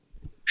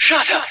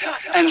Shut up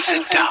and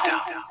sit down.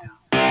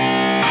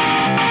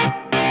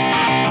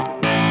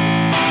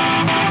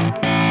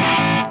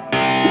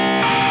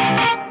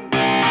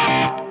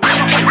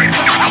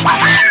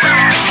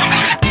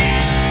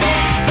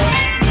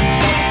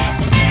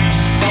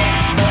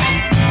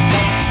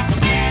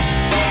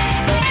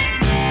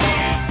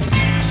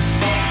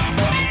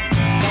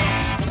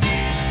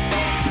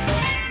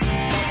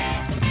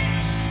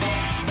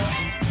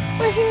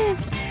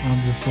 I'm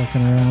just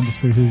looking around to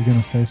see who's going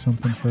to say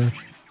something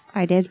first.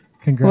 I did.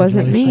 Congratulations,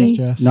 Wasn't me.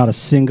 Jess. Not a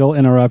single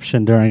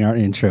interruption during our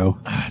intro.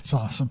 It's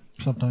awesome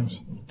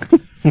sometimes.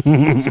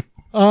 It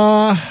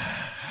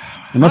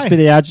must be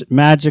the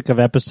magic of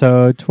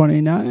episode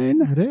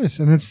 29. It is,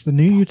 and it's the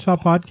New Utah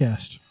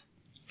podcast.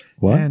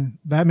 What? And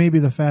that may be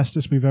the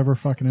fastest we've ever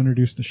fucking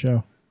introduced the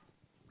show.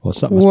 Well,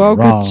 something must Whoa,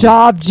 be wrong. good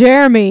job,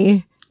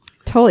 Jeremy.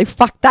 Totally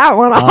fucked that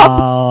one up.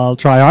 I'll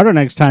try harder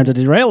next time to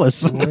derail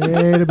us.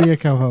 Way to be a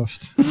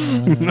co-host.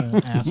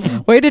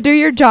 Asshole. Way to do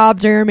your job,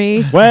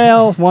 Jeremy.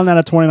 Well, 1 out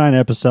of 29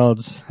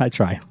 episodes. I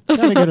try.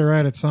 Gotta get it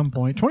right at some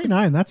point.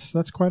 29,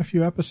 that's quite a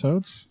few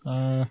episodes.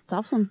 It's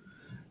awesome.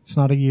 It's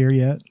not a year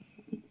yet.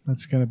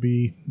 That's going to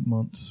be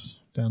months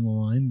down the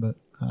line, but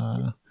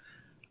I'm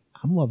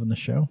loving the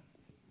show.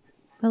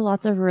 But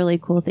lots of really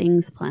cool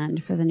things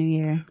planned for the new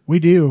year. We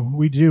do.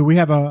 We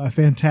have a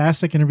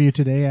fantastic interview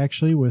today,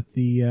 actually, with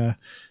the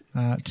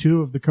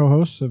two of the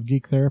co-hosts of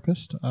Geek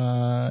Therapist,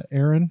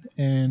 Aaron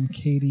and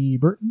Katie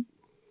Burton.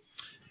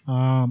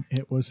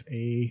 It was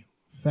a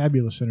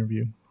fabulous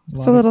interview.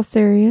 It's a little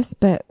serious,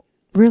 but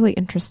really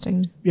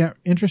interesting. Yeah,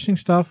 interesting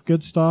stuff,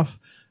 good stuff.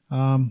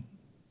 And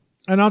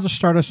I'll just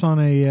start us on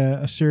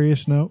a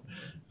serious note.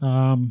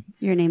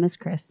 Your name is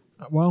Chris.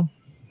 Well,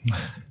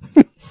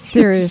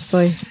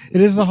 Seriously.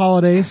 it is the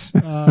holidays.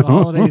 The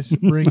holidays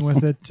bring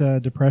with it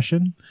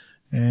depression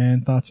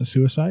and thoughts of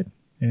suicide.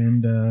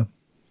 And,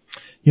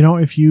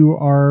 if you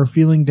are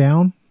feeling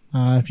down,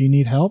 if you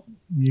need help,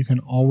 you can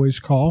always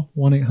call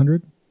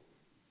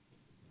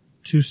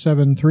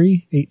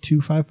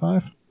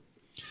 1-800-273-8255,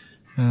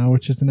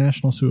 which is the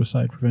National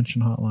Suicide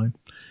Prevention Hotline.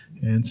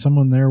 And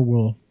someone there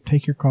will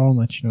take your call and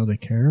let you know they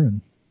care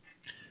and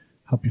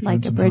help you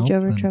find Like a some bridge help.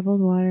 over And, troubled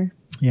water.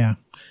 yeah.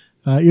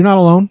 You're not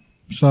alone.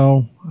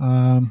 So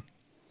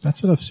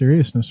that's enough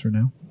seriousness for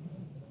now.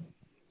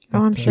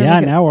 Oh, I'm sure. Yeah,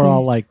 we get now we're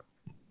all serious. like...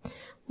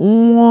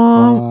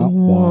 Wah, wah,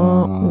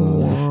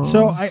 wah.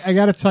 So I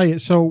got to tell you,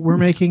 so we're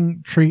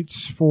making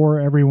treats for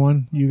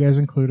everyone, you guys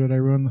included. I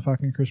ruined the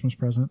fucking Christmas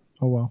present.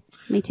 Oh, well.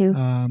 Me too.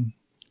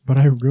 But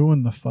I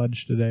ruined the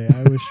fudge today.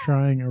 I was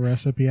trying a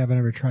recipe I haven't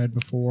ever tried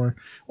before.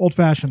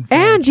 Old-fashioned fudge.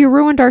 And you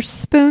ruined our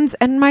spoons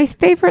and my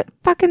favorite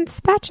fucking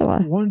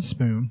spatula. 1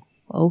 spoon.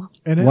 Whoa.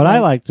 And What I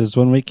liked is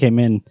when we came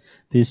in,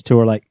 these two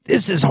were like,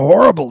 "This is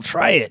horrible,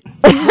 try it."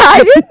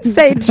 I didn't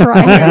say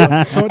try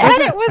it. So it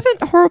And it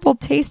wasn't horrible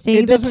tasting.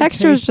 It The doesn't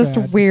texture is taste just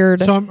bad. weird.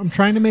 So I'm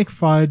trying to make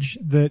fudge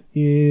that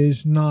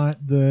is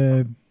not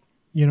the,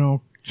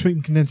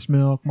 sweetened condensed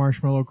milk,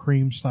 marshmallow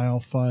cream style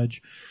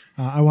fudge.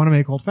 I want to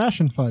make old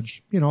fashioned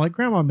fudge, like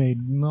grandma made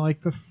in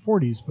like the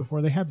 40s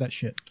before they had that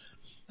shit.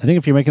 I think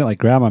if you're making it like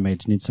grandma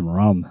made, you need some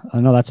rum.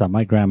 I know that's how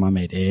my grandma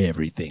made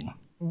everything.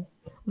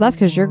 That's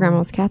because your grandma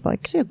was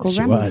Catholic. She a cool She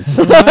grandma. was.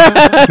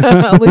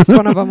 At least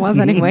one of them was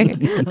anyway.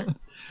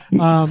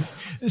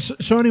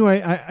 So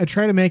anyway, I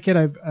try to make it.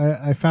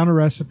 I found a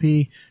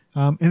recipe.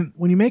 And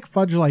when you make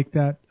fudge like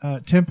that,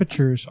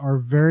 temperatures are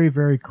very,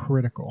 very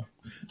critical.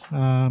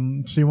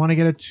 So you want to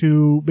get it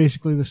to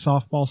basically the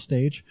softball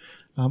stage.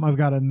 I've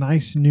got a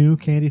nice new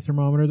candy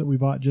thermometer that we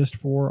bought just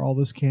for all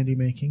this candy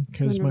making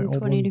because my old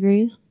 220 one.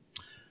 degrees.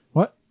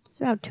 What? It's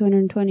about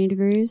 220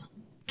 degrees.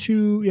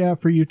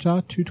 For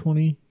Utah,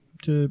 220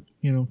 to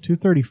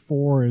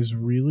 234 is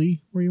really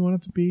where you want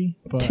it to be.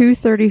 But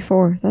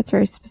 234. That's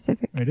very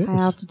specific. it is High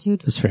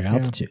altitude. It's fair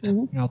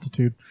altitude.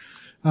 altitude.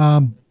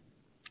 So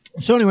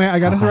anyway, I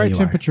got it the How high right you are.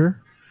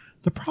 temperature.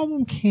 The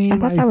problem came, I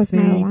thought that was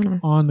think, marijuana.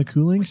 on the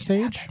cooling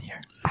stage.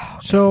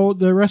 So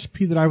the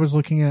recipe that I was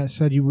looking at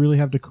said you really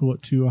have to cool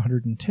it to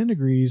 110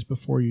 degrees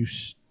before you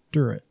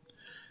stir it.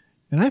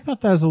 And I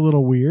thought that was a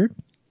little weird.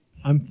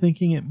 I'm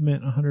thinking it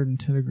meant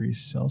 110 degrees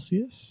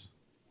Celsius.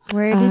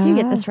 Where did you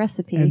get this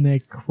recipe? And they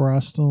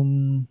crust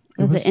them.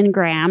 was it in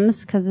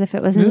grams? Because if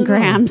it was No, in no.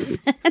 grams,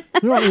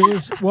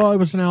 No, it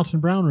was an Alton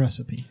Brown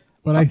recipe.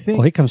 But I think...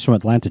 Well, he comes from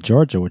Atlanta,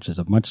 Georgia, which is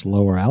a much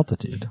lower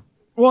altitude.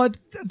 Well,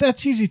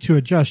 that's easy to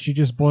adjust. You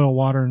just boil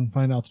water and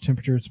find out the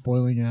temperature it's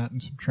boiling at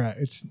and subtract.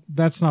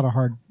 That's not a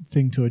hard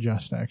thing to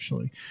adjust,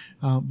 actually.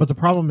 But the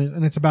problem is,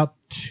 and it's about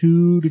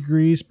 2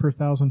 degrees per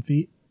 1,000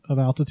 feet of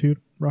altitude,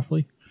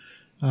 roughly.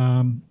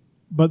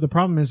 But the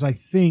problem is, I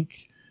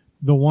think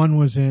the one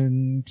was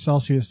in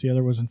Celsius, the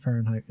other was in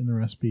Fahrenheit in the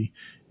recipe.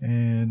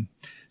 And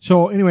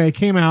so anyway, it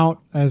came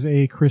out as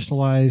a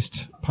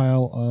crystallized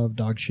pile of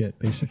dog shit,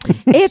 basically.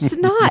 It's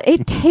not.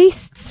 It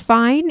tastes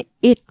fine.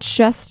 It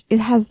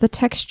has the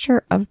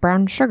texture of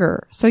brown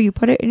sugar. So you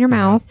put it in your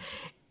mouth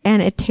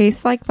and it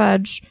tastes like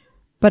fudge,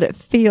 but it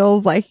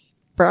feels like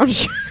brown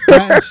sugar.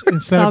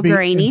 Instead all of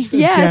grainy.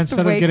 Yeah, it's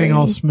instead way of getting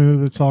all grainy.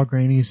 smooth, it's all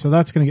grainy. So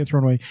that's going to get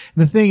thrown away.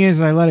 And the thing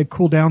is, I let it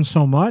cool down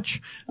so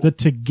much that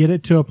to get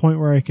it to a point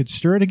where I could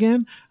stir it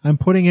again,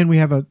 we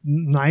have a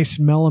nice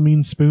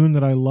melamine spoon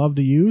that I love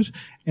to use,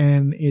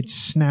 and it's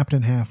snapped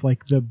in half.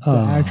 Like the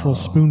actual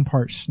spoon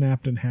part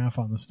snapped in half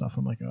on the stuff.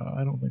 I'm like, oh,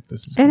 I don't think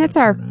this is. And gonna it's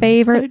our turn out.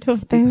 favorite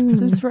This spoon.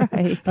 is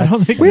right. I don't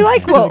think We this like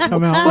is gonna well,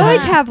 come we out like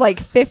right. have like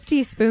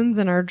 50 spoons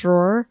in our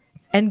drawer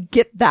and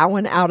get that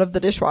one out of the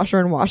dishwasher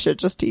and wash it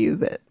just to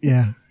use it.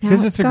 Yeah, Now because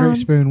it's it's a gone. great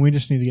spoon. We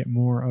just need to get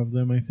more of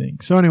them, I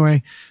think. So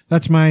anyway,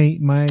 that's my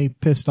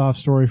pissed off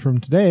story from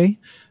today.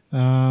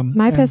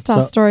 My pissed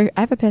off story.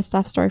 I have a pissed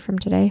off story from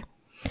today.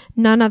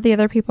 None of the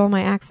other people in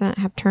my accident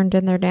have turned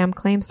in their damn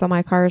claims, so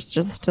my car is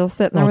just still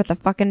sitting there with a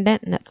fucking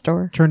dent in its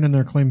door. Turned in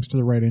their claims to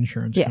the right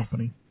insurance Yes.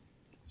 company.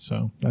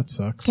 So that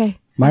sucks. Okay.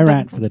 My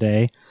rant for the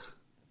day.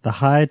 The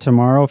high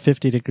tomorrow,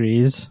 50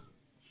 degrees.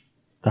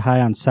 The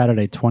high on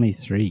Saturday,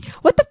 23.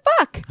 What the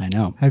fuck? I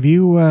know. Have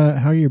you?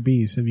 How are your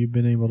bees? Have you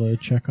been able to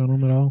check on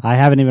them at all? I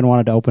haven't even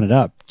wanted to open it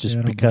up just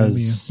Yeah, I don't because.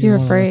 blame you. You're You don't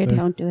wanna afraid. let the-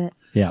 Don't do it.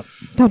 Yeah.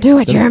 Don't do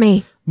it,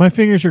 Jeremy. My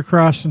fingers are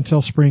crossed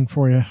until spring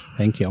for you,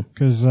 Thank you.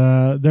 because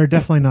they're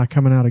definitely not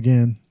coming out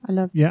again. I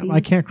love Yeah, bees. I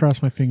can't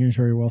cross my fingers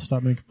very well.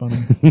 Stop making fun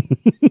of me.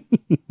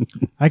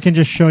 I can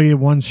just show you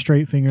one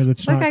straight finger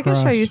that's Look, not I can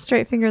crossed. show you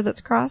straight finger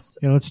that's crossed.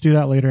 Yeah, let's do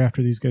that later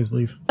after these guys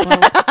leave.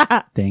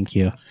 Thank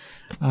you.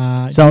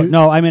 So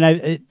No, I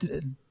mean,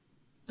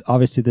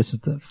 obviously this is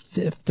the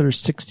 5th or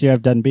 6th year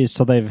I've done bees,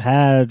 so they've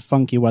had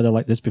funky weather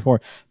like this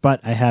before, but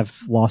I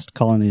have lost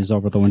colonies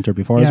over the winter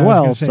before as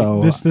well.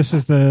 So this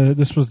was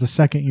the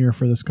second year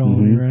for this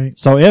colony, right?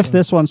 So if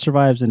this one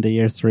survives into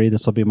year 3,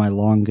 this will be my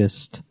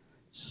longest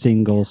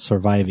single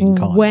surviving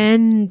colony.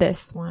 When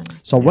this one.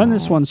 So when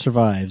this one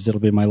survives,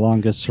 it'll be my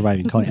longest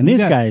surviving colony. And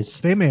these Yeah,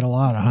 guys, they made a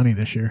lot of honey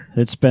this year.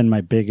 it's been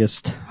my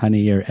biggest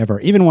honey year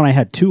ever. Even when I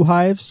had 2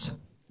 hives,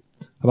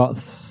 about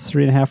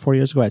 3.5, 4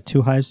 years ago, I had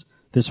 2 hives.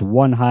 This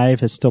one hive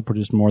has still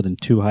produced more than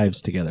 2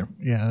 hives together.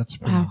 Yeah, that's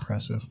pretty Wow.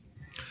 impressive.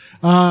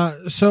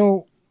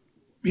 So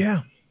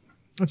yeah,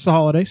 it's the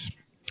holidays.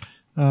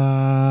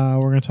 We're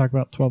going to talk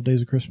about 12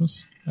 Days of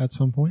Christmas at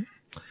some point,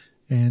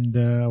 and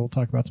we'll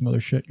talk about some other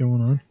shit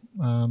going on.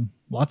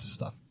 Lots of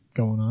stuff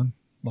going on.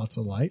 Lots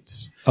of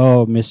lights.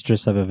 Oh,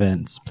 mistress of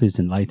events, please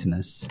enlighten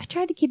us. I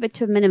tried to keep it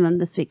to a minimum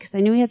this week because I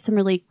knew we had some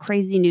really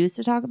crazy news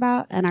to talk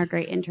about and our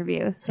great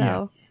interview.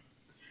 So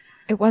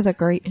It was a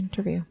great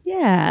interview.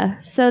 yeah.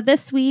 So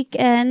this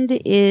weekend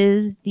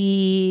is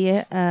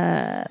the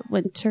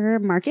winter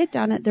market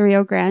down at the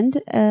Rio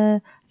Grande.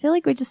 I feel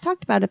like we just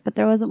talked about it, but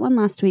there wasn't one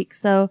last week.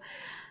 So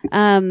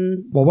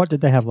Well, what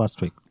did they have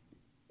last week?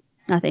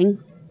 nothing.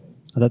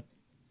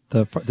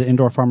 The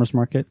indoor farmers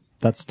market?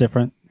 That's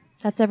different.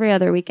 That's every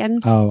other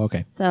weekend. Oh,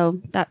 okay. So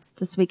that's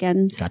this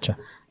weekend. Gotcha.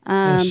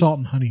 The Salt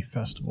and Honey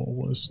Festival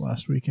was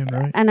last weekend,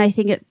 right? And I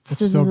think It's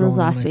this still is going on,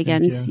 I last think,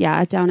 weekend.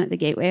 yeah. Down at the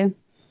Gateway.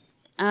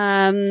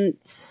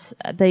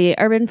 The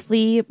Urban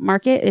Flea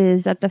Market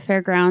is at the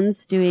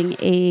fairgrounds doing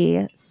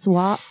a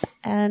swap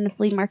and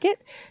flea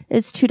market.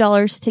 It's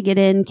 $2 to get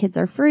in. Kids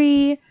are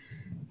free.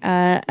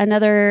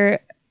 Another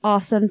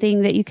awesome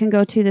thing that you can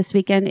go to this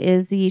weekend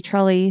is the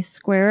Trolley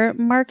Square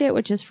Market,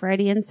 which is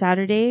Friday and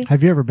Saturday.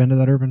 Have you ever been to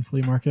that Urban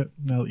Flea Market?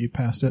 Now that you've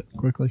passed it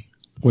quickly.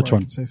 Which Before I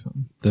one? can say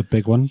something. The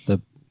big one?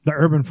 The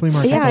Urban Flea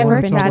Market. Yeah, the I've one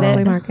worked that's at over it.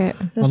 Flea market.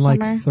 This on like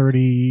summer.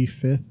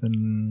 35th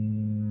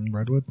and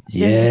Redwood. This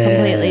is a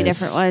completely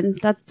different one.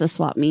 That's the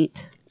swap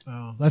meet.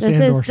 Oh, that's This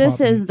the indoor is this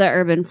swap is meet. the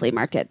Urban Flea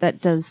Market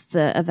that does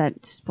the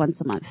event once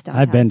a month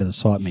downtown. I've been to the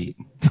swap meet.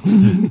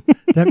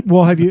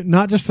 Well, have you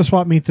not just the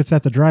swap meet that's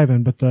at the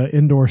drive-in, but the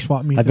indoor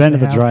swap meet? I've that been to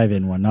they the have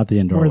drive-in one, not the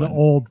indoor Where one. the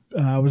old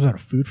was that a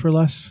Food for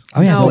Less?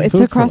 Oh yeah, No, the it's Food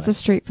for across the Less.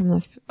 street from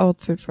the old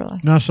Food for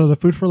Less. No, so the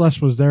Food for Less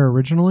was there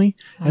originally,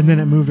 and then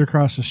it moved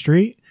across the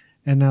street,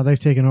 and now they've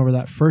taken over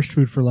that first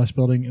Food for Less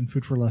building, and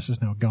Food for Less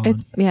is now gone.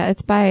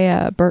 It's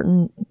by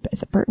Burton.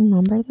 Is it Burton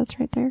Lumber that's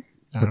right there?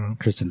 I don't know.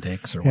 Chris and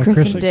Dick's or Yeah, what? Chris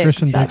Chris- and Dick's.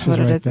 Chris and That's Dick's what is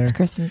it right is. It's there.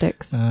 Chris and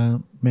Dick's.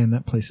 Man,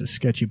 that place is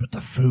sketchy, but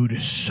the food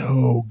is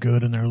so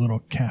good in their little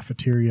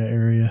cafeteria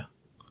area.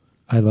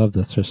 I love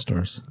the thrift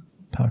stores.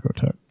 Taco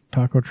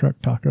truck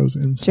tacos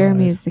inside.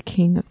 Jeremy is the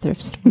king of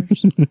thrift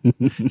stores.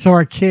 So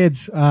our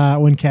kids,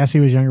 when Cassie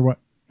was younger,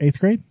 8th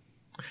grade?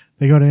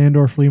 They go to an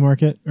indoor flea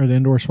market or the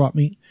indoor swap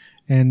meet,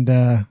 and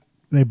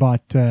they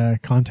bought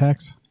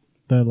contacts,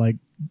 the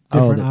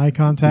different eye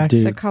contacts,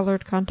 dude. The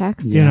colored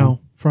contacts. you know,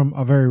 from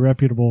a very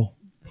reputable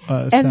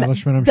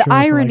establishment. I'm the sure for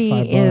irony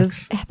like $5.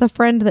 is the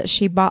friend that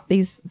she bought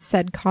these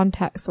said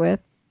contacts with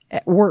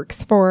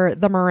works for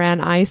the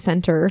Moran Eye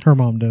Center. Her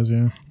mom does,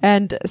 yeah.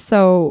 And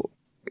so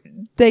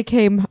they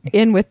came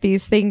in with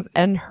these things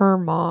and her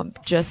mom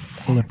just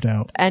Flipped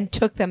out. and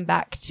took them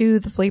back to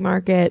the flea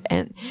market.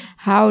 And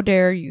how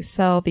dare you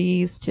sell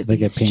these to They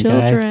these get pink eye?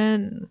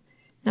 children?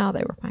 No,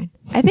 they were fine.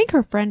 I think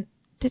her friend,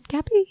 did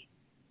Gabby?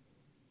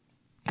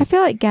 I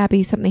feel like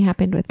Gabby, something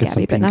happened with Get Gabby,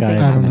 some but pink nothing eye. I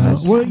don't happened know.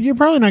 with Well, us. you're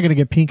probably not going to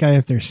get pink eye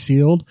if they're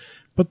sealed,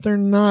 but they're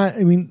not.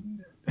 I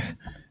mean,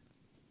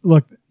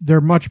 look, they're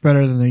much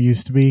better than they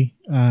used to be.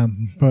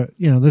 But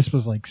this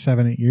was like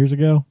 7-8 years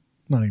ago.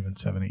 Not even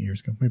 7-8 years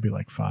ago, maybe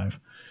like 5.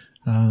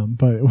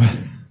 But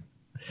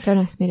Don't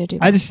ask me to do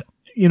that. I just,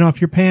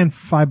 if you're paying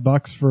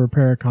 $5 for a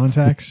pair of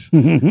contacts,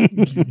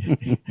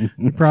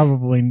 you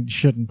probably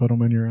shouldn't put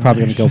them in your eyes.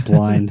 Probably going to go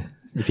blind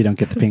if you don't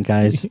get the pink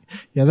eyes.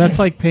 Yeah, that's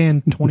like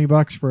paying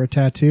 $20 for a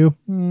tattoo.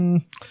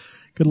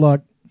 Good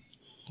luck.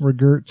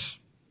 Regrets.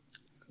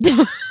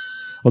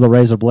 With a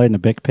razor blade and a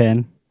Bic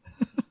pen.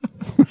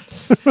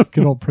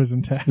 Good old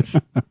prison tats.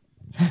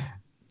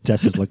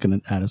 Jess is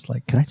looking at us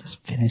like, can I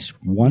just finish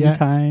one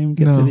time?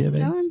 Get through the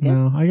events?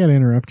 No, I got to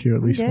interrupt you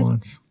at least good.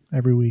 once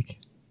every week.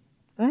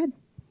 Go ahead.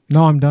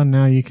 No, I'm done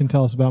now. You can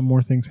tell us about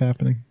more things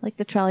happening. Like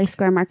the Trolley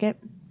Square Market.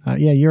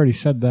 Yeah, you already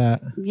said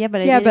that. Yeah,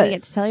 but I didn't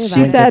get to tell you about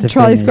she it. said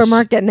Trolley Square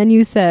Market, and then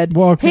you said,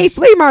 hey,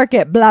 flea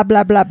market, blah,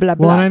 blah, blah, blah,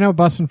 Well, blah. and I know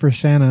Bussin' for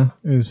Santa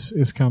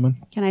is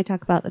coming. Can I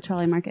talk about the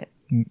Trolley Market?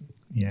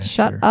 Yeah,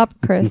 Shut sure. up,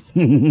 Chris.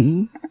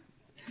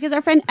 Because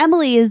our friend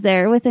Emily is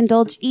there with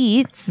Indulge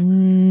Eats.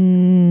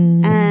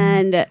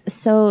 And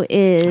so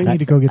is I need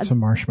to go get some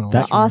marshmallows.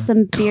 the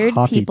awesome beard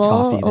coffee people,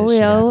 toffee that she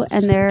Oleo, has.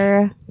 and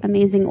their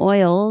amazing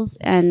oils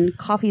and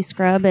coffee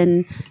scrub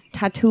and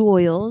tattoo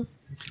oils.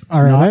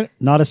 All right.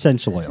 Not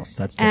essential oils.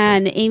 That's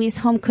different. And Amy's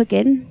Home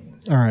Cooking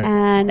All right.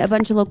 and a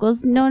bunch of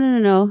locals. No. You're I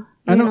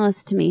don't- going to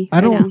listen to me. I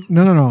don't.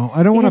 No.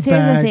 I don't want Because to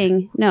here's the bag.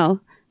 thing. No.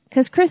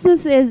 Because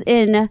Christmas is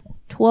in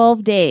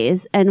 12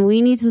 days and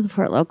we need to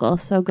support local.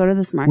 So go to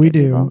this market. We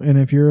do. people. And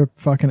if you're a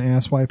fucking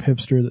asswipe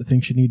hipster that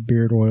thinks you need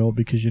beard oil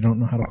because you don't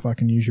know how to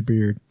fucking use your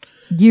beard.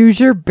 Use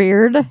your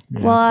beard. Well,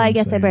 that's what I I'm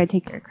guess I saying. better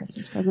take your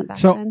Christmas present back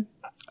So- then.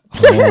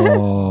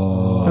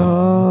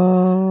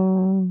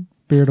 Oh.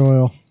 Beard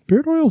oil.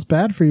 Beard oil's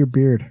bad for your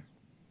beard.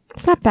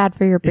 It's not bad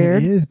for your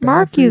beard. is bad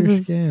Mark for your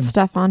uses skin.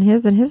 stuff on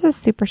his, and his is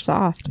super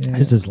soft. Yeah.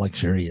 His is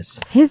luxurious.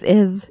 His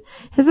is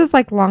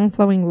like long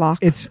flowing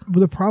locks.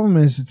 The problem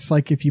is it's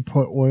like if you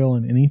put oil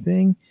in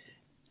anything,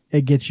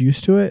 it gets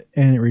used to it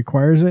and it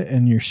requires it,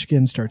 and your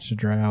skin starts to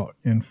dry out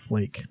and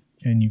flake,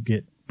 and you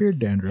get beard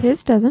dandruff.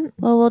 His doesn't.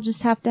 Well, we'll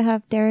just have to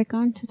have Derek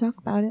on to talk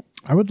about it.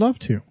 I would love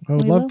to. I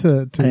would We love will.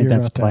 to I think hear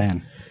that's about plan.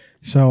 that.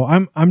 So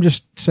I'm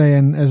just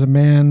saying, as a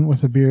man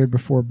with a beard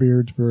before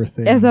beards were a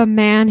thing, As a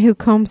man who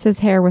combs his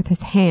hair with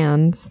his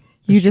hands,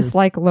 you just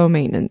like low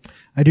maintenance.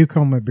 I do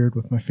comb my beard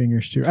with my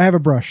fingers too. I have a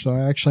brush, so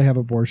I actually have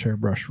a boar's hair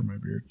brush for my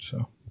beard.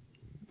 So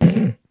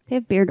They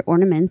have beard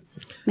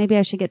ornaments. Maybe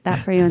I should get that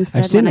for you instead.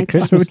 I've seen when the I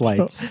Christmas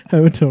lights. I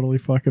would totally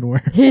fucking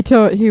wear it.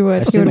 He would.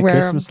 I've He seen would the wear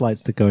them. Christmas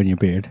lights that go in your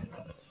beard.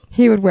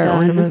 He would wear Done.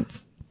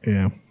 ornaments.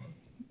 Yeah.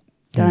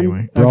 Done.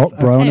 Anyway,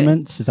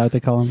 Bro-ornaments, is that what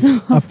they call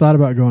them? I've thought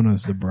about going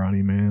as the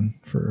brawny man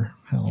for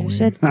Halloween. You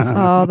should.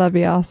 Oh, that'd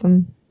be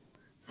awesome.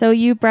 So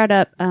you brought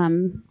up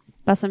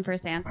Bussin' for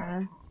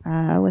Santa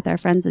with our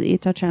friends at the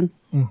Utah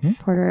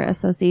Transporter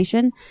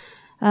Association.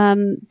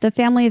 The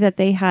family that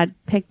they had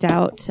picked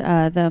out,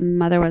 the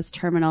mother was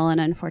terminal, and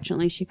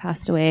unfortunately she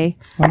passed away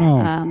Oh,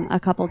 no. a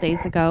couple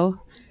days ago.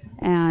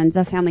 And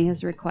the family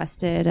has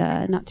requested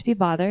not to be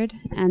bothered.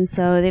 And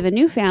so they have a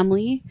new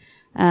family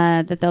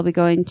that they'll be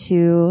going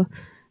to.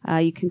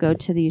 You can go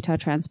to the Utah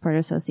Transport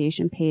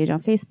Association page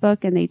on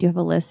Facebook, and they do have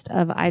a list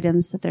of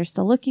items that they're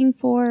still looking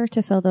for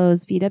to fill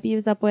those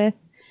VWs up with.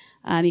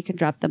 You can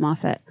drop them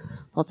off at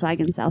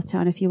Volkswagen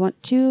Southtown if you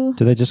want to.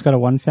 Do they just got a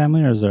one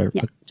family, or is there?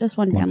 Yeah, just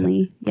one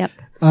family. Yep.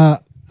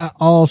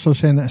 I'll also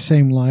say in that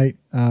same light,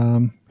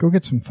 go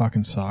get some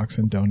fucking socks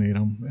and donate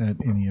them at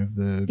any of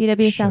the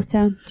VW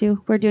Southtown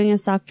too. We're doing a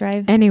sock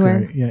drive.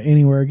 Anywhere. Right, yeah,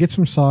 anywhere. Get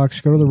some socks.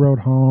 Go to the road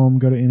home.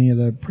 Go to any of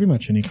the pretty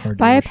much any car.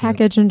 Buy a dealership.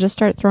 package and just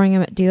start throwing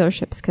them at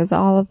dealerships because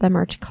all of them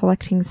are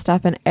collecting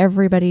stuff and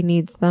everybody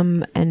needs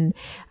them. And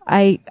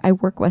I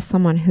work with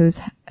someone whose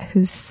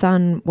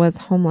son was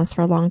homeless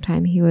for a long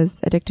time. He was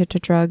addicted to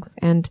drugs,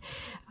 and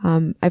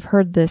I've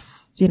heard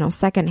this,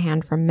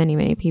 secondhand from many,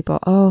 many people.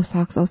 Oh,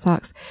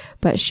 socks.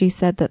 But she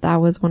said that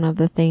was one of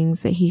the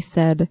things that he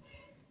said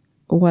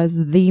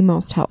was the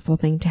most helpful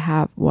thing to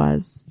have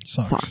was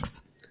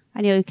socks.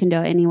 I know you can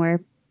donate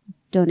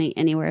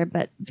anywhere,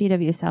 but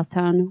VW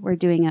Southtown, we're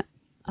doing a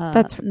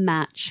That's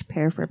match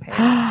pair for pair.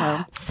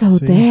 So So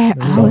See? there.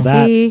 So Oh,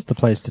 that's see. the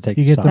place to take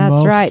You your get sock. the That's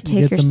most. right. You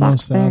Take get your the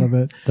socks most out there. of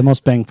it. The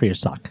most bang for your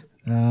sock.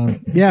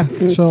 Yeah.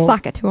 So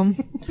Sock it to him.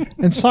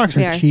 and socks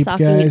We are are cheap,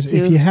 socking it guys. to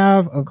If you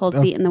have a cold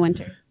feet in the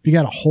winter. If you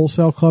got a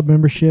wholesale club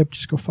membership,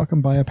 just go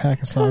fucking buy a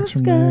pack of socks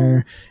from Costco.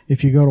 there.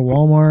 If you go to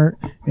Walmart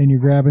and you're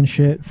grabbing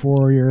shit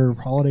for your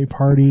holiday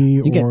party,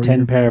 You get or 10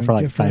 you're pair doing for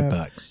like gift wrap-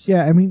 $5.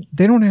 Yeah, I mean,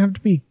 they don't have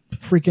to be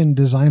freaking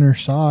designer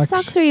socks.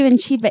 Socks are even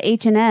cheap at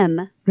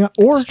H&M. Yeah,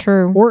 It's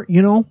true. Or,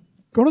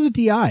 go to the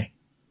DI.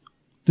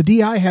 The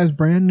DI has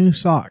brand new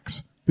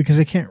socks because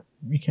you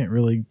can't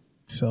really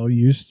sell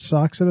used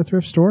socks at a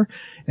thrift store,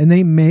 and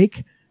they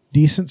make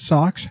decent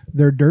socks.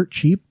 They're dirt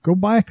cheap. Go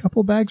buy a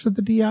couple bags at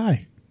the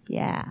DI.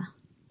 Yeah.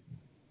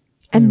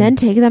 And then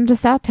take them to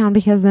Southtown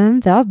because then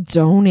they'll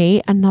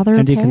donate another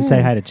And you can pair.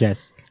 say hi to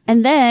Jess.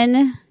 And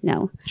then,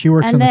 no. She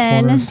works And in the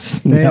then-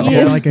 corner.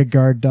 They're like a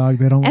guard dog.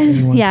 They don't let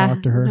anyone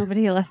talk to her.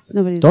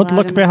 Nobody's Don't allowed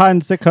look in.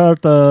 behind the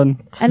curtain.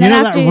 And You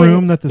then know after that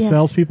room that the yes.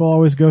 salespeople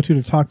always go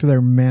to talk to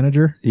their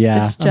manager?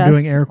 Yeah. It's I'm Jess.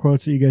 doing air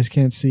quotes that you guys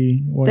can't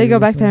see. what They it go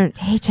is. back there and,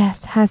 hey,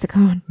 Jess, how's it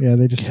going? Yeah,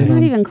 they just hit Not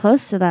on. even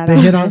close to that.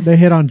 They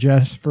hit on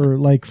Jess for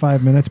like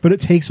 5 minutes, but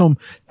it takes them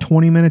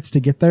 20 minutes to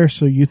get there.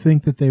 So you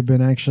think that they've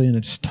been actually in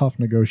a tough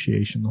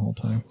negotiation the whole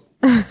time.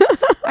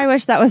 I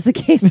wish that was the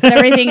case, but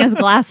everything is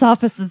glass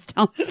offices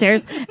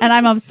downstairs, and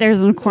I'm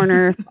upstairs in a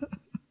corner,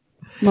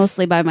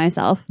 mostly by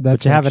myself.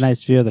 But you have a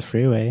nice view of the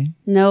freeway.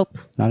 Nope.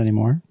 Not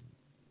anymore.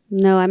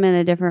 No, I'm in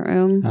a different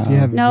room. You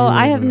have a No, view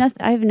I of have it. nothing.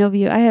 I have no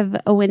view. I have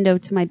a window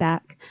to my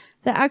back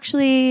that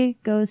actually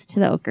goes to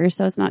the Ochre,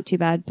 so it's not too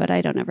bad. But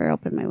I don't ever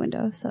open my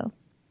window, so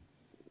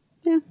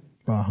yeah.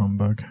 Bah,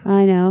 humbug.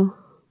 I know.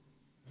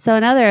 So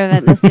another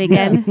event this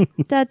weekend,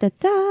 drag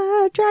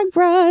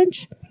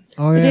brunch.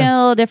 Oh, We're doing yeah. a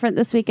little different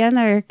this weekend.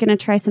 They're going to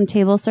try some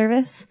table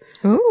service.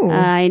 Ooh.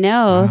 I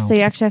know. Wow. So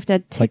you actually have to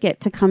ticket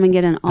to come and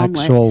get an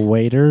omelet. Actual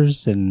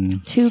waiters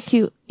and Two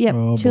cute, yep,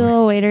 Oh, two boy.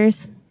 little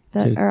waiters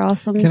that Dude. are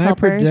awesome Can I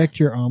helpers. predict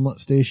your omelet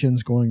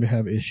station's going to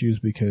have issues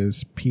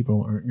because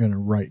people aren't going to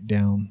write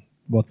down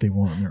what they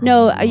want in their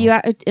No,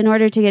 omelet? in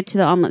order to get to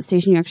the omelet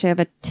station, you actually have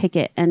a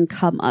ticket and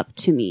come up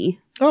to me.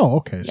 Oh,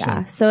 okay.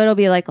 Yeah, so it'll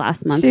be like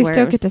last month. So you where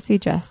still it get to was see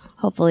Jess.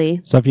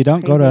 hopefully. so if you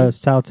don't go to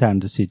Crazy. Southtown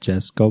to see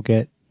Jess, go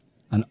get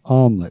an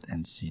omelet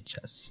and see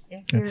Jess.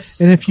 And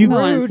if you Who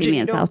want to see me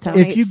in Southtown?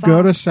 if you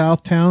go to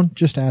Southtown,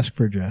 just ask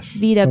for Jess.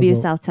 VW They'll go-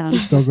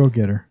 Southtown. They'll go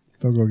get her.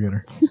 They'll go get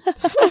her.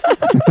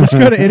 Just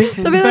go to any.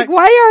 They'll be like,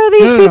 why are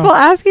these No, no, no. people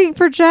asking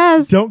for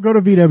Jess? Don't go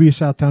to VW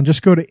Southtown.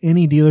 Just go to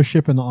any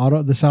dealership in the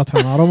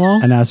Southtown Auto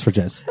Mall And ask for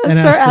Jess. and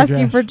Start ask asking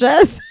Jess. for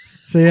Jess.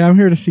 Say, I'm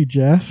here to see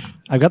Jess.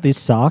 I've got these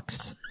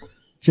socks.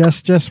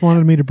 Jess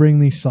wanted me to bring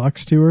these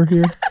socks to her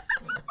here.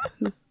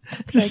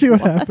 Just see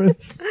what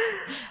happens.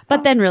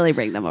 But then really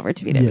bring them over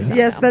to VW Yeah. Southtown.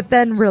 Yes, but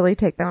then really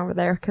take them over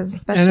there because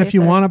especially And if you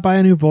they're- want to buy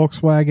a new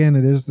Volkswagen,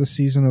 it is the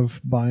season of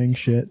buying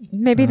shit.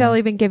 maybe they'll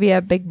even give you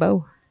a big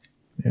bow.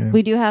 Yeah.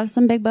 We do have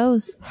some big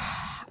bows.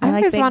 I like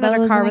always big wanted a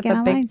bows car and I with a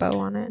cannot big lie. bow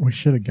on it. We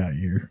should have got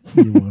you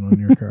one on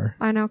your car.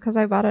 I know because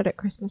I bought it at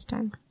Christmas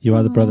time. You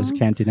are the brothers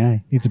can't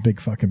deny. Needs a big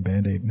fucking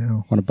Band-Aid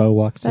now. When a bow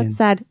walks in. That's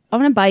sad. I'm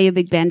going to buy you a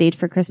big Band-Aid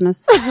for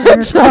Christmas.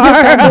 That's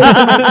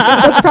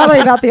probably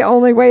about the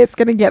only way it's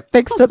going to get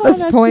fixed at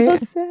this point.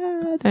 So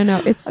sad. I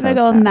know it's I'm so going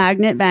to go sad.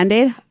 magnet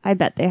Band-Aid. I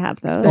bet they have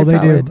those. Oh, they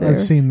probably do. do.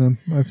 I've seen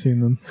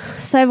them.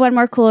 So I have one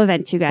more cool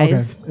event, you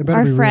guys. Okay. It better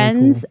Our be really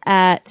friends cool.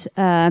 at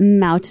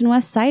Mountain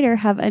West Cider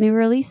have a new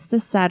release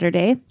this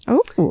Saturday.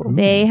 Oh,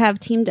 They have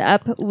teamed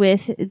up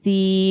with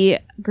the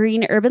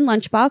Green Urban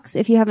Lunchbox.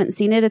 If you haven't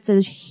seen it, it's a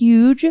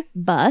huge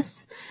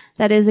bus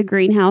that is a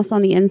greenhouse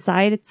on the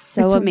inside. It's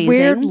so it's amazing.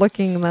 weird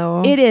looking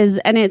though. It is,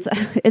 and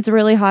it's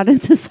really hot in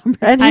the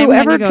summertime. and when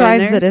whoever you go in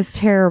drives there. it is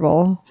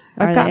terrible.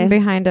 Are I've gotten they?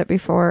 behind it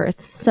before.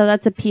 It's So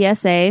that's a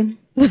PSA.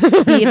 Be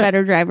a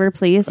better driver,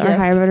 please, or Yes.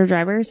 hire better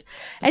drivers.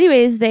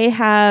 Anyways, they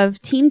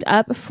have teamed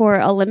up for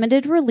a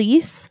limited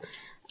release.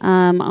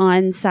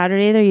 On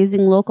Saturday, they're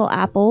using local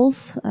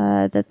apples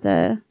that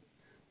the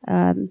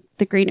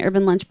Green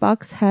Urban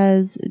Lunchbox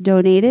has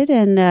donated,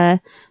 and they're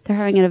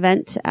having an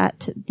event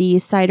at the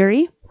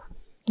cidery.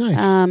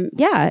 Nice.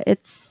 Yeah,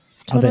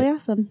 it's Are they- totally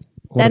awesome.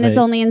 what And are it's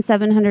they- only in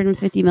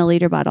 750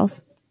 milliliter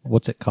bottles.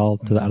 What's it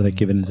called? Are they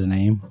giving it a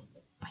name?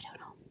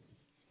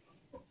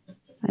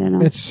 I don't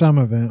know. It's some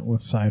event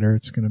with cider.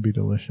 It's going to be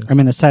delicious. I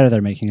mean, the cider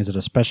they're making, is it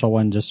a special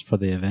one just for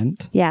the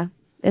event? Yeah,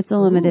 it's a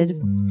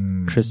limited.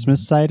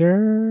 Christmas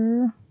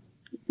cider?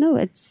 No,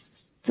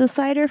 it's the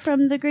cider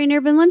from the Green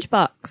Urban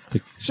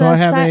Lunchbox. So I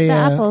have the a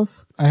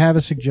apples. I have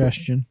a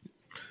suggestion.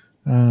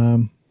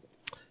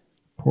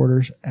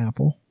 Porter's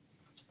apple.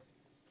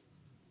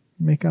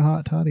 Make a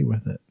hot toddy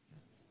with it.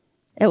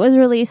 It was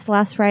released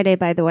last Friday,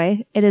 by the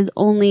way. It is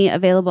only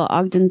available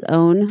Ogden's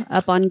Own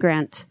up on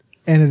Grant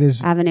And it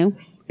is Avenue.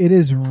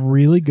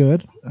 really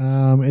good.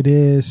 It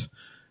is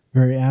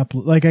very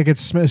apple. Like I could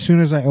as soon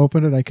as I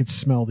opened it, I could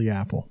smell the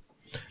apple.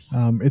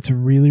 It's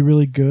really,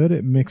 really good.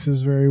 It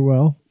mixes very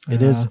well.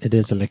 It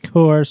is a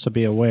liqueur, so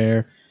be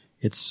aware.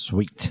 It's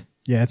sweet.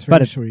 Yeah, it's But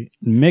very it- sweet.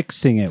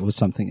 Mixing it with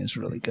something is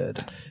really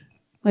good.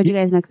 What'd you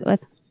guys mix it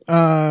with?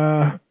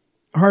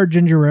 Hard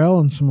ginger ale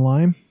and some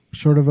lime.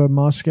 Sort of a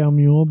Moscow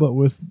Mule, but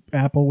with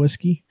apple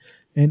whiskey.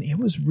 And it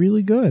was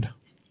really good.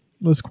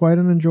 It was quite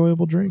an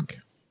enjoyable drink.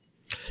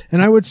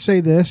 And I would say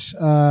this,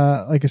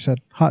 like I said,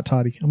 hot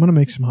toddy. I'm going to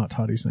make some hot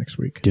toddies next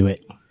week Do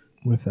it.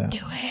 with that.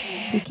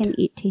 We can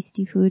eat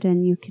tasty food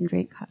and you can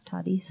drink hot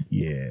toddies.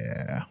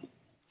 Yeah.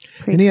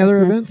 Any other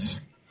Pre-Christmas.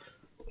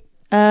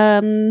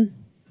 events?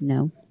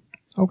 No.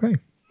 Okay.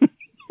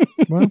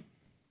 Well,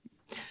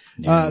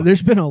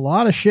 there's been a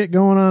lot of shit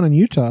going on in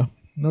Utah.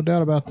 No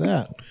doubt about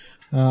that.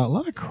 A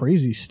lot of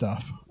crazy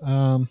stuff.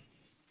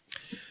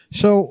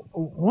 So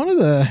one of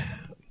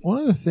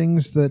the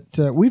things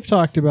that we've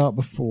talked about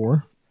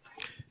before,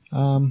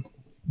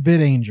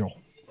 VidAngel.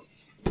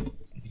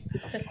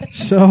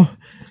 So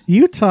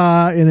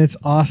Utah, in its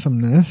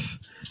awesomeness,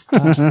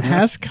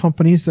 has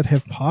companies that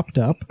have popped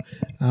up.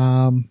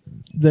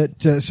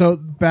 So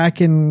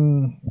back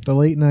in the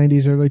late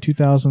 90s, early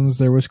 2000s,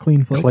 there was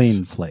Clean Flicks.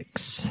 Clean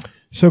Flicks.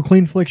 So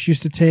Clean Flicks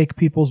used to take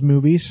people's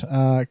movies,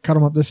 cut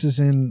them up. This is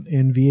in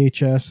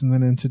VHS and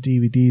then into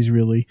DVDs,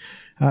 really.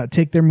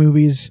 Take their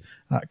movies,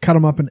 cut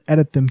them up and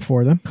edit them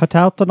for them. Cut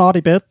out the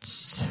naughty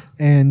bits.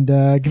 And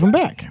give them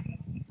back.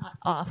 Not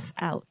off,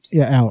 out.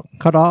 Yeah, out.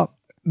 Cut off.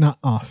 Not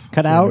off.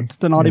 Cut out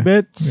the naughty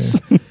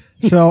bits. Yeah.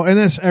 So, and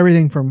that's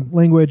everything from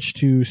language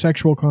to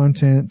sexual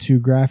content to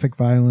graphic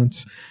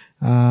violence.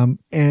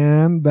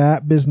 And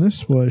that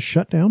business was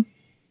shut down.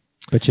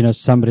 But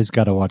somebody's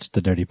got to watch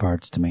the dirty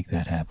parts to make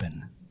that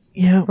happen.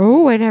 Yeah.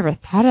 Oh, I never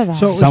thought of that.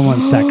 So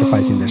Someone's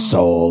sacrificing their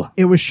soul.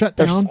 It was shut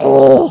down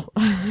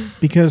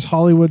because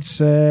Hollywood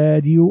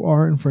said you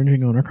are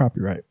infringing on our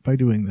copyright by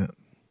doing that.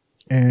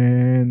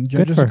 And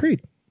judges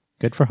agreed.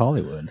 Good for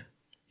Hollywood.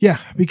 Yeah,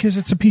 because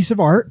it's a piece of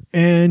art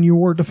and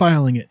you're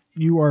defiling it.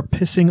 You are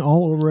pissing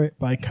all over it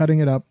by cutting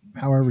it up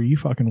however you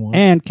fucking want.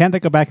 And can't they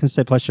go back and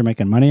say, plus you're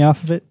making money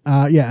off of it?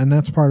 Yeah, and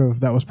that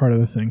was part of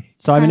the thing.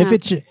 So, I mean, if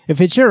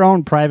it's your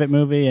own private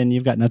movie and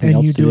you've got nothing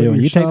else to do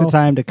and you take the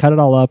time to cut it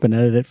all up and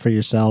edit it for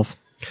yourself.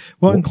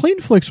 Well, and Clean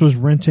Flicks was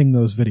renting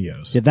those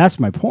videos. Yeah, that's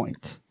my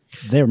point.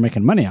 They were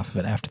making money off of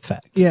it after the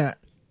fact. Yeah.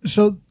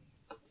 So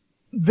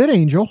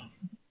VidAngel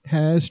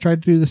has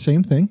tried to do the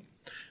same thing.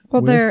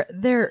 Well,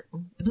 they're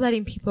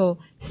letting people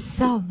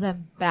sell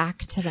them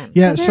back to them.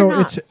 Yeah, so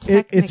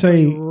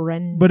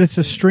it's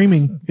a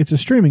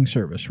streaming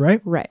service,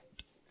 right? Right.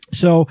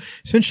 So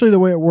essentially, the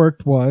way it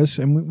worked was,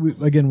 and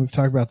we've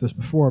talked about this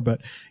before,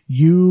 but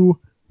you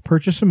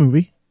purchase a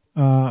movie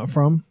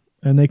and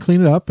they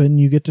clean it up, and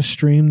you get to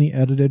stream the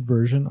edited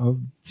version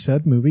of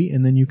said movie,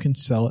 and then you can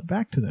sell it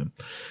back to them.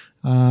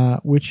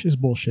 Which is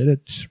bullshit.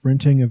 It's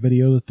renting a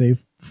video that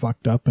they've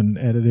fucked up and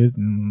edited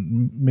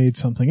and made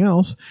something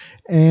else.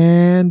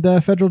 And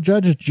a federal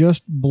judge has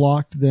just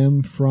blocked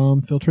them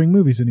from filtering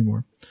movies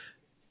anymore.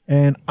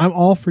 And I'm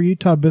all for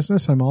Utah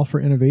business. I'm all for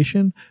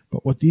innovation.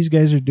 But what these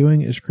guys are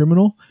doing is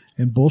criminal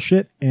and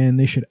bullshit, and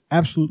they should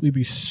absolutely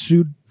be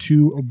sued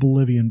to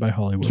oblivion by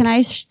Hollywood. Can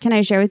I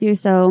share with you?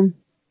 So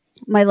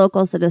my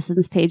local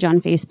citizens page on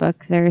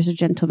Facebook, there's a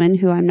gentleman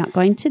who I'm not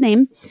going to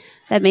name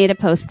that made a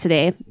post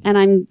today, and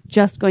I'm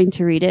just going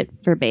to read it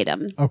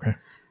verbatim. Okay.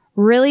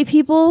 Really,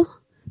 people?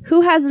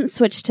 Who hasn't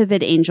switched to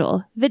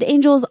VidAngel?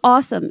 VidAngel is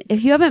awesome.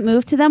 If you haven't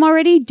moved to them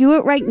already, do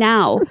it right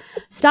now.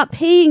 Stop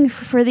paying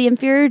for the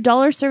inferior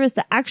dollar service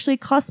that actually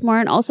costs more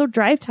and also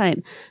drive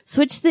time.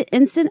 Switch to the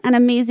instant and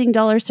amazing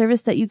dollar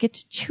service that you get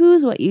to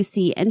choose what you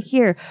see and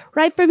hear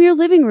right from your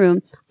living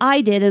room.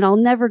 I did, and I'll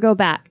never go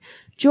back.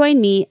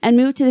 Join me and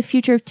move to the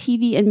future of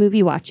TV and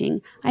movie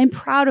watching. I'm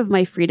proud of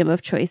my freedom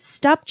of choice.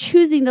 Stop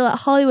choosing to let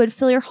Hollywood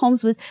fill your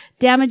homes with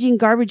damaging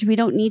garbage we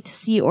don't need to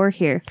see or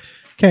hear.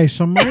 Okay,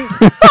 so my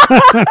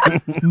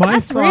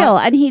That's real.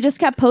 And he just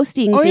kept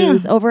posting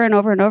things over and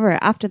over and over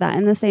after that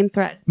in the same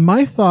thread.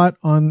 My thought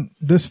on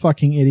this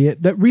fucking idiot,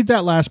 read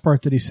that last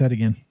part that he said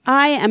again.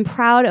 I am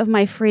proud of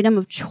my freedom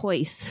of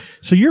choice.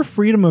 So your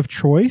freedom of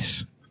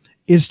choice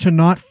is to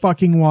not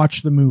fucking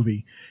watch the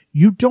movie.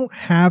 You don't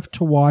have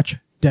to watch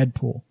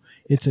Deadpool.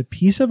 It's a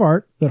piece of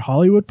art that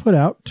Hollywood put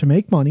out to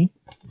make money.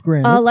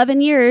 Granted,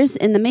 11 years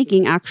in the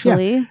making,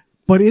 actually. Yeah,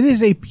 but it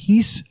is a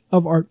piece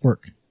of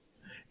artwork.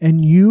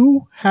 And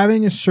you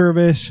having a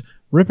service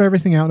rip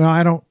everything out.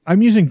 Now,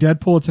 I'm using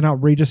Deadpool. It's an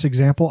outrageous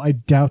example. I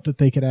doubt that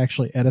they could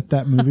actually edit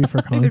that movie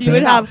for content. You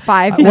would have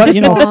 5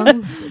 minutes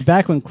long.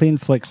 Back when Clean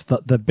Flicks,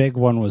 the big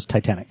one was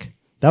Titanic.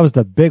 That was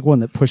the big one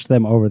that pushed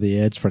them over the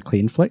edge for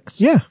Clean Flicks.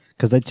 Yeah.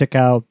 Because they took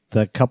out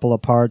the couple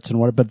of parts and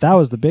whatever. But that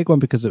was the big one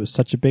because it was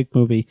such a big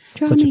movie.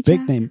 Draw such me, a big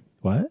Jack. name.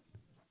 What?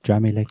 Draw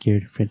me like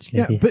your French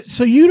ladies. Yeah, but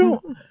so you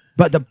don't...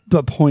 But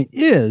the point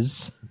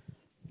is,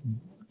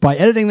 by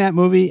editing that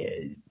movie,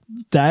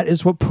 that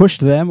is what pushed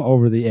them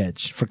over the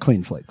edge for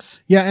Clean Flicks.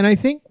 Yeah, and I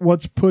think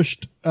what's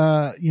pushed,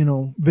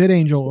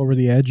 VidAngel over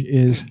the edge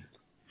is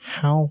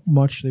how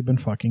much they've been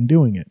fucking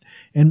doing it.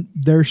 And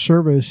their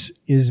service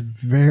is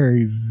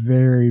very,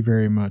 very,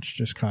 very much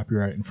just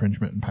copyright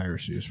infringement and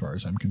piracy as far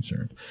as I'm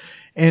concerned.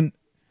 And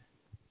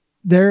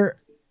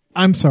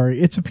I'm sorry,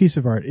 it's a piece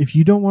of art. If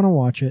you don't want to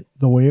watch it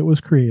the way it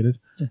was created,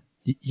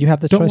 you have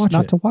the choice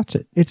not to watch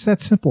it. It's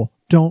that simple.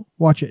 Don't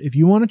watch it. If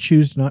you want to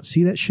choose to not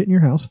see that shit in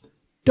your house,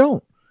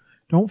 don't.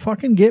 Don't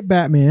fucking get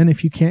Batman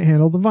if you can't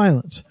handle the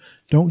violence.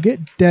 Don't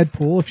get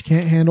Deadpool if you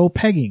can't handle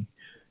pegging.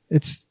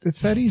 It's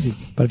that easy.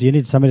 But if you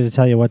need somebody to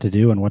tell you what to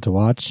do and what to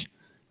watch,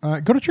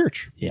 go to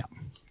church. Yeah.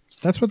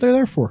 That's what they're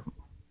there for.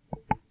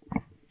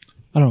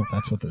 I don't know if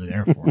that's what they're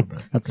there for,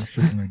 but they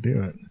certainly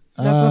do it.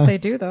 That's what they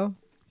do, though.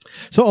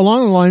 So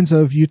along the lines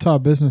of Utah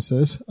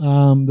businesses,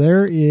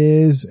 there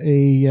is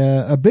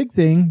a big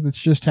thing that's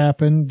just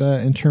happened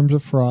in terms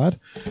of fraud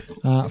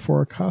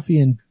for a coffee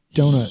and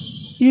donut.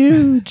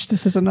 Huge.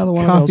 This is another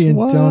one coffee of and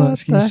those. donut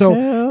scheme. So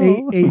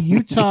hell? a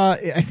Utah,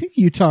 I think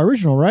Utah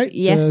original, right?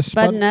 Yes,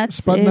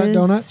 Spudnuts Spudnut is-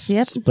 Donuts.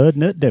 Yep.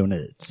 Spudnut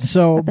Donuts.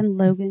 So Up in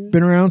Logan.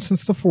 been around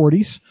since the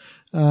 40s.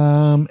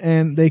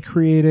 and they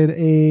created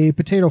a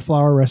potato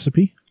flour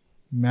recipe.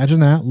 Imagine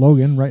that.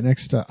 Logan, right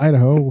next to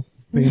Idaho,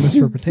 famous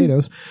for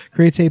potatoes,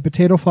 creates a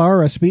potato flour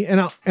recipe. And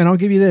I'll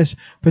give you this.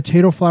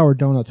 Potato flour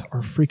donuts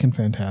are freaking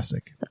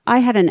fantastic. I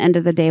had an end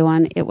of the day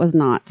one. It was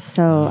not.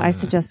 So I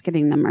suggest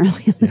getting them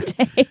early in the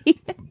day.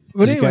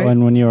 But Did you get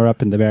one when you were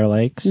up in the Bear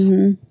Lakes?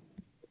 Mm-hmm.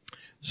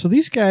 So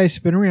these guys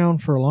have been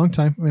around for a long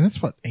time. I mean,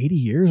 that's 80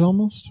 years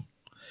almost.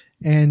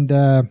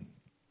 And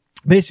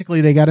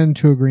basically they got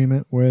into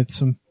agreement with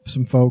some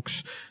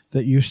folks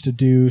that used to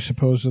do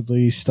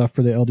supposedly stuff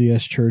for the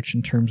LDS Church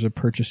in terms of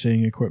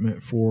purchasing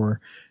equipment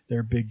for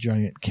their big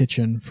giant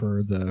kitchen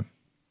for the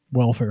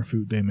welfare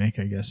food they make,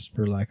 I guess,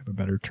 for lack of a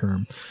better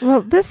term.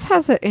 Well, this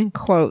has it in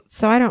quotes,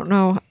 so I don't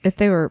know if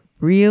they were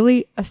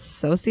really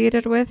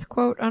associated with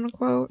quote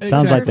unquote.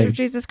 Sounds like Church they of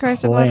Jesus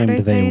Christ of claimed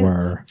Latter-day they Saints.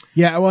 were.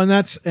 Yeah, well, and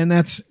that's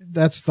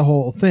the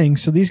whole thing.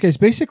 So these guys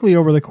basically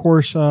over the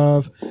course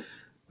of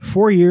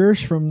 4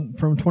 years from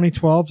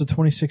 2012 to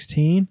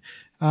 2016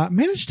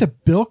 managed to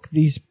bilk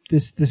this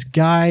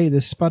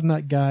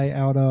Spudnut guy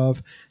out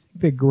of,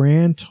 the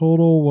grand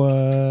total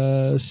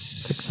was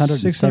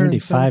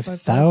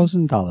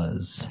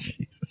 $675,000.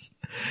 Jesus.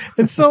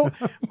 And so,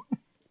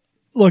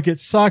 look, it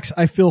sucks.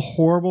 I feel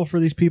horrible for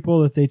these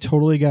people that they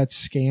totally got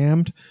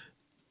scammed,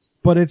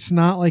 but it's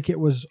not like it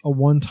was a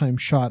one-time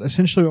shot.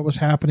 Essentially what was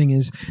happening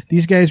is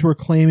these guys were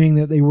claiming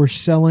that they were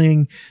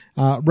selling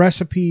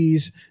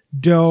recipes,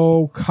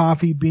 dough,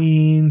 coffee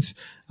beans,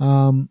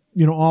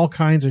 all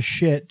kinds of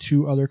shit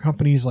to other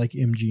companies like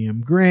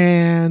MGM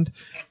Grand.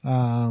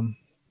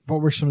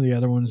 What were some of the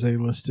other ones they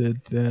listed?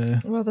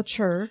 Well, the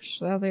church,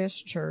 the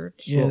LDS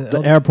Church. Yeah,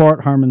 The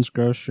airport, Harmon's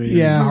Grocery.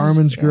 Yeah,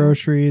 Harmon's Yeah.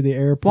 Grocery, the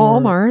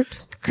airport.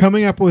 Walmart.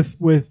 Coming up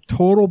with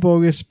total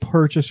bogus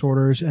purchase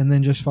orders and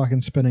then just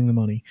fucking spending the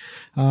money.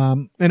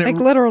 And Like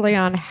literally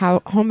on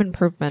home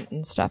improvement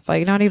and stuff.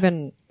 Like not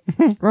even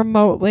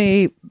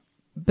remotely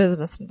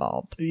business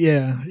involved.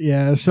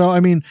 Yeah. So, I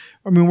mean,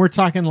 we're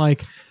talking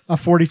like a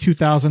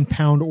 42,000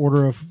 pound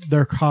order of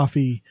their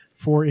coffee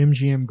for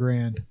MGM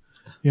Grand,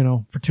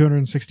 for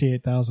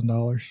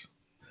 $268,000.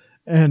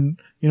 And,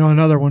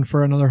 another one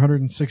for another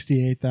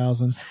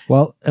 $168,000.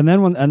 Well, and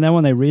then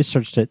when they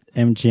researched it,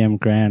 MGM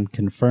Grand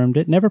confirmed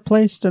it never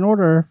placed an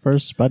order for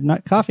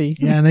Spudnut coffee.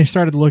 Yeah. And they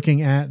started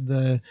looking at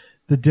the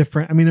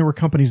different, there were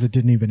companies that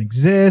didn't even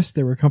exist.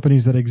 There were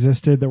companies that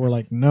existed that were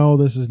like, no,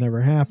 this has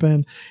never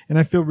happened. And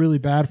I feel really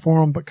bad for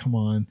them, but come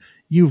on.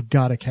 You've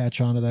got to catch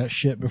on to that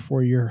shit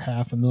before you're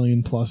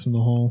 500,000 plus in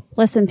the hole.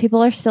 Listen,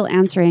 people are still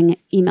answering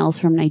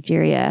emails from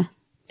Nigeria.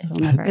 It'll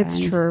never It's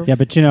end. true. Yeah,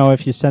 but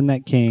if you send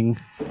that king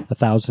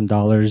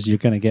 $1,000, you're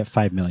going to get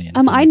 $5 million.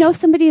 I know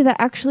somebody that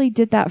actually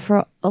did that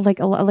for like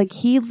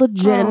he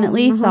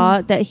legitimately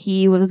thought that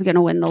he was going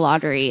to win the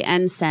lottery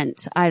and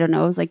sent, I don't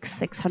know, it was like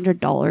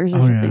 $600 or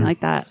something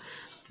like that.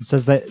 It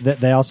says that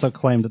they also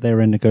claimed that they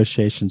were in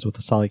negotiations with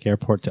the Salt Lake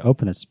Airport to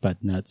open a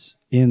Spudnuts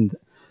in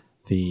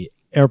the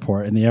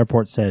airport, and the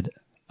airport said,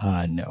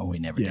 no, we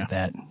never did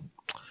that.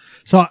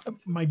 So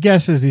my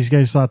guess is these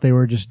guys thought they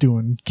were just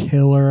doing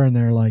killer and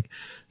they're like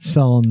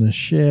selling this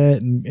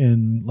shit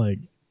and like.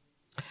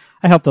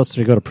 I hope those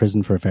three go to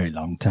prison for a very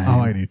long time.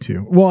 Oh, I do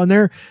too. Well, and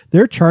they're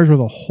charged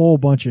with a whole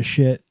bunch of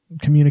shit,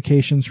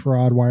 communications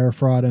fraud, wire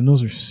fraud, and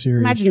those are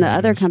serious. Imagine the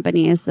other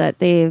companies that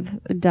they've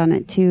done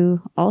it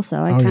to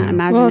also. I can't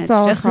imagine Well, it's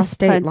all just across a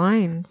state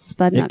lines.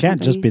 It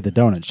can't just be the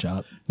donut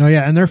shop. No,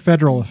 yeah, and they're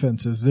federal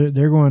offenses.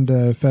 They're going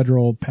to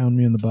federal pound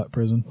me in the butt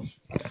prison.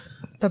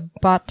 The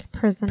butt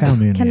prison. Pound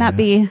me in Can the that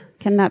ass.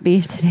 Can that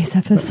be today's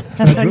episode?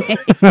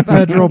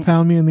 Federal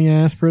pound me in the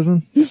ass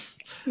prison?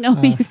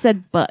 No, you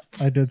said butt.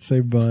 I did say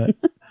butt.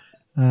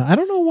 I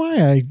don't know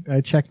why I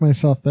checked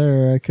myself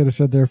there. I could have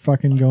said they're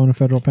fucking going to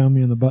federal pound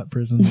me in the butt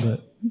prison,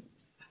 but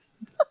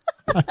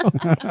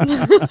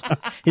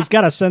He's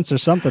got to censor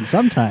something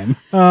sometime.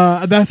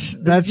 that's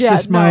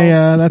just my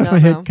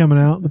hit coming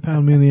out. The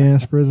pound me in the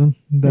ass prison.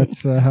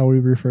 That's how we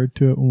referred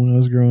to it when I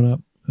was growing up.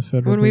 As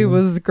federal When we prison.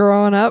 was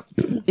growing up.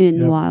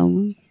 In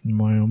Wyoming. In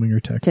Wyoming or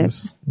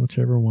Texas,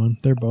 whichever one.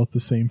 They're both the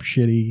same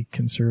shitty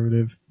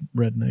conservative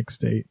redneck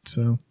state.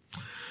 So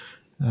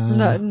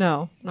No,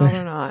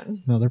 they're not.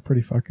 no, they're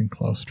pretty fucking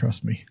close.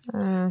 Trust me.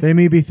 They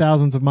may be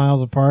thousands of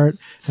miles apart,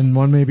 and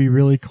one may be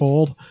really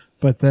cold,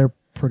 but they're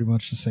pretty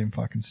much the same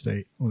fucking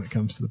state when it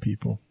comes to the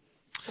people.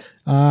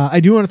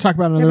 I do want to talk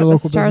about another but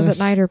local the stars business.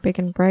 at night are big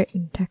and bright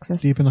in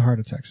Texas. Deep in the heart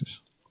of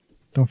Texas.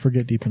 Don't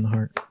forget deep in the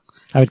heart.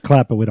 I would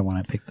clap, but we don't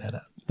want to pick that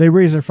up. They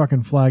raise their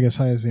fucking flag as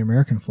high as the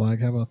American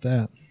flag. How about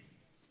that?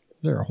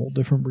 They're a whole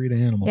different breed of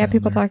animal. Yeah, down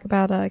people there. talk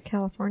about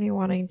California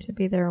wanting to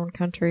be their own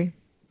country.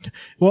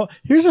 Well,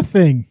 here's the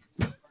thing,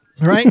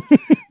 right?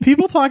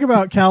 People talk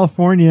about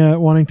California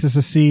wanting to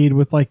secede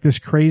with like this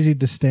crazy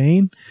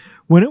disdain.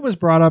 When it was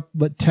brought up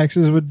that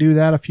Texas would do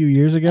that a few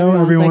years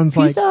ago, everyone's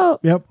like, "Peace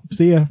out." "Yep,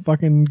 see ya,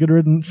 fucking good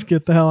riddance,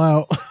 get the hell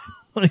out."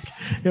 Like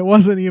it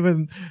wasn't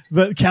even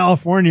the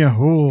California.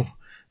 Ooh,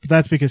 but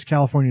that's because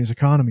California's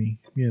economy,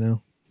 they're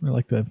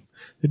like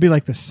they'd be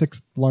like the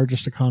 6th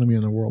largest economy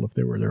in the world if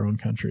they were their own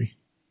country.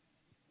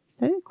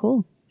 Very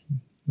cool.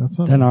 That's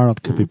not. Then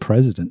Arnold could be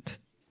president.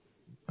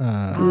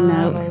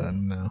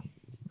 No.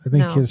 I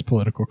think his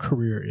political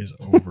career is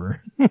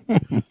over.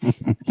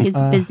 He's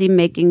busy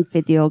making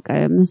video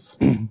games.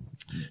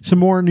 Some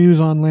more news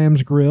on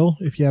Lamb's Grill,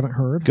 if you haven't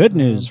heard. Good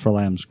news for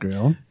Lamb's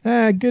Grill.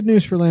 Good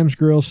news for Lamb's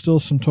Grill. Still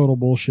some total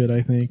bullshit,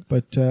 I think.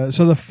 But so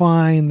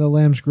the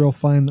Lamb's Grill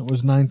fine that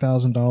was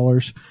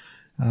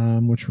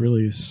 $9,000, which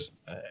really is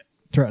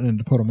threatening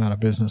to put them out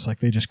of business. Like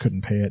they just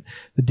couldn't pay it.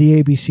 The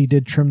DABC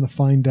did trim the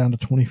fine down to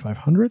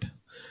 $2,500.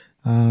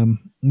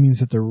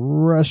 Means that the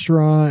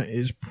restaurant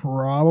is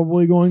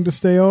probably going to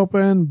stay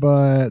open,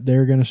 but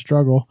they're going to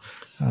struggle.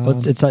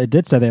 It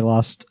did say they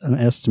lost an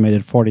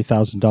estimated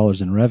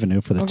 $40,000 in revenue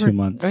for the 2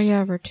 months. Oh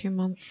yeah, over 2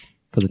 months.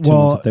 For the 2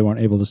 months that they weren't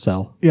able to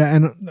sell. Yeah,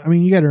 and I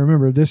mean, you got to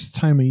remember, this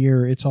time of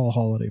year, it's all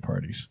holiday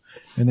parties.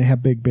 And they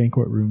have big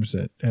banquet rooms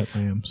at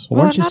Lamb's.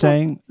 Well, weren't you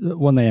saying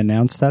when they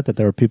announced that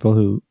there were people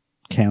who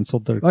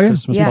canceled their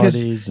Christmas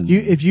parties? And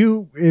if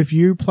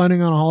you're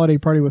planning on a holiday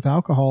party with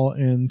alcohol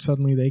and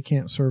suddenly they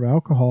can't serve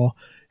alcohol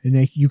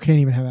and you can't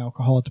even have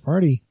alcohol at the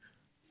party,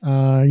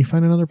 you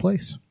find another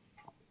place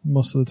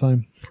most of the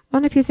time. Well,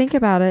 and if you think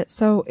about it,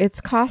 so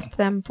it's cost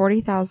them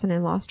 $40,000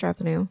 in lost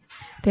revenue.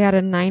 They had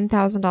a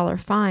 $9,000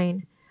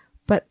 fine,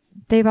 but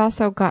they've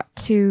also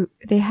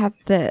they have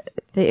the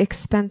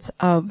expense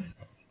of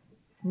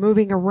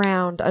moving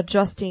around,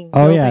 adjusting,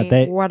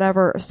 building,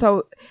 whatever.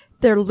 So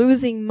they're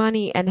losing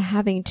money and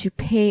having to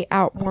pay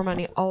out more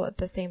money all at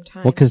the same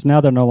time. Well, because now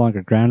they're no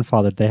longer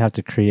grandfathered. They have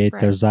to create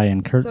their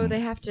Zion curtain. So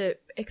they have to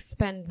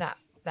expend that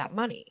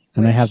money.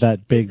 And they have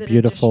that big,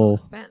 beautiful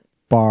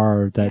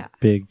bar,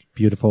 big,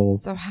 beautiful.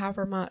 So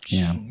however much.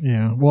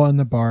 Yeah. Well, and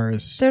the bar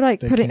is. They're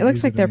like it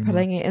looks like they're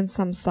putting it in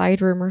some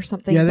side room or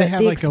something. Yeah, they but have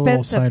the like a little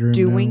expense side room of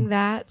doing now.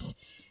 that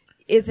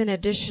is in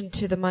addition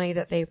to the money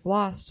that they've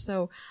lost.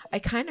 So I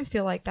kind of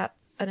feel like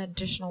that's an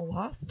additional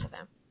loss to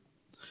them.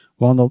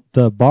 Well,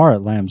 the bar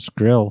at Lamb's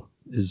Grill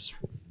has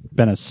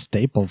been a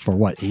staple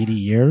for 80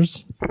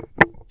 years?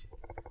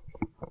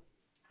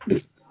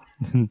 We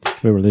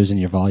were losing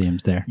your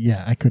volumes there.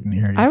 Yeah, I couldn't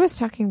hear you. I was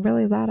talking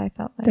really loud, I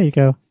felt like. There you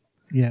go.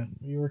 Yeah,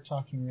 you were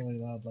talking really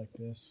loud like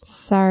this.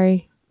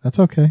 Sorry. That's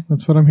okay.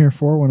 That's what I'm here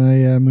for. When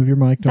I move your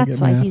mic, don't That's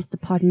get mad. why he's the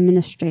pod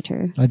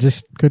administrator. I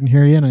just couldn't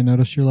hear you, and I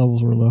noticed your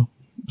levels were low.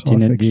 So Do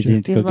you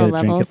need to go get a drink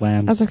levels. at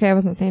Lamb's? That's okay. I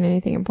wasn't saying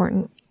anything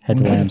important. Head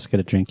to Lamb's,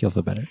 get a drink. You'll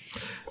feel better.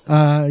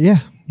 Yeah,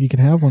 you can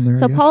have one there.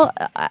 So I guess. Paul,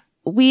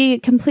 we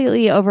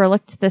completely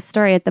overlooked this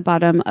story at the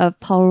bottom of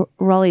Paul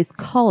Raleigh's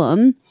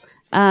column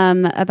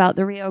about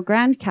the Rio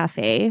Grande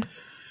Cafe.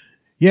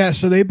 Yeah,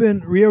 so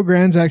Rio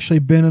Grande's actually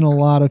been in a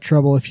lot of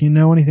trouble. If you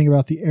know anything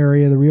about the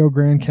area, the Rio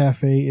Grande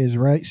Cafe is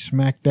right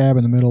smack dab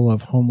in the middle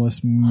of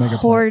homeless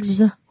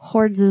megaplex.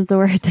 Hordes is the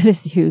word that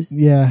is used.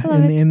 Yeah,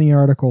 in the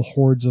article,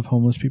 hordes of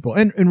homeless people.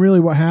 And really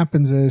what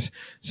happens is,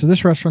 so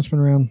this restaurant's been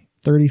around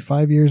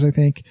 35 years, I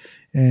think,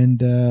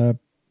 and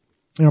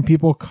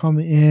people come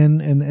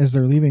in, and as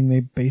they're leaving,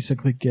 they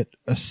basically get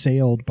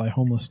assailed by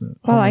homelessness.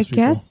 Well, I people.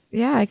 guess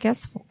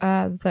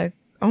the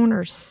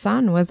owner's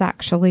son was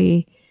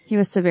actually He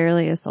was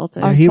severely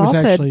assaulted.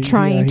 assaulted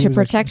trying to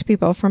protect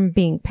people from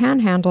being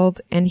panhandled,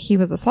 and he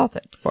was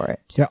assaulted for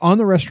it. Yeah, on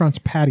the restaurant's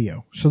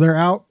patio. So they're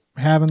out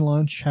having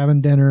lunch,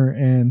 having dinner,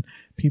 and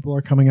people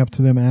are coming up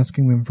to them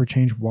asking them for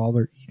change while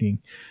they're eating.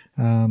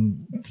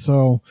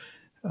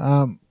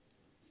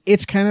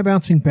 It's kind of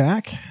bouncing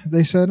back,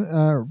 they said.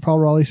 Paul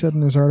Raleigh said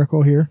in his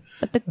article here.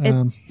 But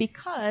it's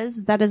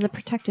because that is a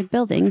protected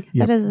building.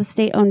 Yep. That is a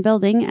state-owned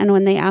building, and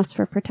when they asked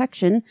for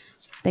protection,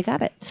 they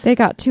got it. They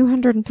got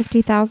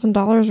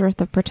 $250,000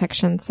 worth of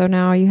protection. So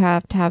now you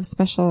have to have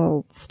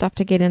special stuff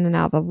to get in and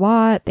out of the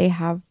lot. They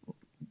have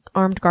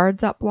armed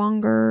guards up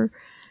longer.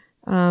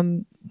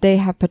 They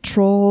have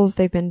patrols.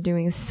 They've been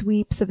doing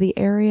sweeps of the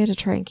area to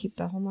try and keep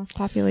the homeless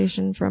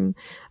population from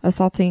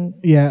assaulting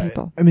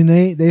people. I mean,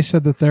 they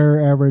said that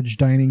their average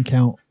dining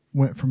count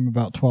went from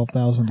about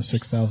 12,000 to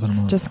 6,000 a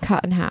month. Just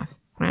cut in half.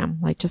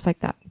 Just like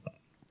that.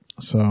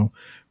 So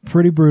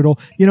pretty brutal.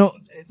 The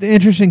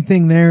interesting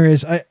thing there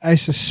is I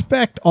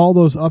suspect all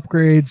those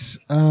upgrades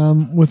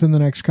within the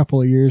next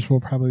couple of years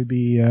will probably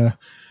be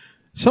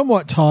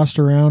somewhat tossed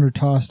around or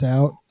tossed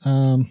out.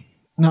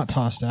 Not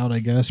tossed out, I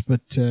guess,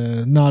 but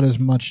not as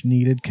much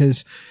needed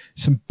because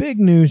some big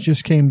news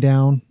just came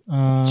down.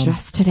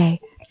 Just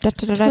today. Yeah,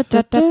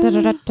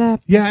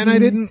 and I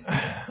didn't.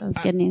 That was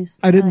good news.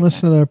 I didn't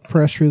listen to the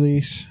press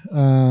release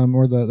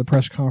or the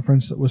press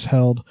conference that was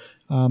held.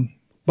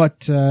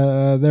 But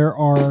they're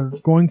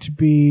going to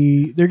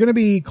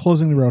be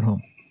closing the road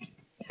home.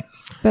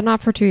 But not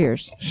for 2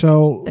 years.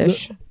 So,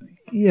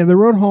 the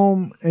road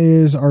home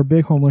is our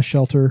big homeless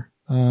shelter.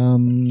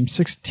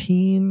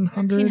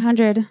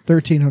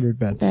 1,300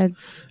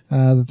 beds.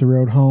 That the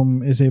road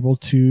home is able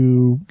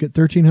to get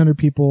 1,300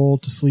 people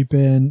to sleep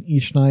in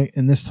each night.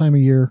 And this time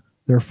of year,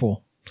 they're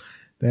full.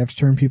 They have to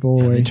turn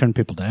people away. They turn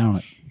people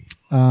down.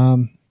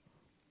 And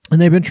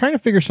they've been trying to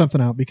figure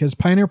something out because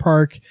Pioneer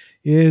Park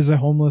is a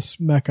homeless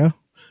mecca.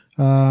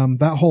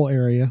 That whole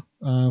area,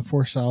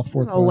 4th South,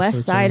 4th West. The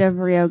west side of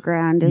Rio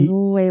Grande is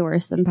way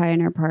worse than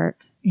Pioneer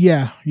Park.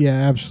 Yeah,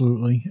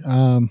 absolutely.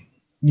 But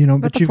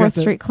the 4th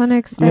Street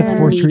Clinic's you got there.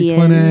 the 4th Street Medians.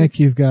 Clinic.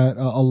 You've got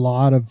a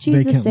lot of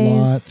Jesus vacant saves.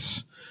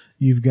 lots.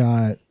 You've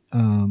got,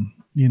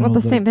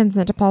 the St.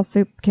 Vincent de Paul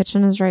Soup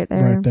Kitchen is right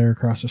there. Right there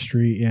across the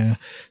street, yeah.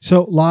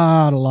 So a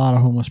lot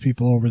of homeless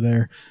people over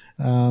there.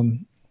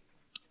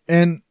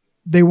 And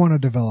they want to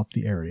develop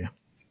the area,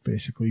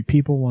 basically.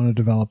 People want to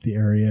develop the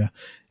area.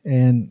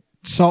 And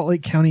Salt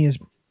Lake County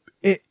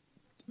it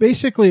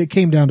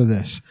came down to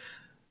this.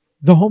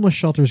 The homeless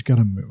shelter is going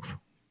to move.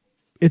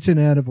 It's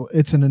inevitable.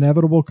 It's an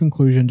inevitable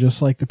conclusion,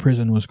 just like the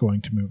prison was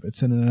going to move.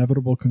 It's an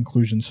inevitable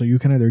conclusion. So you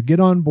can either get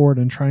on board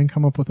and try and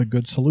come up with a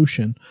good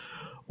solution,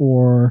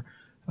 or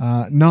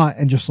not,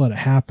 and just let it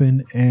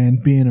happen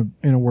and be in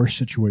a worse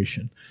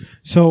situation.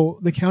 So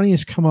the county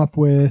has come up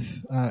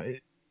with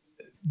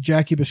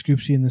Jackie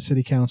Biskupski and the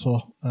city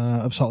council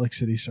of Salt Lake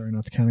City. Sorry,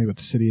 not the county, but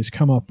the city has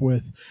come up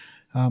with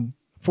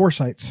 4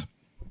 sites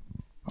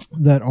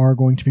that are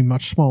going to be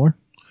much smaller.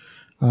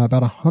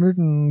 About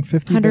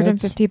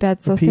 150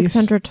 beds, so apiece.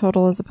 600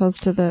 total as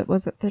opposed to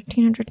was it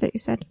 1,300 that you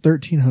said?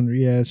 1,300,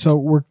 yeah. So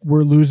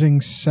we're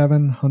losing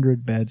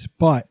 700 beds,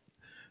 but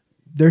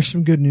there's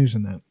some good news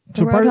in that.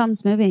 The road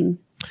home's moving.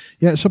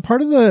 Yeah, so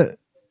part of the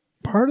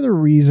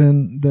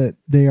reason that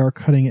they are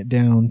cutting it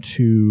down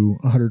to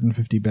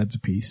 150 beds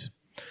apiece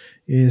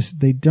is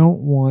they don't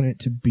want it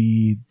to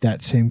be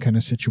that same kind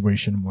of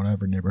situation in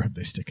whatever neighborhood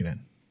they stick it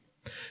in.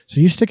 So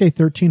you stick a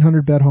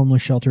 1,300 bed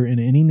homeless shelter in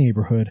any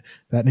neighborhood,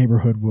 that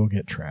neighborhood will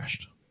get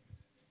trashed.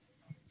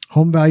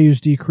 Home values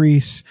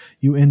decrease.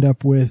 You end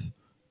up with,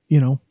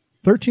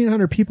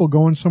 1,300 people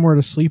going somewhere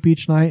to sleep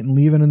each night and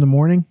leaving in the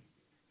morning.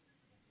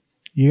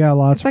 You got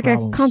lots of problems.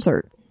 It's like a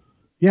concert.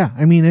 Yeah,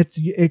 I mean,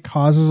 it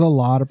causes a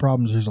lot of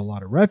problems. There's a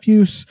lot of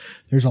refuse.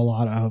 There's a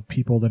lot of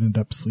people that end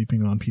up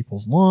sleeping on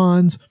people's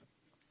lawns,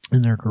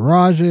 in their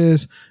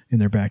garages, in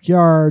their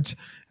backyards.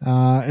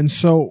 And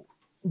so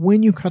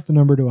when you cut the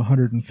number to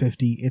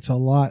 150, it's a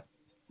lot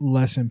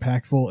less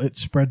impactful. It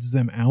spreads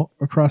them out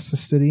across the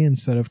city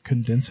instead of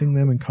condensing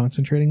them and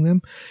concentrating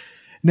them.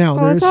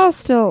 Now, it's all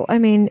still,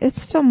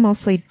 it's still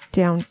mostly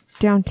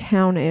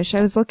downtown-ish. I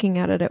was looking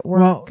at it at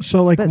work. Well,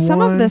 so but some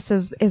of this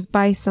is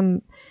by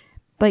some,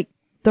 like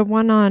the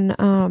one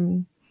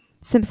on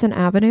Simpson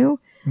Avenue.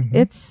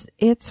 Mm-hmm.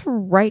 It's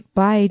right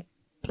by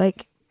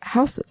like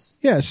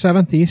houses. Yeah,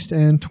 7th East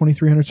and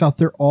 2300 South.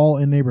 They're all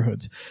in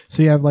neighborhoods.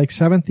 So you have like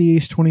 7th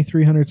East,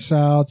 2300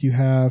 South. You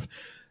have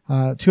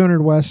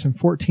 200 West and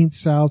 14th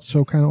South.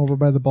 So kind of over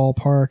by the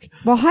ballpark.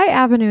 Well, High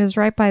Avenue is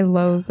right by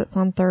Lowe's. It's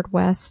on 3rd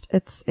West.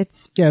 It's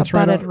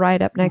abutted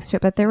right up next to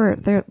it. But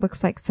there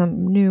looks like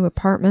some new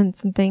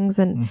apartments and things.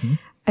 And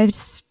I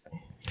just.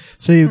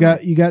 So you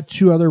got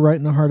 2 other right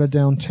in the heart of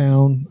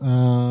downtown.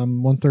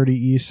 130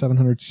 East,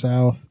 700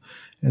 South,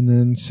 and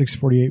then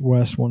 648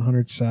 West,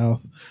 100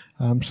 South.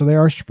 So they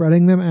are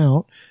spreading them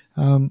out.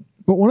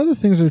 But one of the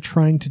things they're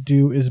trying to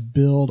do is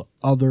build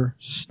other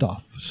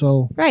stuff.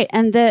 So right.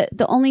 And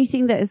the only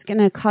thing that is going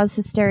to cause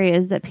hysteria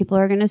is that people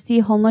are going to see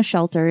homeless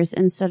shelters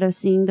instead of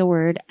seeing the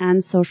word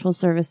and social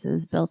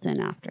services built in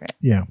after it.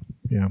 Yeah.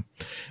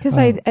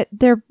 Because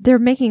they're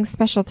making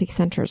specialty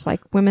centers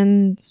like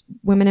women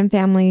and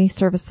family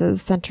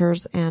services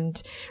centers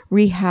and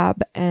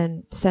rehab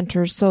and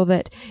centers, so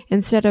that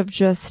instead of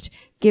just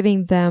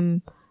giving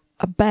them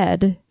a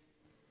bed,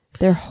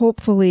 they're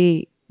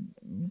hopefully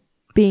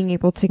being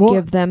able to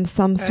give them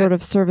some sort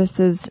of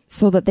services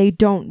so that they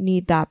don't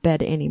need that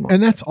bed anymore.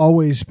 And that's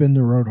always been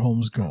the Road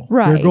Home's goal.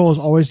 Right. Their goal is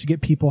always to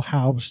get people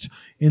housed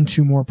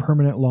into more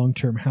permanent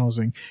long-term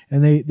housing.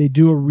 And they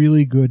do a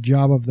really good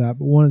job of that.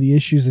 But one of the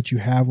issues that you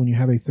have when you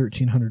have a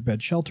 1,300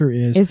 bed shelter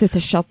is it's a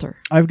shelter.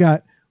 I've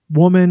got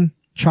woman,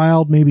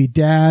 child, maybe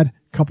dad,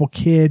 couple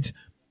kids.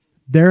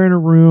 They're in a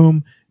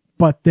room,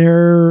 but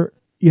they're,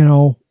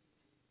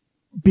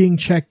 being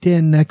checked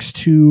in next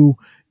to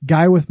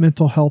guy with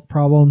mental health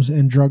problems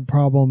and drug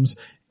problems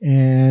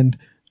and,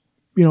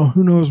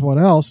 who knows what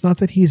else. Not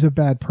that he's a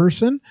bad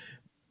person,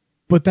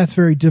 but that's a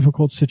very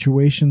difficult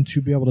situation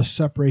to be able to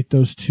separate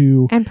those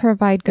two and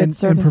provide good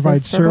services. And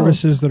provide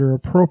services that are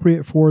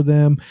appropriate for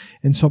them.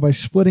 And so by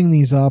splitting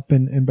these up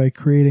and by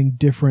creating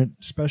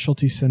different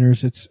specialty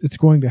centers, it's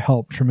going to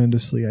help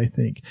tremendously, I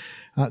think.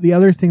 The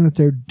other thing that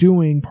they're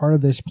doing, part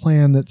of this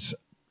plan that's,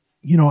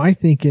 I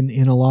think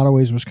in a lot of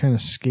ways was kind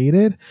of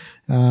skated.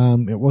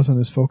 It wasn't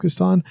as focused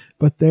on,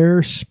 but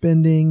they're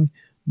spending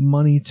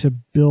money to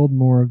build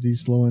more of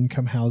these low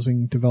income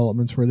housing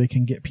developments where they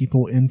can get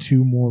people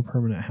into more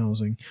permanent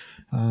housing.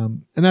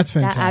 And that's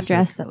fantastic. That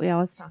address that we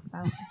always talk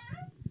about.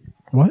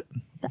 What?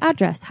 The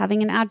address,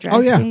 having an address. Oh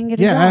yeah. So you can get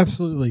a job.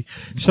 Absolutely.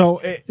 So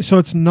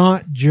it's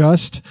not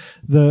just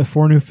the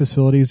 4 new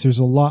facilities. There's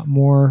a lot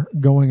more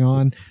going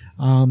on.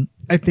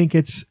 I think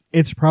it's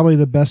probably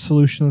the best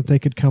solution that they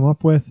could come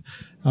up with.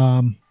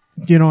 And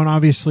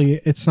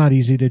obviously it's not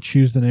easy to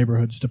choose the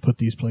neighborhoods to put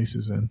these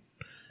places in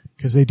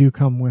because they do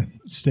come with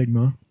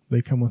stigma.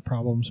 They come with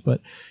problems,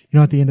 but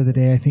at the end of the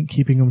day, I think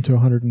keeping them to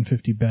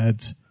 150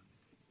 beds.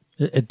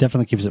 It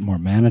definitely keeps it more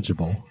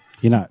manageable.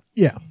 You're not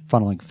Yeah.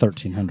 funneling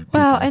 1,300 people.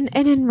 Well, and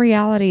in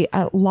reality,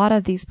 a lot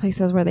of these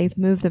places where they've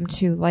moved them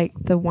to, like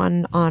the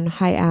one on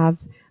High Ave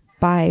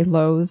by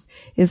Lowe's,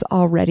 is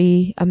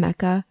already a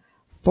mecca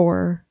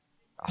for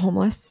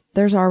homeless.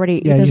 There's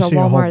already Yeah, there's you a see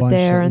a whole Walmart bunch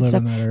there that and live stuff.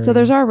 in that area. So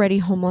there's already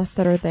homeless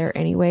that are there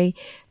anyway.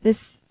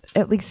 This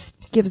at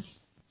least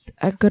gives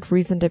a good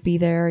reason to be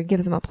there. It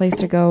gives them a place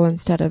to go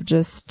instead of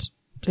just,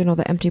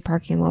 the empty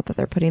parking lot that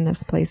they're putting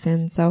this place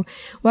in. So,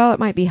 while it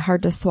might be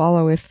hard to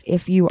swallow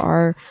if you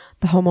are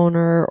the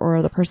homeowner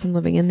or the person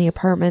living in the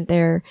apartment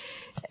there,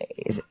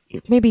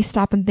 maybe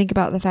stop and think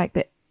about the fact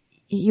that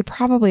you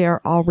probably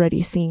are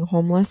already seeing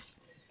homeless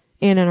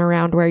in and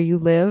around where you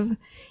live.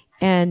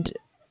 And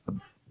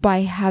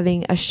by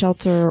having a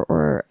shelter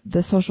or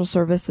the social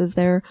services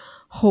there,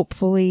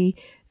 hopefully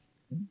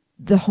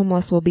the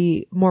homeless will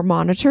be more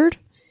monitored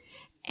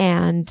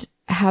and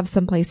have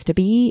some place to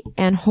be,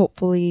 and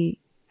hopefully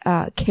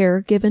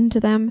care given to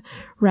them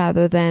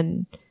rather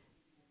than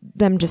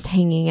them just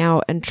hanging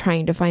out and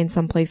trying to find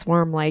someplace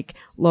warm like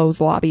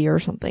Lowe's lobby or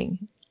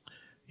something.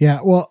 Yeah.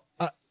 Well,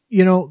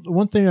 the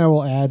one thing I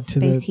will add to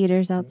Space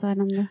heaters outside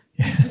on the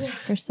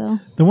for sale.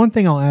 The one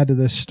thing I'll add to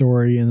this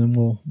story, and then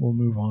we'll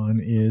move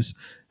on, is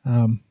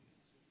the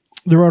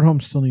road home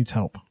still needs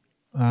help.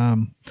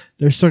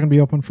 They're still going to be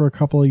open for a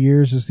couple of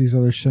years as these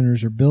other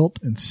centers are built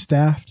and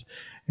staffed,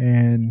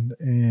 and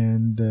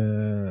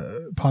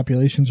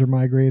populations are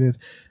migrated.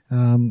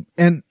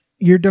 And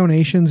your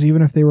donations,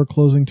 even if they were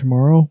closing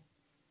tomorrow,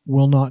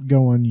 will not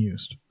go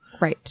unused.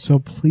 Right. So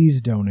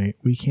please donate.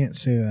 We can't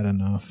say that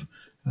enough.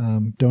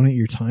 Donate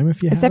your time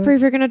if you have Except it. for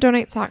if you're going to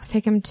donate socks,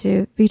 take them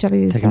to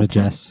VW. Take them to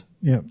Jess.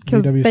 Yeah,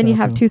 Because VW then you South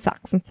have End. 2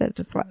 socks instead of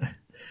just one.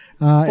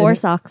 4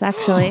 socks,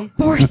 actually.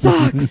 4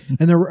 socks.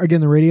 And the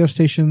radio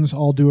stations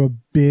all do a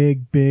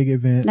big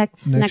event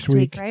next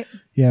week, right?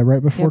 Yeah,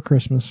 right before Yep.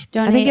 Christmas.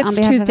 Donate I think on it's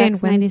behalf Tuesday of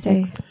and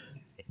Wednesday. X96.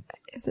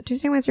 Is it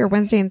Tuesday, Wednesday, or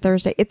Wednesday and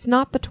Thursday? It's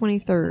not the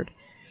 23rd.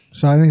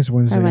 So I think it's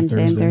Wednesday, Or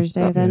Wednesday and Thursday,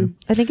 So, then.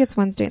 I think it's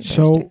Wednesday and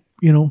Thursday.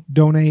 So,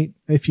 donate.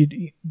 If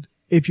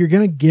you're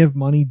going to give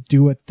money,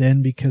 do it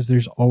then, because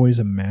there's always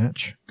a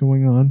match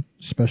going on,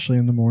 especially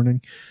in the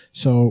morning.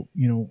 So,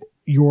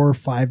 your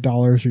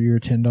 $5 or your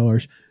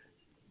 $10,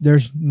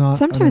 there's not.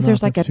 Sometimes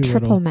there's enough like a that's too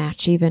triple little.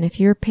 match, even if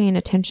you're paying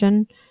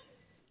attention.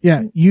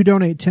 Yeah, you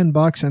donate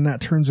 $10 and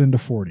that turns into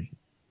 40.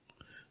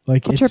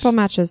 Like Well, it's triple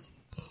match is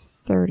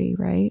 30,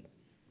 right?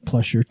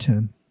 plus your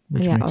 10,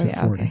 which yeah. makes Oh, it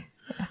yeah. 40. Okay.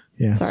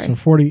 Yeah, Sorry. so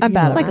 40. I'm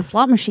bad It's like a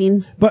slot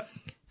machine. But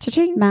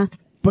Cha-ching. Math.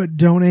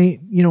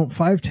 donate,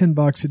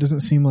 $5-10. It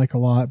doesn't seem like a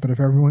lot, but if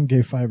everyone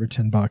gave $5 or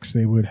 $10,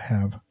 they would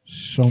have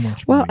so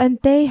much Well, money. and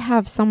they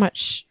have so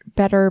much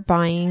better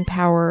buying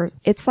power.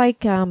 It's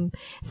like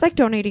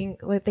donating.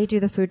 Like they do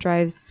the food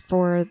drives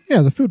for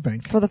the food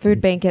bank. the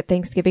food bank at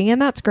Thanksgiving, and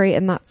that's great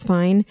and that's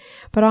fine.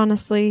 But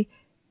honestly,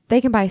 they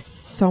can buy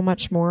so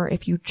much more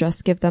if you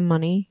just give them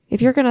money.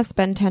 If you're going to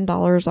spend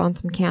 $10 on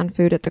some canned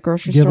food at the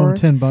grocery Give store,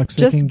 them $10. They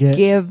just can get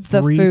give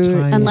the 3 food.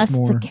 times Unless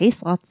more. it's a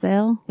case lot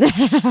sale.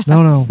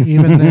 No,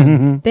 even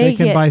then they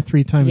can get- buy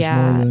 3 times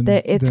yeah, more.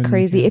 Than, it's than you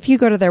crazy. can. If you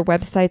go to their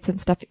websites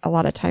and stuff, a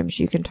lot of times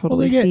you can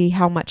totally get- see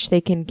how much they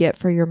can get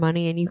for your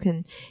money, and you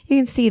can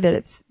see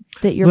that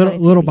your little,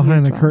 money's little gonna be behind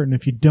used the well. curtain.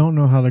 If you don't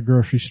know how the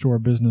grocery store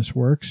business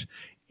works,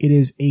 it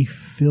is a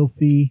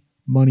filthy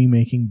money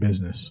making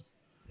business.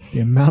 The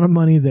amount of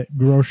money that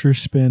grocers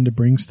spend to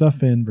bring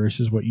stuff in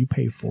versus what you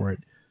pay for it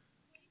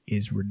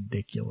is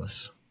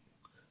ridiculous.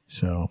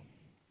 So,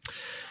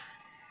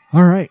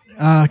 all right.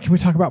 Can we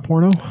talk about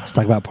porno? Let's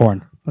talk about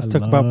porn. Let's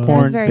talk about That was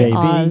porn, very baby.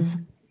 Oz.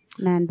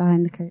 Man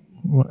behind the curtain.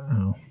 What?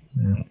 Oh,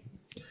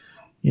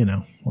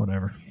 yeah.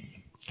 Whatever.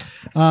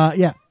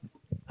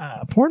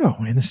 Porno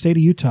in the state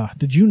of Utah.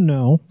 Did you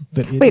know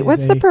that it Wait, is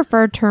what's a the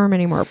preferred term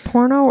anymore?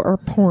 Porno or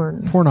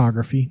porn?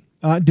 pornography?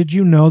 Did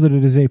you know that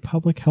it is a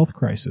public health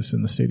crisis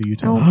in the state of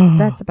Utah? Oh,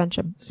 that's a bunch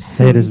of.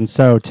 Say it isn't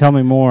so. Tell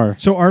me more.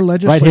 So our Right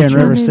legislature, here in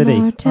River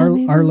City.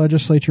 our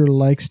legislature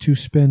likes to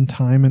spend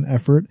time and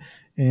effort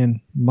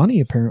and money,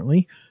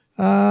 apparently,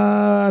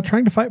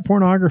 trying to fight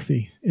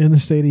pornography in the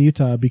state of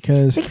Utah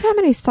because Think of how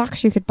many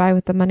socks you could buy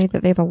with the money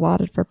that they've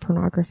allotted for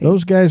pornography.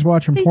 those guys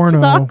watching porno.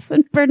 Socks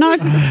and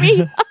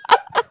pornography.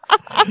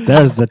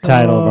 There's the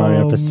title of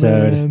our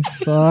episode. Man,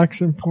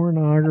 socks and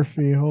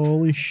pornography.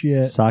 Holy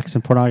shit. Socks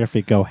and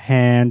pornography go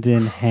hand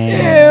in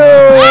hand.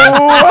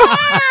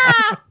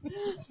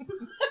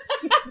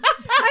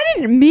 I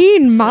didn't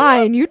mean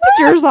mine. You did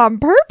yours on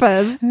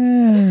purpose.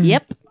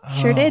 Yep.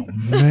 Sure did.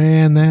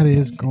 Man, that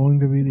is going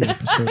to be the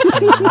episode.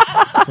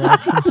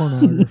 Socks and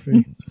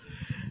pornography.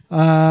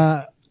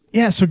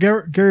 So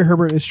Gary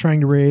Herbert is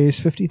trying to raise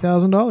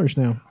 $50,000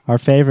 now. Our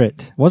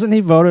favorite. Wasn't he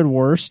voted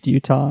worst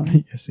Utah?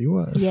 Yes, he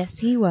was. Yes,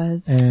 he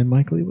was. And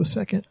Mike Lee was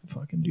second.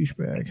 Fucking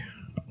douchebag.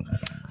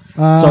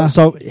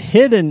 So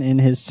hidden in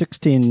his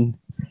 $16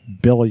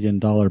 billion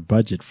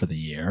budget for the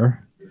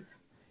year,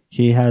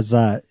 he has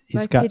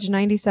he's Like got page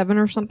 97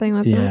 or something,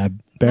 wasn't it?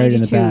 buried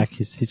in the 92. back.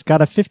 He's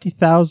got a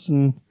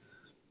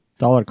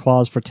 $50,000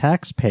 clause for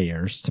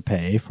taxpayers to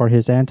pay for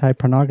his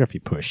anti-pornography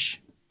push.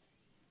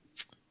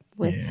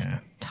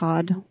 with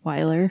Todd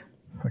Weiler.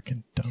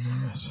 Fucking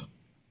dumbass.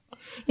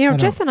 You know,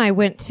 Jess and I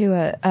went to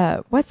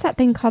a what's that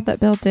thing called that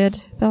Bill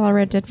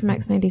Allred did from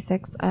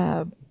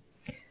X96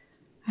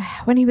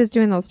 when he was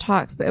doing those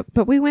talks.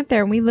 But we went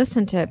there and we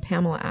listened to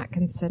Pamela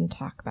Atkinson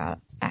talk about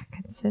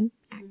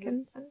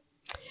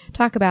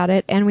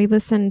it, and we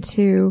listened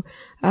to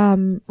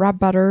Rob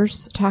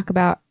Butters talk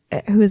about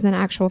who is an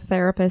actual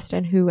therapist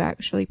and who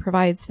actually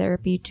provides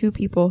therapy to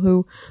people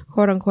who,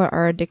 quote unquote,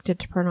 are addicted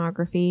to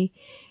pornography.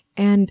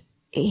 And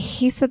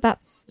he said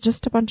that's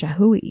just a bunch of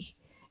hooey.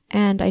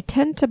 And I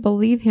tend to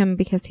believe him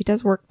because he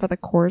does work for the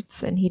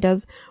courts and he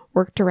does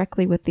work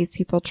directly with these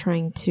people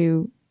trying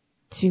to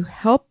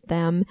help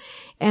them.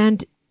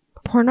 And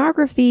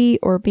pornography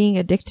or being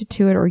addicted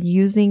to it or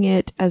using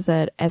it as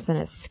an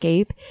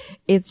escape,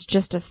 it's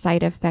just a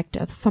side effect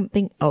of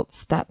something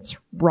else that's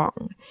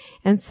wrong.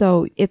 And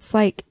so it's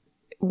like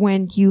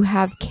when you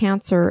have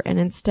cancer and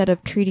instead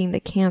of treating the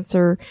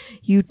cancer,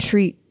 you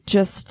treat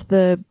just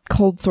the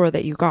cold sore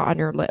that you got on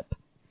your lip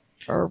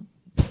or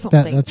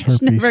something. That's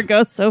herpes. Never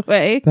goes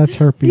away. That's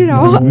herpes. You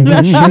know,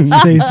 that shit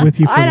stays with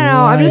you for I don't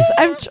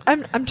know.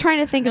 life. I'm trying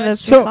to think of this.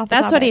 So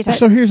that's what he said.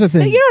 So here's the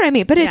thing. You know what I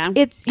mean? But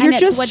it's you're and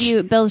just what do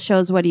you Bill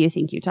shows what do you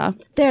think, Utah?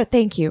 there.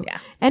 Thank you. Yeah.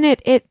 And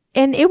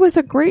it was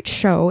a great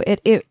show.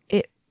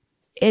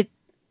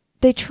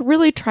 They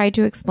really tried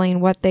to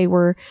explain what they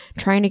were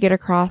trying to get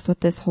across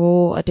with this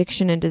whole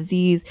addiction and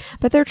disease,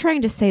 but they're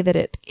trying to say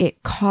that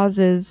it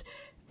causes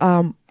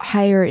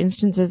higher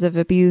instances of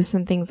abuse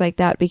and things like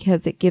that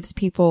because it gives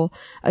people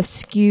a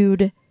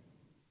skewed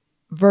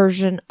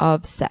version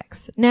of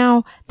sex.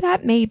 Now,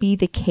 that may be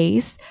the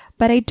case,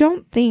 but I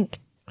don't think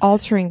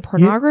altering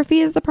pornography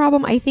is the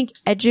problem. I think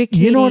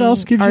educating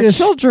our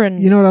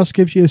children. You know what else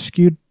gives you a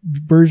skewed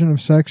version of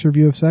sex or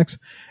view of sex?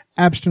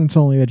 Abstinence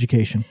only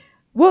education.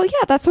 Well,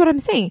 yeah, that's what I'm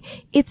saying.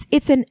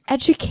 It's an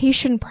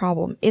education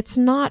problem. It's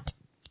not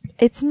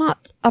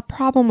a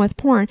problem with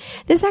porn.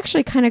 This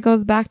actually kind of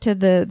goes back to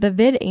the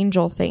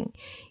VidAngel thing.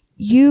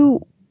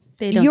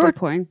 They don't do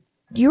porn.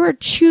 You are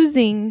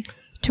choosing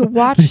to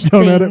watch They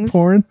don't things. edit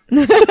porn.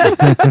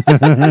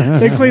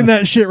 They clean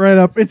that shit right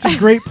up. It's a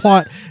great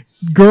plot.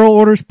 Girl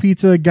orders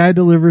pizza, guy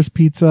delivers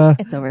pizza.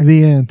 It's over.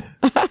 The end.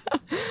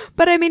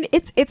 But I mean,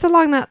 it's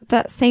along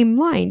that same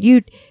line.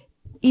 You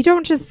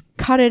don't just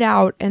cut it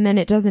out and then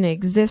it doesn't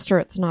exist or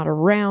it's not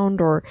around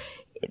or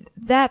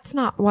that's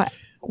not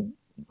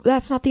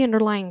the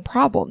underlying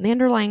problem. The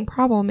underlying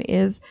problem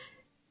is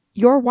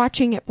you're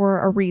watching it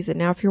for a reason.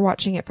 Now, if you're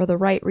watching it for the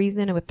right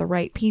reason and with the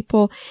right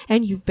people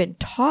and you've been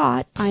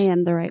taught. I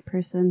am the right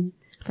person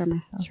for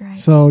myself. That's right.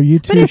 So you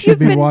two should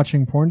be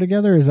watching porn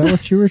together? Is that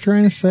what you were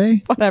trying to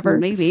say? Whatever.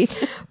 Maybe.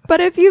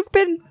 But if you've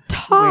been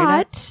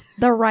taught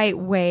the right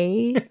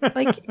way,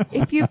 like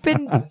if you've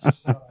been,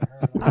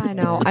 I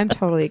know, I'm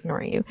totally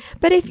ignoring you.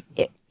 But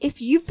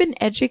if you've been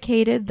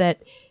educated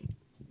that,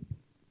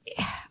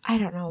 I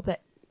don't know,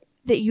 that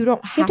you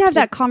don't have to have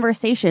that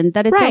conversation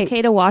that it's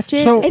okay to watch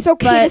it. So, it's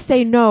okay to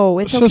say no.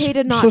 It's okay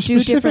to not do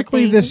different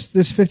things.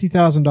 This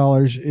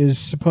 $50,000 is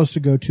supposed to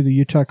go to the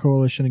Utah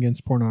Coalition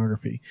Against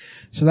Pornography.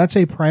 So that's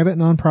a private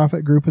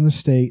nonprofit group in the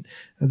state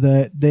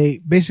that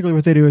basically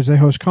what they do is they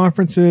host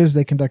conferences,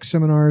 they conduct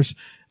seminars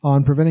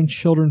on preventing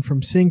children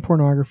from seeing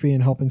pornography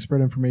and helping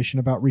spread information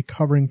about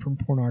recovering from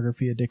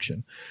pornography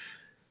addiction.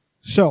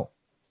 So,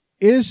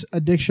 is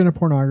addiction to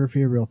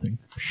pornography a real thing?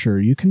 Sure,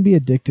 you can be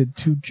addicted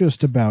to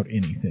just about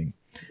anything.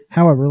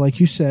 However, like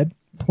you said,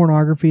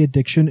 pornography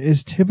addiction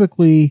is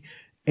typically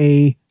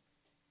a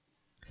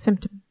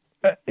symptom.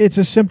 It's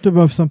a symptom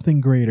of something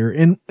greater.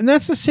 And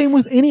that's the same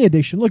with any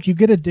addiction. Look, you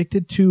get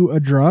addicted to a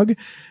drug.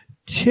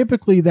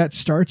 Typically that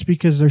starts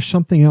because there's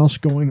something else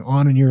going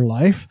on in your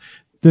life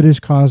that is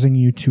causing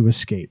you to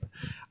escape.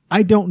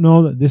 I don't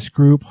know that this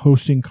group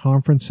hosting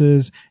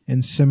conferences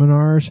and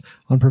seminars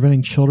on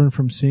preventing children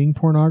from seeing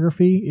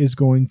pornography is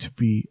going to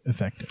be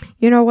effective.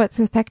 You know what's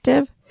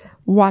effective?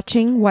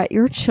 Watching what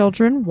your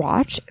children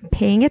watch,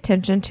 paying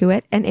attention to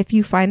it, and if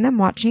you find them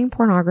watching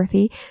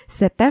pornography,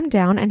 sit them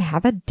down and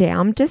have a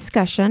damn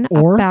discussion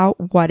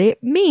about what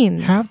it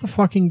means. Have the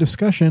fucking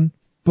discussion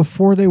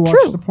before they watch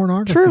the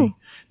pornography. True.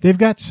 They've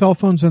got cell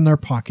phones in their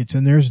pockets,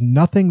 and there's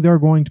nothing they're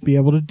going to be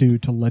able to do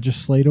to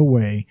legislate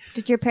away.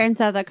 Did your parents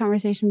have that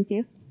conversation with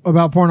you?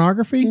 About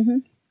pornography? Mm-hmm.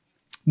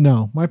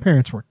 No, my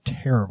parents were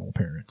terrible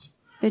parents.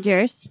 Did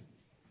yours?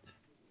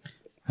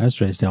 I was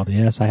raised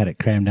LDS. I had it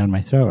crammed down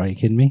my throat. Are you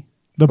kidding me?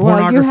 The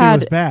pornography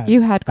was bad.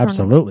 You had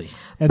absolutely.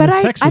 And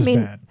the sex was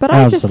bad. But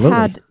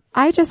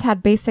I just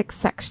had basic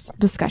sex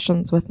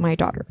discussions with my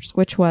daughters,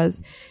 which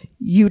was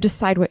you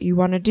decide what you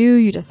want to do,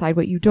 you decide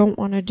what you don't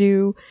want to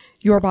do,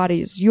 your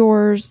body is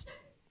yours.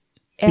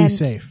 And, be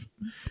safe.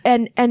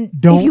 And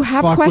don't if you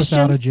have fuck questions,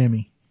 without a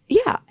Jimmy.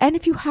 Yeah, and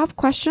if you have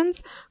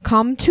questions,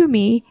 come to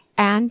me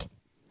and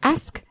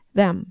ask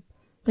them.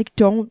 Like,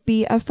 don't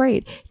be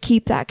afraid.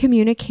 Keep that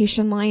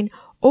communication line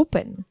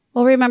open.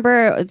 Well,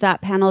 remember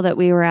that panel that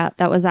we were at?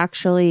 That was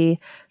actually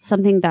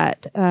something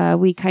that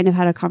we kind of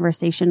had a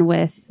conversation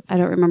with. I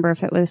don't remember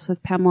if it was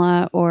with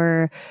Pamela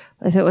or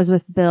if it was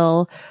with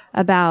Bill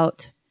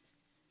about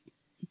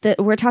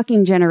we're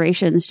talking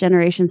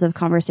generations of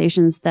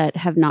conversations that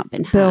have not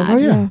been had.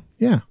 Oh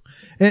yeah.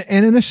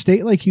 And in a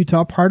state like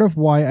Utah, part of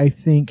why I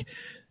think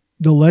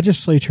the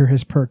legislature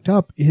has perked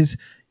up is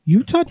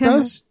Utah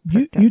does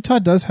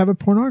have a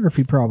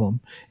pornography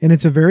problem, and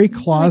it's a very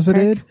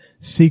closeted,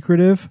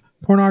 secretive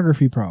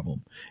pornography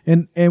problem.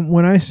 And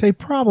when I say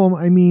problem,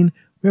 I mean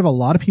we have a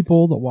lot of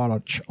people that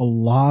watch a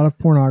lot of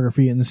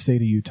pornography in the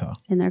state of Utah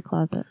in their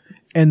closet,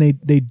 and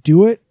they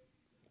do it,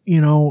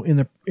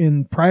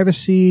 in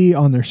privacy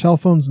on their cell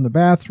phones in the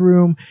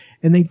bathroom,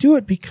 and they do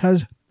it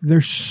because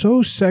they're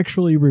so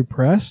sexually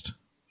repressed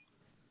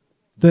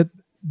that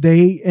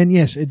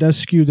yes, it does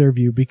skew their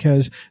view,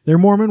 because their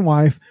Mormon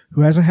wife,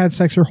 who hasn't had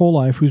sex her whole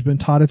life, who's been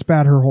taught it's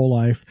bad her whole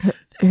life,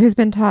 who's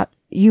been taught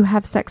you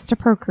have sex to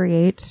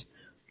procreate,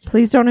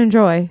 please don't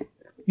enjoy.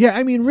 Yeah,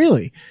 I mean,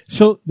 really.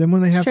 So then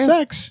when they have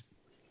sex,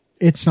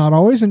 it's not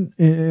always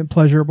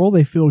pleasurable.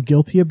 They feel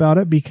guilty about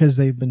it because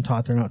they've been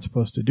taught they're not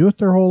supposed to do it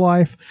their whole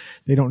life.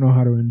 They don't know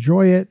how to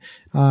enjoy it.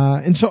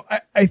 And so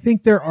I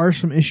think there are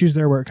some issues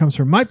there where it comes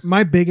from.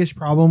 My biggest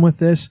problem with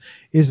this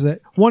is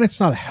that, one,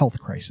 it's not a health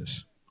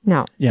crisis.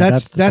 No. Yeah,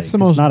 that's the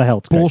most not a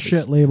health bullshit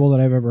crisis. label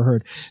that I've ever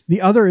heard. The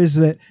other is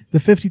that the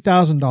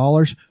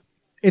 $50,000,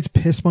 it's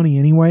piss money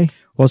anyway.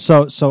 Well,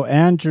 so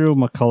Andrew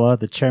McCullough,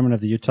 the chairman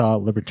of the Utah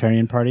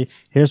Libertarian Party,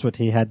 here's what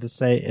he had to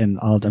say, and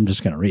I'm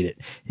just going to read it.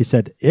 He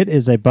said, "It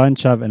is a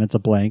bunch of," and it's a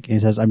blank. And he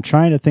says, "I'm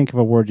trying to think of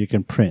a word you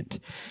can print.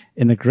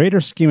 In the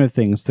greater scheme of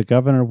things, the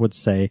governor would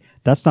say,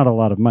 that's not a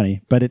lot of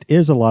money, but it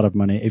is a lot of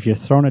money if you're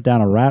throwing it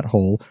down a rat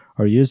hole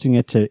or using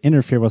it to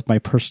interfere with my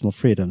personal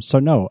freedom. So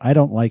no, I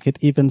don't like it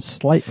even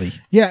slightly."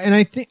 Yeah, and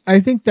I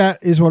think that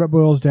is what it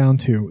boils down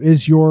to,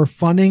 is you're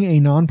funding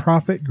a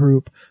nonprofit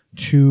group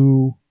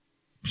to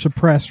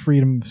suppress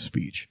freedom of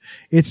speech.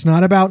 It's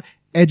not about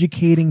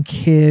educating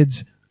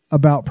kids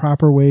about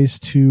proper ways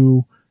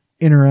to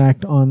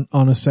interact on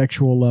a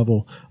sexual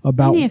level.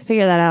 They need to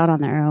figure that out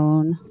on their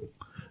own.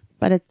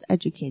 But it's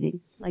educating,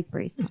 like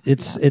Brace.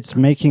 It's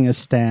making a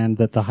stand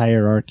that the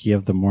hierarchy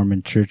of the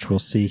Mormon Church will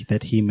see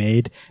that he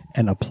made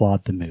and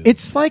applaud the move.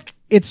 It's like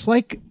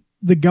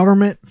the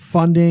government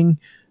funding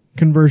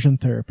conversion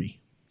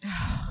therapy.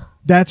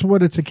 That's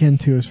what it's akin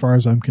to, as far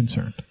as I'm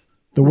concerned.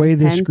 The way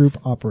this group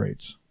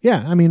operates.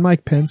 Yeah, I mean,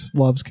 Mike Pence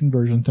loves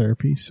conversion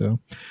therapy, so.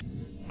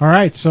 All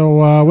right,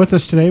 so with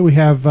us today we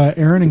have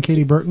Aaron and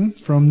Katie Burton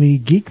from the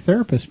Geek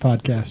Therapist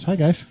podcast. Hi,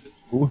 guys.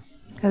 Ooh.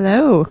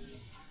 Hello.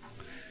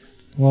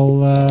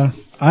 Well,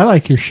 I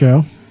like your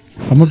show.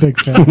 I'm a big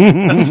fan.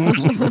 At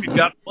least we've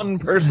got one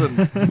person.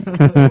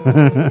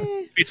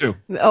 Me too.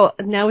 Oh,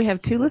 now we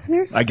have 2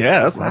 listeners? I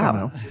guess.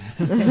 Wow.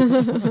 I don't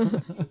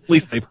know. At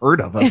least they've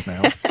heard of us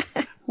now.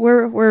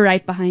 We're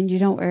right behind you.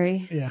 Don't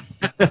worry. Yeah.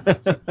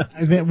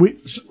 I think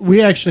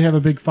we actually have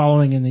a big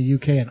following in the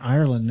UK and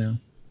Ireland now.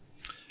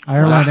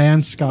 Ireland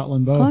and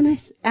Scotland both. Oh,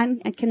 nice.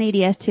 And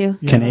Canada, too.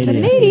 Yeah.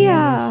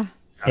 Canada.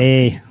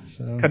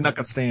 So,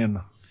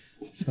 Canuckistan.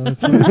 so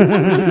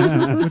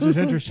it's, which is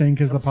interesting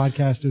because the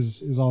podcast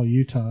is all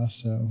Utah,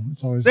 so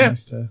it's always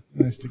nice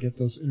to get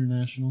those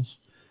internationals.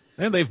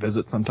 And they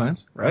visit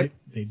sometimes, right?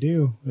 They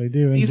do. And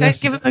You guys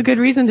give them a good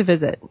reason to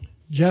visit.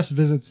 Jess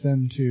visits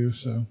them too,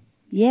 so.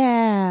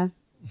 Yeah.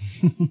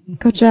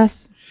 Go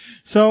Jess.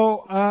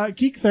 So,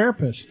 Geek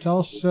Therapist, tell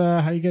us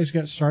how you guys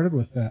got started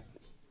with that.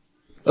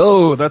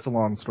 Oh, that's a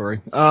long story.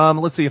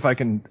 Let's see if I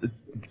can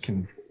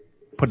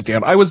put it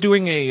down. I was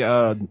doing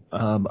a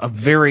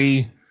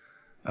very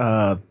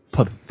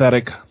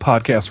pathetic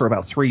podcast for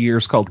about 3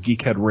 years called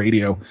Geekhead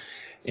Radio,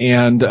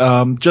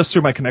 and just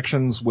through my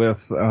connections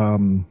with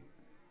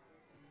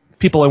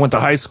people I went to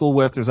high school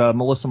with, there's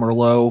Melissa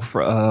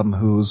Merlot,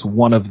 who's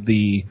one of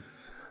the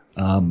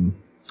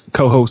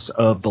co-hosts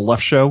of The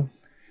Left Show.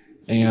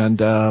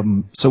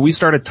 And so we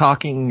started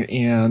talking,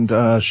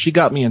 and she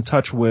got me in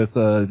touch with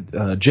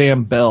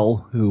J.M.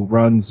 Bell, who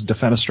runs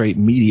Defenestrate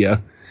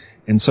Media.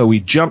 And so we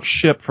jumped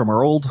ship from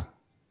our old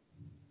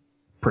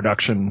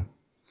production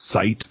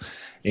site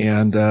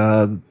and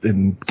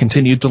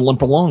continued to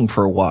limp along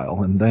for a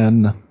while. And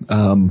then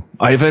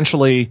I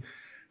eventually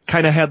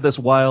kind of had this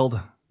wild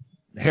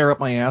hair up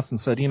my ass and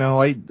said,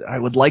 I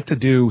would like to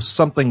do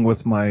something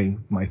with my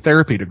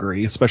therapy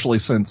degree, especially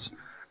since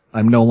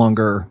I'm no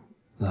longer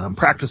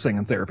practicing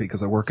in therapy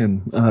because I work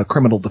in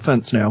criminal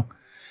defense now.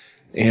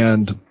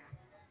 And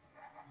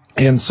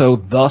so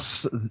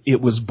thus it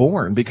was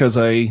born, because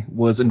I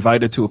was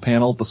invited to a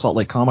panel at the Salt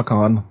Lake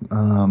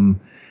Comic-Con,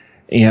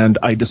 and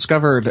I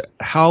discovered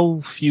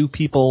how few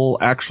people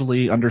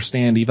actually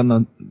understand even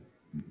the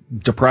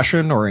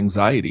depression or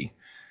anxiety.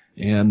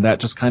 And that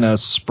just kind of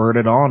spurred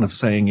it on of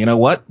saying, you know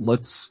what,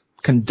 let's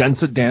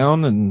condense it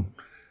down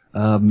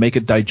and make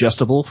it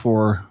digestible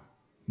for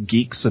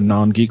geeks and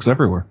non-geeks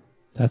everywhere.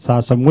 That's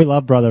awesome. We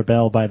love Brother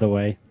Bell, by the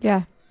way.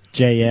 Yeah.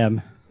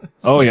 JM.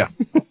 Oh, yeah.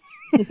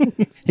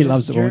 He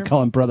loves it when we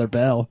call him Brother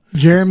Bell.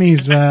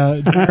 Jeremy's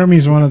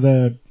one of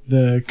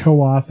the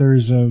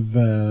co-authors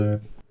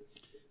of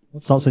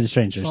Salt City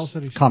Strangers. Salt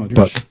City comic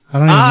Strangers. book. I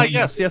don't even know.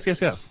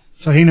 Yes.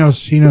 So he knows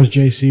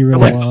JC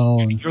really Wait, well.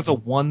 And You're the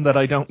one that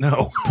I don't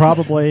know.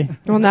 Probably.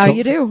 Well, now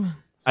you do.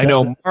 I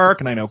know Mark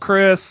and I know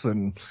Chris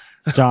and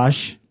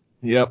Josh.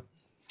 yep.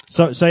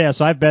 So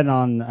I've been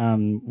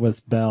on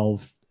with Bell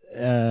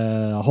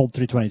Hold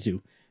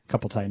 322 a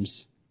couple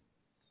times,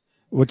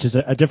 which is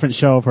a different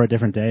show for a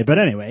different day. But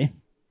anyway,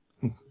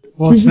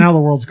 well, it's now the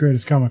world's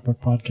greatest comic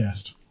book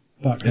podcast.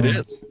 It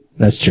is.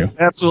 that's true. It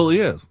absolutely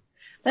is.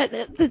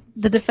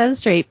 The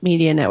Defenestrate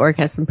Media Network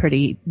has some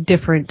pretty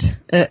different,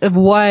 a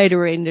wide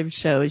range of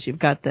shows. You've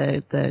got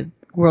the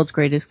world's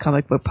greatest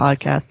comic book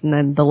podcast, and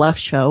then the Left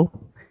Show,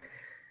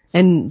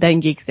 and then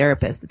Geek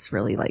Therapist. It's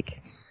really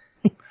like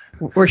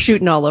we're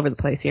shooting all over the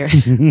place here.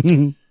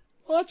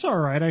 Well, that's all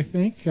right, I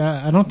think.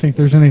 I don't think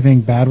there's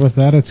anything bad with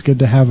that. It's good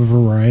to have a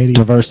variety.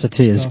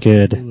 Diversity is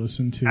good. To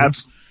listen to.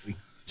 Absolutely.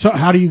 So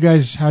how do you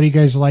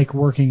guys like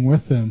working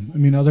with them? I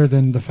mean, other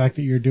than the fact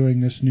that you're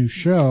doing this new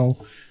show,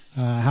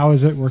 how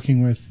is it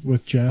working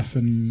with Jeff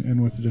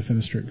and with the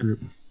Defenestrate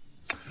group?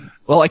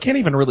 Well, I can't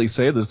even really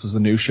say this is a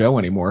new show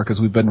anymore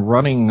because we've been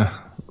running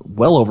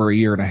well over a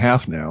year and a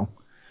half now,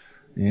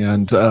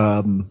 and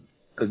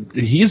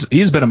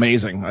he's been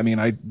amazing. I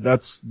mean,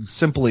 that's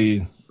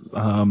simply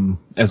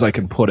as I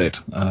can put it.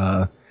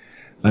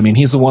 I mean,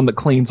 he's the one that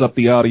cleans up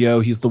the audio.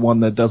 He's the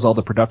one that does all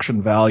the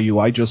production value.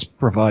 I just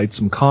provide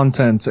some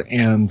content,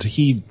 and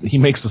he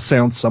makes us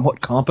sound somewhat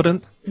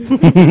competent.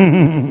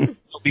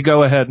 We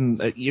go ahead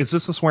and is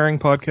this a swearing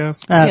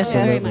podcast? Yes,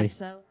 Very Absolutely. much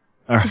so.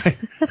 All right.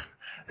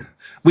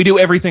 We do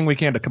everything we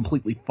can to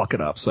completely fuck it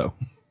up. So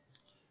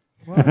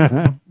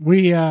Well,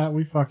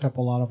 we fucked up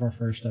a lot of our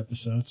first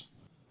episodes.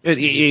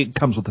 it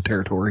comes with the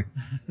territory.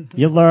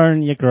 You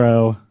learn, you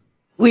grow.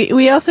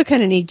 We also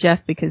kind of need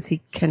Jeff because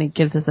he kind of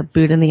gives us a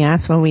boot in the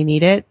ass when we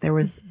need it. There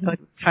was a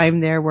time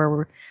there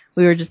where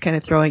we were just kind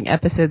of throwing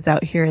episodes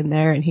out here and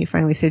there, and he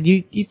finally said,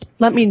 "You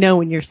let me know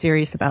when you're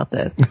serious about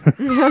this."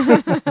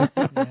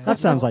 That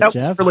sounds like That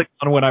Jeff. was really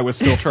fun when I was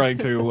still trying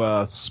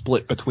to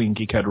split between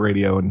Geekhead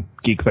Radio and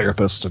Geek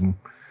Therapist, and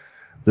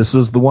this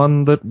is the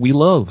one that we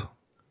love.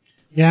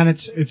 Yeah, and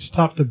it's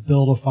tough to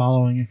build a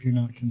following if you're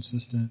not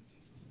consistent.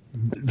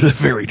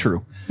 Very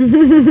true.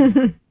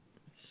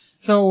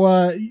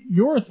 So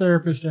you're a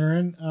therapist,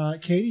 Aaron.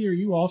 Katie, are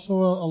you also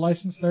a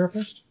licensed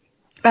therapist?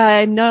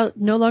 I'm no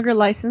longer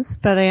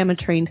licensed, but I am a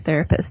trained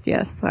therapist.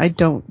 Yes, I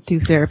don't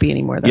do therapy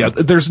anymore, though. Yeah,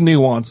 there's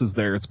nuances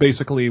there. It's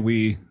basically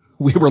we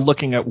were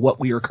looking at what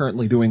we are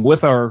currently doing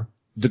with our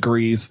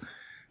degrees,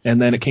 and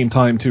then it came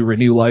time to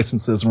renew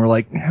licenses, and we're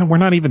like, we're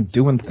not even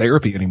doing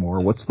therapy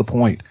anymore. What's the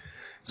point?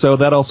 So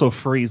that also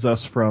frees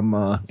us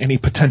from any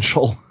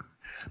potential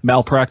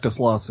malpractice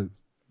lawsuits.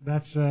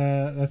 That's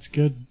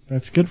good.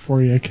 That's good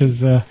for you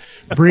because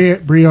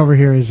Bree over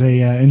here is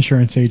a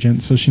insurance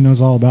agent, so she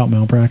knows all about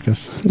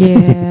malpractice.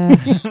 Yeah.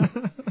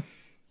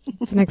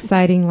 It's an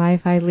exciting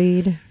life I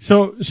lead.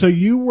 So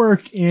you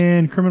work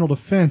in criminal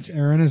defense,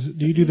 Aaron.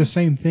 Do you do the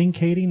same thing,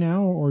 Katie,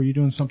 now, or are you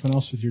doing something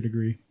else with your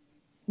degree?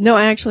 No,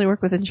 I actually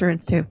work with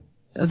insurance too.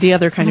 The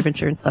other kind of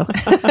insurance, though.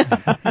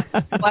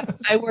 So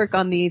I work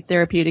on the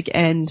therapeutic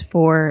end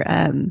for.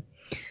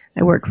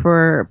 I work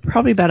for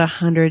probably about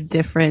 100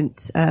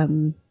 different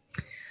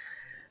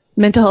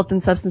mental health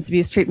and substance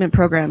abuse treatment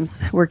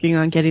programs, working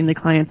on getting the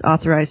clients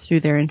authorized through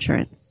their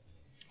insurance.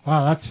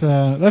 Wow,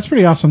 that's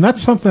pretty awesome.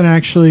 That's something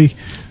actually,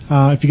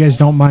 if you guys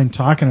don't mind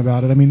talking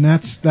about it. I mean,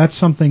 that's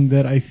something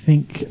that I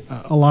think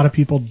a lot of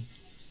people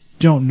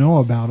don't know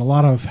about. A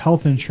lot of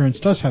health insurance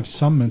does have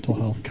some mental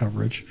health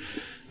coverage,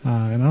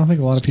 and I don't think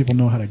a lot of people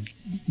know how to,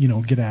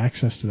 get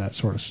access to that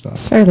sort of stuff.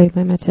 It's fairly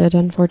limited,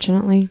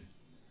 unfortunately.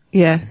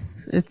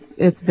 Yes,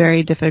 it's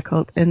very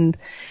difficult, and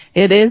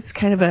it is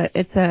kind of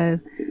it's a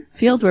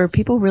field where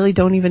people really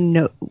don't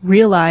even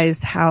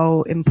realize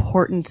how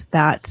important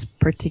that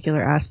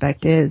particular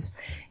aspect is.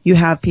 You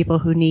have people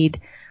who need,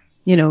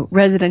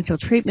 residential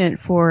treatment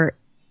for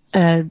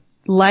a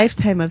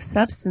lifetime of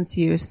substance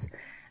use,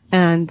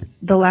 and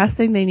the last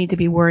thing they need to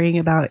be worrying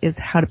about is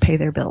how to pay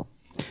their bill.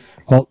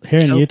 Well,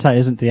 here in Utah,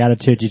 isn't the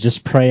attitude you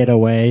just pray it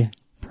away?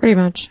 Pretty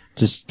much.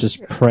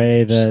 Just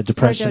pray the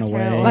depression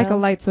away. Like a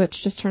light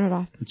switch, just turn it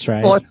off. That's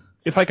right. Well,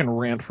 if I can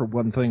rant for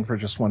one thing for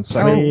just 1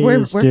 second. Oh, we're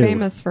Please do.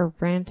 famous for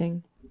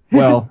ranting.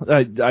 Well,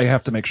 I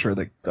have to make sure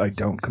that I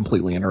don't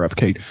completely interrupt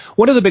Kate.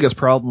 One of the biggest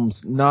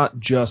problems, not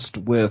just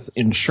with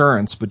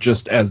insurance, but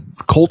just as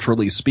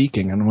culturally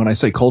speaking, and when I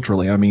say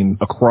culturally, I mean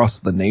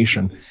across the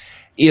nation,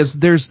 is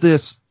there's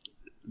this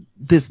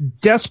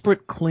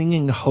desperate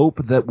clinging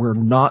hope that we're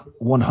not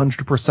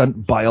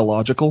 100%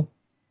 biological.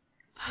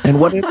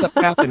 And what ends up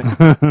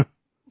happening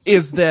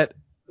is that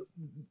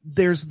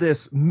there's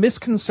this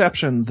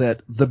misconception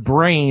that the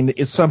brain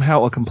is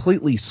somehow a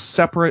completely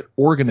separate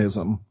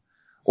organism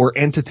or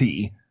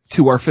entity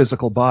to our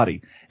physical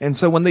body. And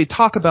so when they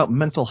talk about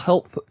mental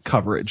health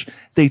coverage,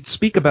 they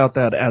speak about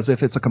that as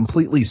if it's a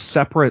completely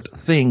separate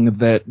thing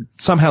that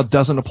somehow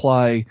doesn't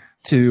apply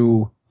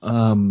to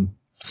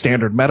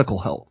standard medical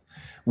health.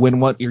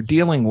 When what you're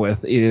dealing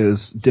with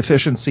is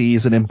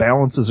deficiencies and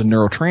imbalances in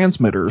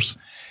neurotransmitters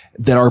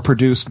that are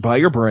produced by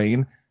your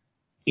brain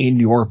in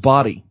your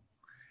body.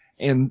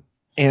 And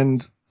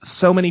And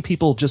so many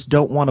people just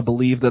don't want to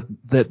believe that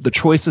the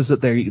choices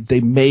that they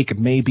make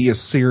may be a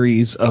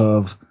series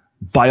of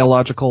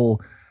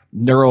biological,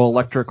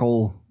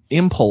 neuroelectrical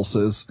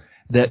impulses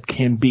that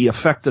can be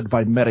affected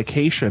by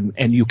medication,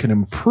 and you can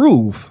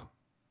improve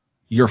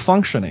your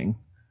functioning,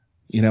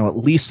 at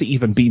least to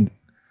even be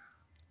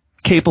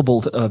capable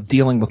of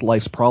dealing with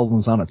life's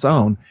problems on its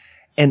own.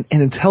 And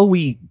until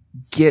we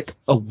get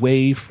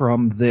away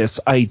from this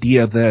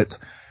idea that,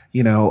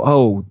 when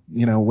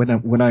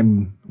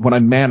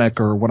I'm manic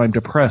or when I'm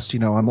depressed,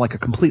 I'm like a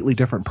completely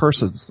different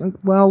person.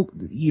 Well,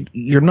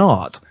 you're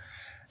not.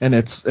 And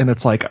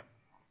it's like,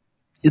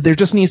 there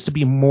just needs to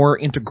be more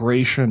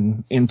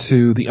integration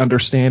into the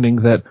understanding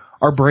that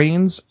our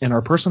brains and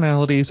our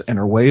personalities and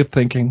our way of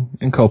thinking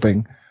and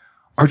coping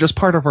are just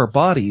part of our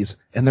bodies,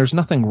 and there's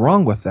nothing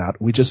wrong with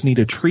that. We just need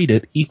to treat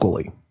it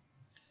equally.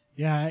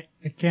 Yeah,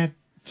 I can't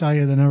tell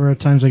you the number of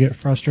times I get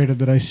frustrated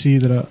that I see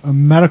that a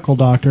medical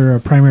doctor, a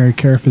primary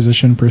care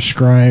physician,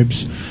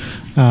 prescribes,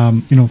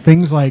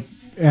 things like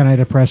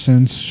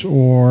antidepressants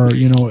or,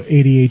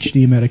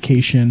 ADHD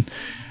medication,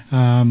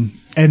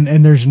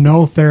 and there's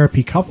no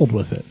therapy coupled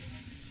with it.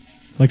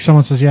 Like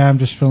someone says, yeah, I'm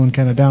just feeling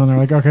kind of down, and they're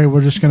like, okay,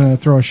 we're just going to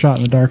throw a shot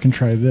in the dark and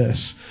try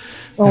this.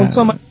 Well,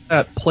 so much of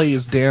that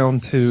plays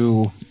down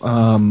to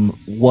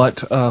what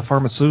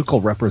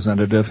pharmaceutical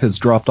reformative has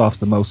dropped off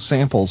the most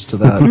samples to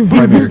that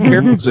primary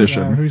care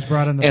physician, who's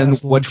brought in the and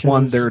best which one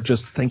lunches. they're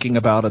just thinking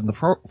about in the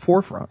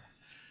forefront.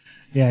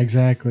 Yeah,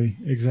 exactly.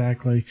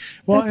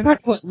 Well, That's part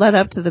of what led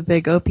up to the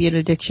big opiate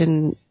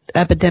addiction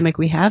epidemic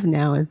we have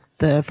now is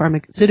the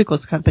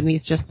pharmaceuticals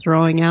companies just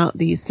throwing out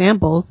these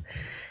samples,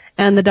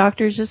 and the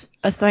doctors just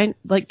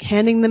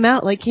handing them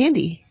out like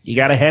candy. You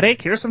got a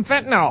headache? Here's some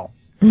fentanyl.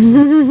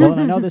 Well,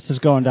 and I know this is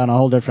going down a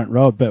whole different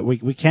road, but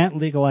we can't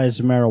legalize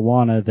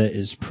marijuana that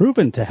is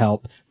proven to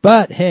help.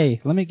 But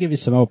hey, let me give you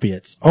some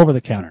opiates over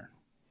the counter.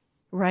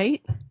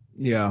 Right?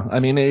 Yeah, I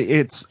mean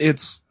it's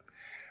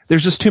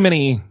there's just too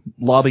many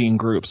lobbying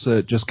groups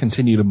that just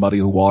continue to muddy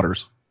the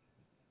waters.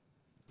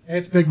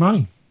 it's big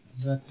money.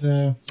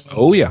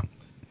 Oh yeah,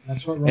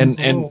 that's what runs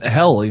the world. And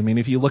hell, I mean,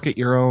 if you look at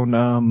your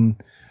own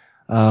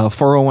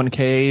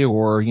 401k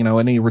or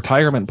any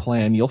retirement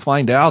plan, you'll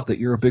find out that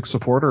you're a big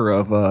supporter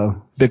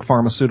of big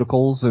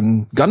pharmaceuticals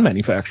and gun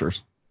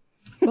manufacturers.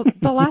 Well,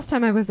 the last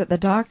time I was at the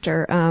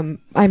doctor,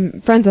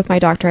 I'm friends with my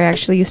doctor. I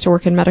actually used to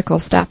work in medical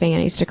staffing,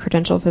 and I used to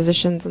credential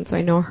physicians, and so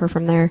I know her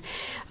from there.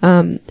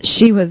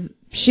 She was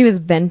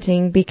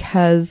venting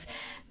because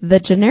the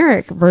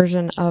generic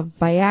version of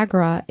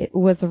Viagra, it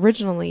was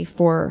originally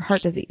for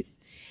heart disease,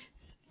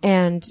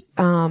 and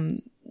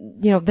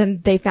then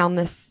they found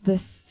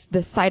this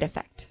side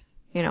effect.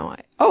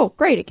 Oh,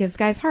 great, it gives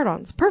guys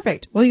hard-ons.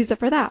 Perfect, we'll use it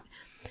for that.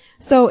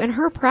 So in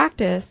her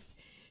practice,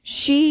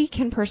 she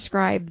can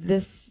prescribe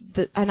this,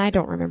 and I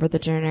don't remember the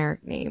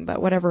generic name, but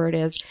whatever it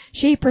is,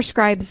 she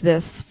prescribes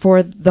this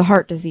for the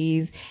heart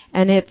disease,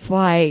 and it's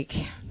like,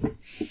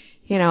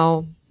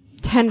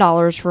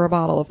 $10 for a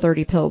bottle of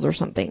 30 pills or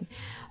something.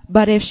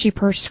 But if she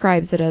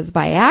prescribes it as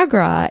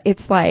Viagra,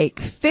 it's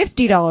like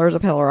 $50 a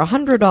pill or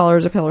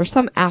 $100 a pill or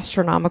some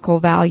astronomical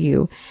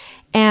value.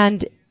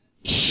 And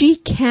she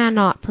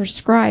cannot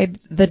prescribe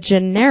the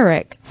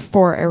generic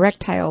for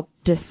erectile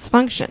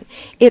dysfunction.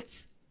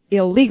 It's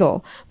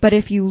illegal. But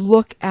if you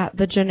look at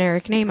the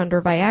generic name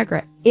under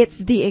Viagra, it's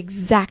the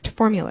exact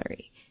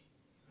formulary.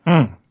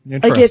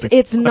 Interesting. Like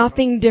it's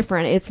nothing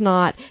different. It's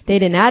not, they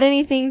didn't add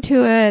anything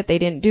to it. They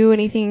didn't do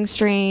anything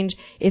strange.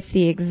 It's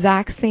the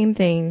exact same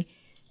thing.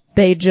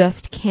 They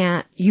just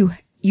can't, you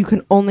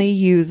can only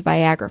use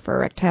Viagra for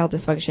erectile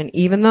dysfunction,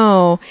 even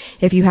though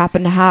if you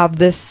happen to have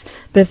this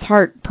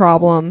heart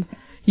problem,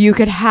 you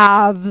could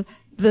have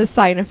the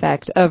side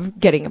effect of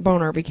getting a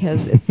boner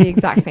because it's the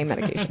exact same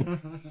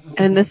medication.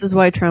 And this is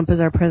why Trump is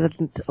our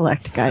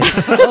president-elect, guys.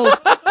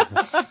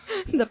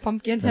 The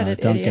pumpkin-headed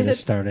Don't idiot. get us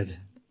started.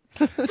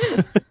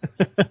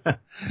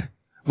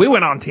 We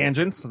went on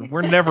tangents.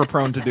 We're never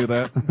prone to do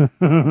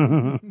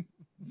that.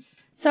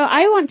 So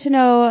I want to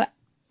know,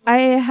 I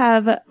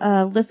have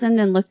listened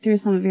and looked through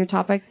some of your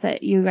topics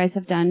that you guys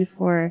have done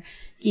for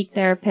Geek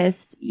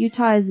Therapist.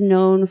 Utah is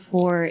known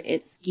for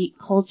its geek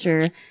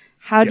culture.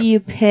 How do you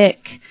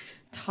pick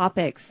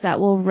topics that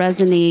will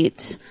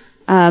resonate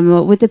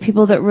with the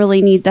people that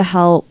really need the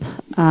help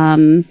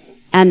and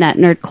that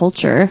nerd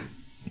culture?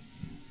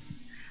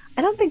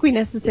 I don't think we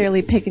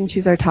necessarily pick and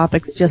choose our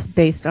topics just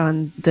based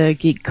on the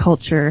geek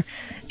culture.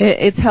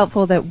 It's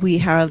helpful that we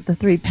have the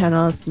three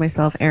panelists,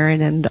 myself,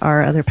 Aaron, and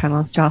our other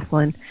panelist,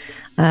 Jocelyn.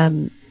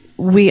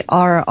 We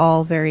are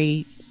all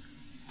very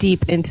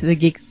deep into the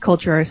geek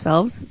culture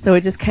ourselves, so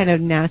it just kind of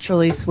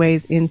naturally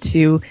sways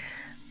into,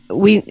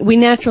 we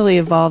naturally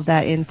evolve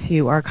that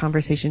into our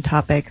conversation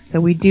topics. So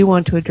we do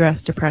want to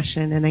address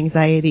depression and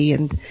anxiety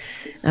and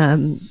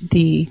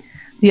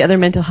the other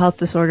mental health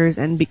disorders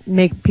and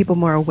make people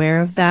more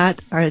aware of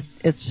that.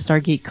 It's just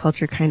our geek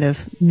culture kind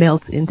of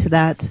melts into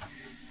that.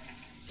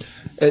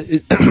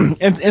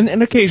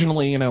 And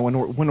occasionally,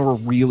 when we're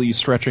really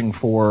stretching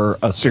for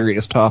a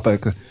serious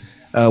topic,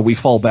 we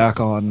fall back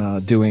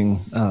on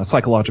doing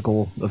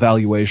psychological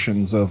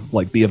evaluations of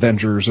like the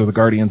Avengers or the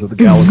Guardians of the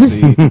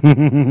Galaxy.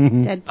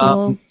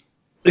 Deadpool.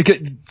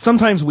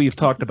 Sometimes we've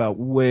talked about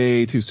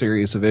way too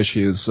serious of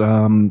issues.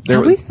 Have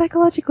we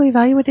psychologically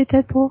evaluated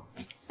Deadpool?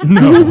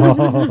 No.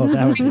 Oh,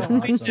 that would be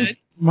awesome.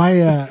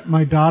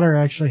 My daughter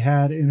actually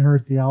had in her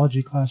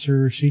theology class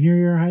her senior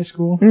year of high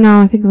school. No,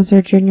 I think it was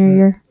her junior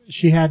year.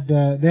 She had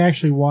they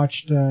actually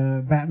watched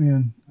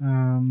Batman,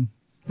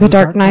 The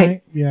Dark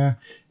Knight. yeah,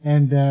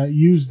 and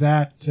used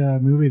that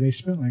movie. They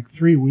spent like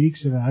 3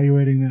 weeks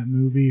evaluating that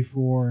movie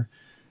for,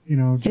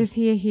 Is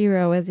he a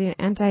hero? Is he an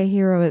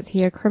anti-hero? Is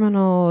he a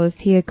criminal? Is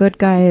he a good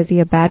guy? Is he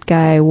a bad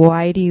guy?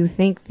 Why do you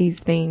think these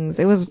things?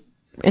 It was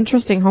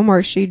interesting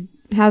homework. She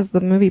has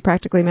the movie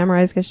practically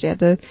memorized because she had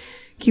to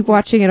keep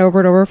watching it over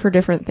and over for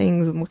different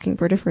things and looking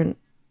for different...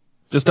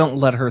 Just don't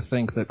let her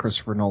think that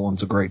Christopher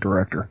Nolan's a great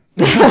director.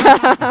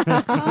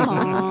 Come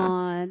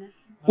on.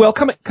 Well,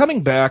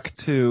 coming back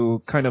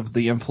to kind of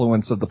the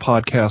influence of the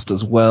podcast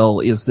as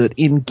well, is that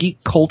in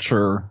geek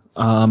culture,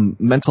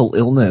 mental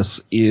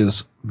illness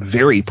is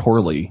very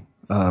poorly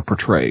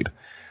portrayed.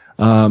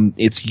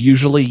 It's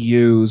usually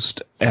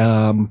used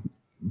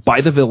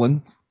by the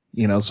villains,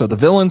 so the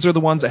villains are the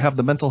ones that have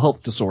the mental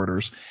health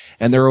disorders,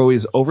 and they're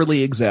always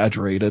overly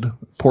exaggerated,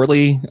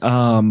 poorly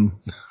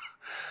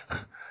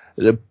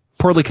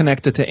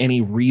connected to any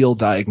real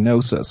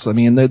diagnosis. I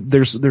mean,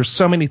 there's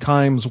so many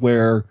times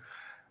where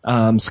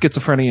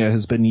schizophrenia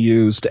has been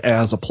used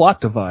as a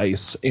plot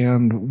device,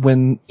 and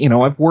when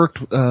I've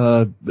worked,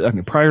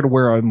 prior to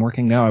where I'm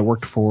working now, I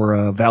worked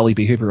for Valley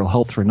Behavioral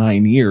Health for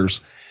 9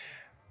 years.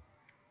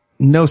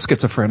 No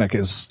schizophrenic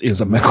is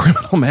a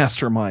criminal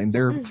mastermind.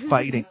 They're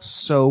fighting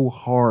so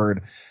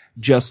hard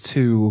just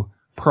to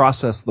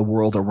process the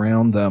world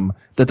around them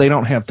that they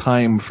don't have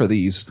time for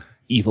these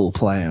evil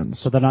plans.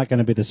 So they're not going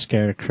to be the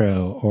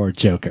Scarecrow or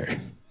Joker.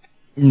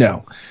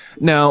 No,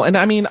 and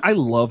I mean, I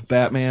love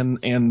Batman,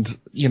 and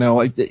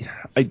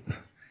I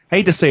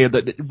hate to say it,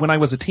 that when I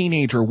was a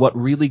teenager, what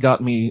really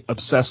got me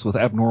obsessed with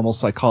abnormal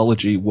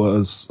psychology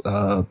was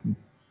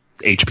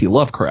H.P.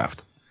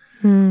 Lovecraft,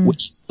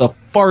 which is the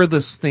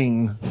farthest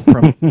thing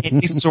from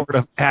any sort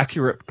of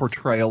accurate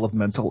portrayal of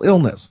mental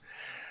illness,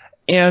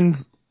 and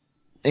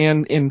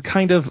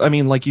kind of, I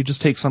mean, like you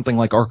just take something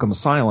like Arkham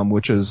Asylum,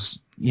 which is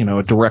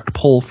a direct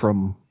pull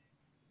from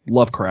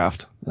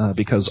Lovecraft,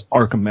 because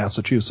Arkham,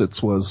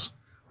 Massachusetts was,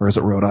 or is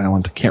it Rhode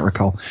Island? Can't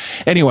recall.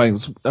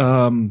 Anyways,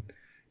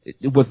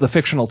 it was the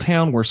fictional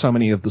town where so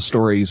many of the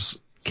stories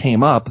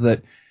came up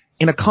that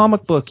in a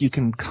comic book you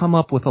can come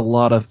up with a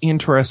lot of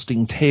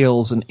interesting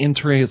tales and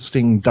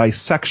interesting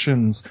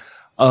dissections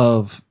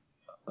of,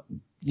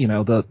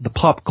 the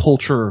pop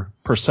culture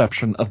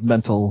perception of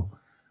mental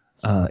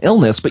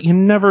illness, but you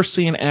never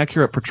see an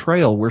accurate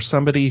portrayal where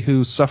somebody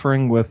who's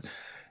suffering with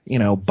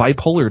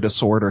bipolar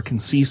disorder can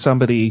see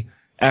somebody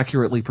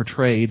accurately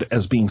portrayed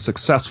as being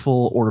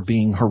successful or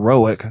being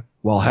heroic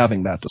while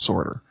having that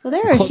disorder. Well,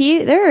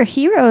 there are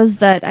heroes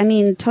that, I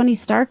mean, Tony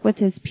Stark with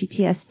his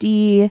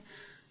PTSD,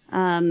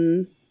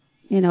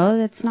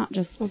 it's not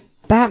just...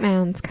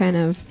 Batman's kind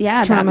of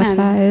traumatized.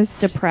 Batman's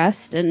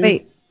depressed and...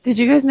 Wait, did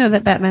you guys know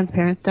that Batman's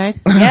parents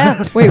died?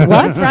 Yeah. Wait,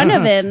 what? In front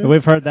of him.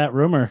 We've heard that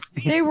rumor.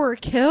 They were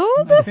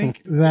killed? I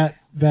think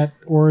that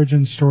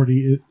origin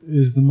story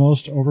is the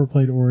most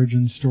overplayed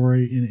origin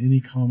story in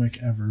any comic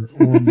ever.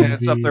 Or movie, Yeah,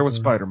 it's up there with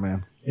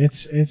Spider-Man.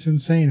 It's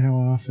insane how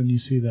often you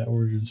see that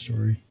origin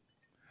story.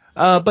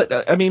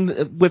 But I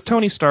mean, with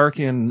Tony Stark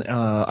in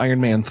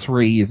Iron Man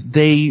 3,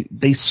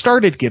 they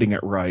started getting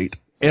it right,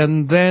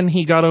 and then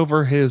he got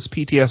over his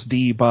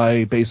PTSD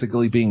by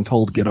basically being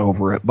told to get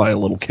over it by a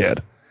little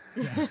kid.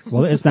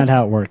 Well, isn't that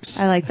how it works?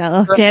 I like that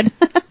little kid.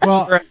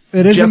 Well,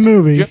 it is a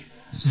movie.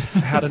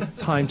 Had a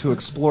time to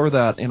explore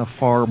that in a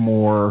far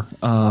more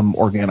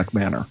organic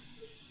manner.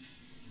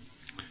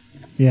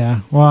 Yeah,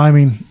 well, I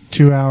mean,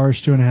 2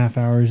 hours, 2.5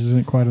 hours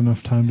isn't quite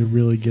enough time to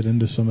really get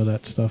into some of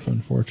that stuff,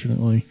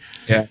 unfortunately.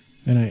 Yeah.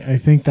 And I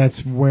think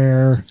that's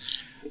where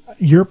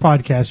your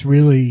podcast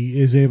really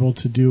is able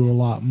to do a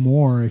lot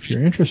more if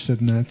you're interested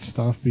in that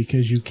stuff,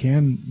 because you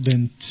can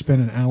then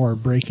spend an hour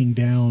breaking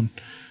down,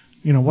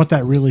 what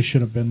that really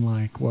should have been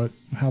like,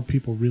 how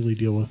people really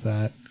deal with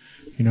that,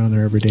 in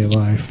their everyday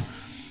life.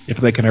 If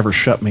they can ever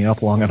shut me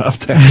up long enough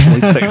to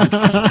actually say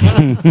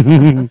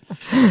it.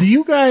 Do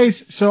you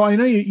guys? So I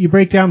know you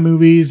break down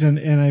movies,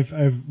 and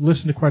I've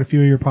listened to quite a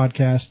few of your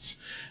podcasts.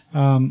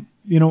 Do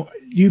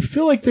you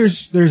feel like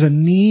there's a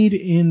need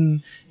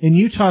in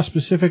Utah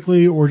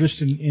specifically, or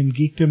just in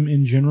geekdom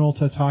in general,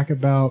 to talk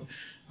about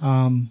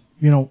real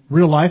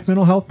life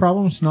mental health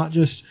problems, not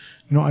just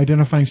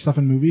identifying stuff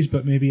in movies,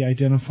 but maybe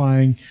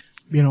identifying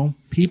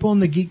people in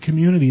the geek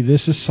community?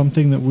 This is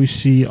something that we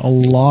see a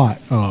lot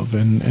of,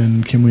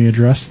 and can we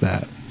address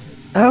that?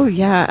 Oh,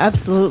 yeah,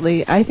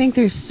 absolutely. I think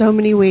there's so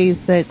many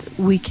ways that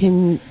we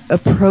can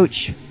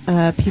approach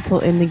people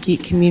in the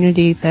geek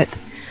community that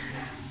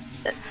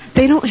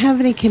they don't have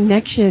any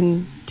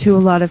connection to a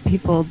lot of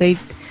people.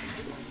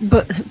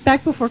 But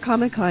back before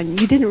Comic-Con,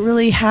 you didn't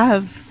really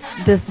have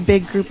this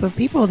big group of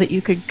people that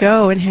you could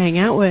go and hang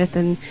out with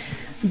and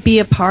be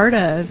a part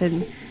of,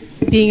 and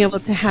being able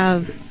to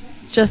have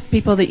just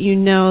people that you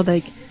know,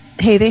 like,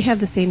 hey, they have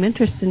the same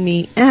interest in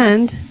me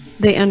and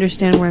they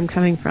understand where I'm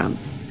coming from.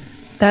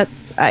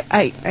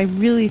 I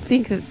really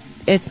think that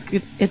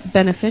it's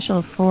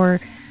beneficial for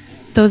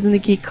those in the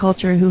geek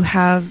culture who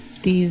have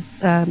these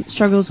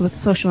struggles with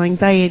social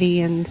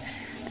anxiety and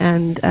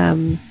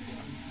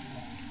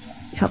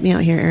help me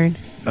out here, Aaron.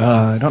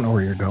 I don't know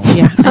where you're going.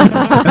 Yeah.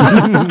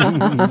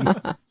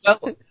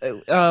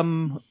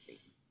 Well,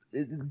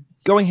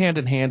 going hand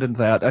in hand in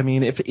that, I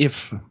mean,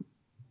 if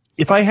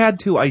I had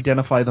to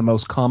identify the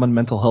most common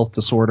mental health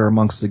disorder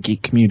amongst the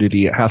geek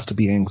community, it has to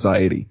be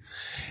anxiety.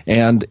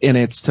 And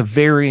it's to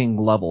varying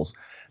levels.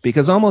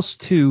 Because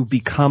almost to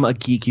become a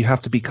geek, you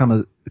have to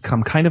become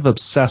kind of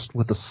obsessed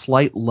with a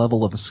slight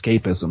level of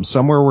escapism,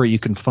 somewhere where you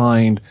can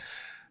find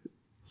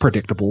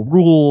predictable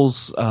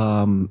rules,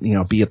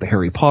 be it the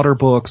Harry Potter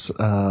books,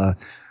 the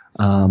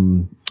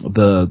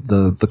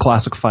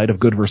classic fight of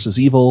good versus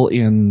evil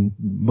in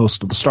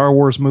most of the Star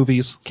Wars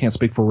movies. Can't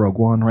speak for Rogue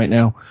One right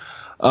now.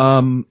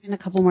 In a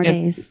couple more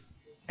days.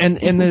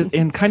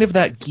 And kind of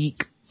that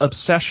geek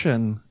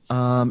obsession,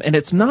 and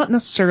it's not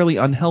necessarily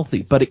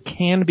unhealthy, but it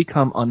can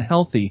become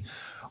unhealthy,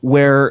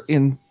 where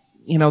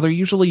they're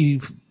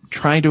usually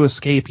trying to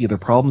escape either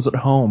problems at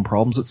home,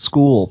 problems at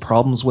school,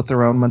 problems with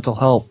their own mental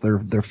health,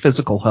 their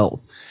physical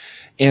health.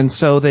 And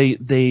so they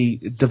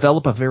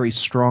develop a very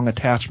strong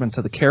attachment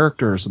to the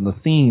characters and the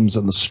themes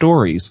and the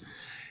stories.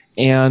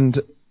 And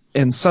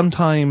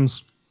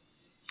sometimes,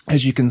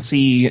 as you can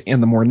see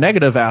in the more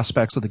negative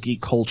aspects of the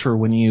geek culture,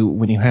 when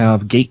you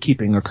have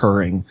gatekeeping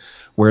occurring,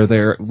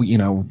 where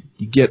you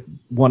get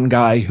one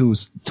guy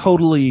who's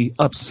totally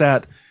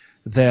upset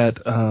that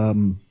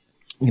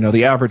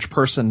the average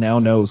person now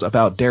knows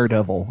about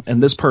Daredevil,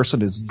 and this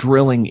person is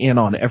drilling in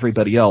on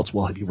everybody else.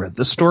 Well, have you read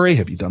this story?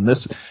 Have you done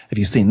this? Have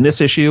you seen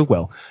this issue?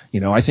 Well,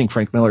 I think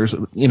Frank Miller's,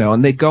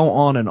 and they go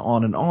on and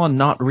on and on,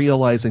 not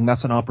realizing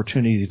that's an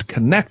opportunity to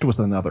connect with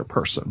another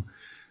person.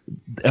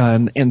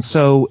 And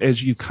so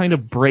as you kind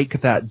of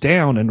break that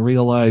down and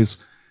realize,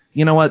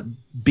 you know what,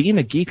 being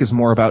a geek is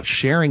more about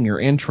sharing your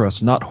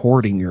interests, not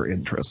hoarding your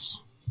interests.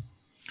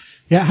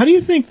 Yeah, how do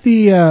you think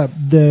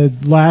the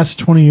last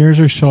 20 years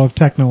or so of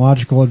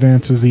technological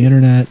advances, the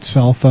internet,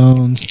 cell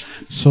phones,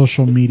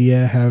 social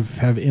media,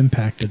 have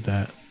impacted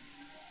that?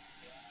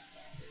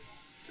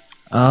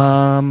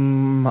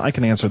 I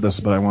can answer this,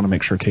 but I want to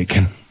make sure Kate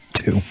can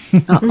too.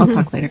 I'll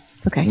talk later.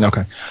 It's okay.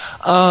 Okay.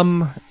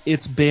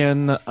 It's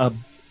been a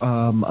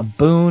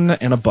boon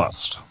and a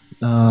bust.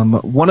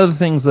 One of the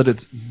things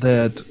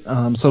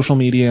that social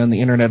media and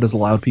the internet has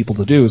allowed people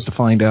to do is to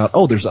find out,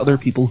 there's other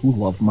people who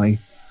love my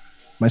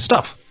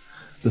stuff,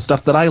 the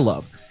stuff that I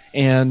love.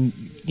 And,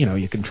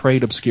 you can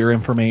trade obscure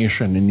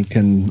information, and you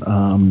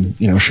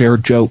can, share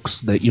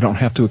jokes that you don't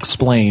have to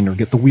explain or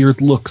get the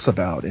weird looks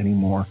about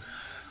anymore.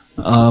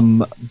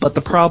 But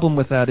the problem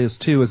with that is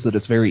that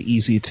it's very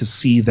easy to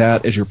see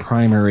that as your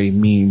primary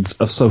means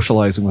of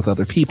socializing with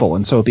other people.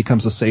 And so it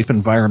becomes a safe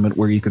environment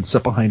where you can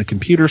sit behind a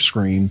computer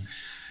screen.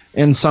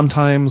 And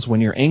sometimes when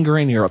you're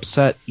angry and you're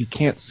upset, you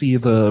can't see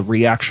the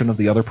reaction of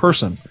the other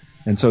person.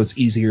 And so it's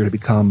easier to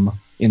become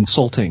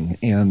insulting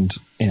and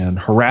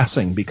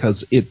harassing,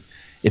 because it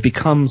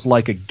becomes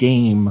like a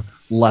game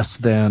less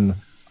than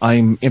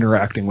I'm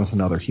interacting with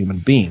another human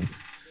being.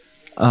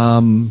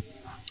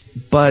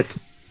 But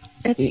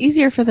it's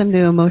easier for them to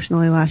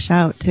emotionally lash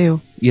out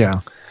too.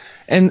 Yeah.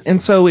 And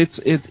so it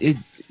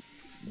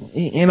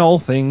in all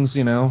things,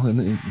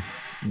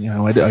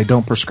 I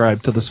don't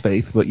prescribe to this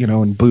faith, but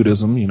in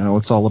Buddhism,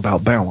 it's all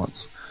about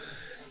balance.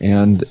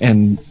 And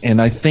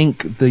I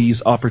think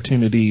these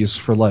opportunities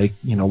for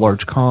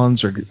large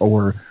cons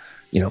or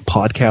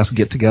podcast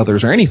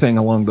get-togethers or anything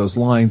along those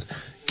lines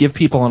give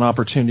people an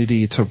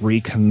opportunity to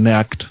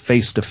reconnect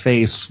face to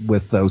face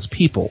with those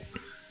people,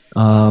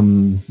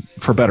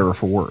 for better or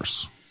for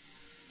worse.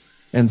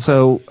 And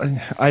so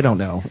I don't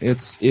know.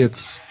 It's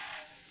it's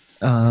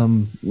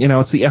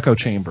the echo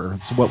chamber.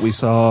 It's what we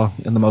saw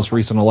in the most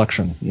recent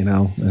election.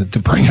 To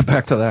bring it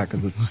back to that,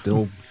 because it's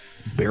still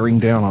bearing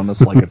down on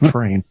us like a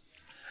train.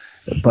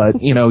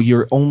 But,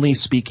 you're only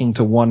speaking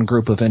to one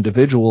group of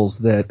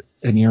individuals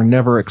and you're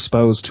never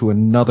exposed to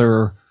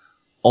another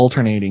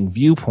alternating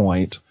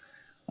viewpoint.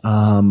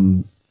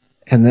 And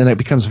then it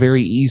becomes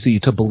very easy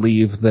to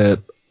believe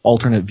that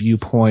alternate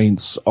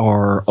viewpoints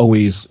are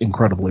always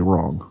incredibly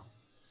wrong.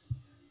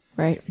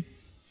 Right.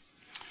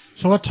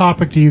 So what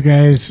topic do you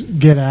guys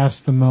get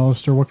asked the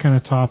most, or what kind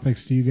of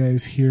topics do you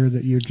guys hear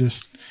that you're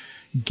just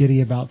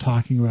giddy about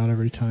talking about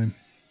every time?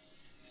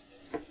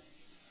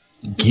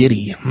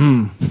 Giddy.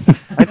 A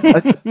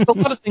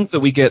lot of things that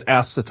we get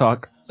asked to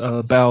talk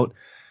about,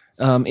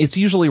 it's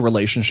usually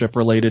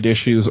relationship-related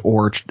issues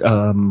or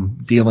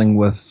dealing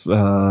with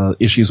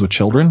issues with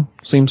children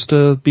seems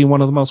to be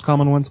one of the most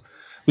common ones.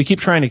 We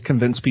keep trying to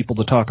convince people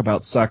to talk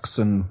about sex,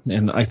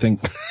 and I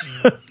think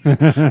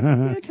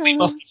we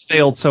must have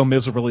failed so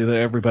miserably that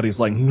everybody's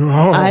like,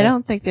 no. I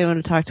don't think they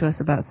want to talk to us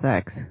about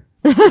sex.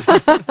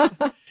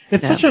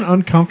 It's such an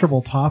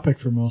uncomfortable topic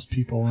for most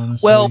people,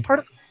 honestly. Well,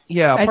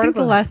 I think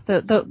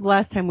the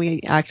last time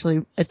we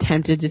actually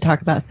attempted to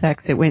talk about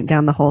sex, it went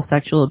down the whole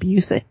sexual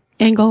abuse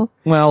angle.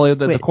 Well,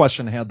 the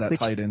question had that which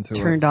tied into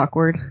turned it.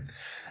 awkward.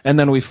 And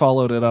then we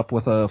followed it up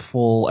with a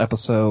full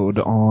episode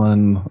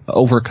on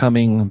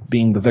overcoming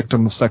being the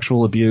victim of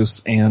sexual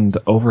abuse and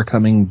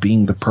overcoming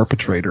being the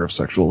perpetrator of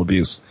sexual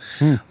abuse,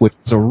 which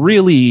is a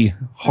really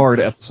hard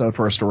episode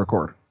for us to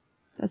record.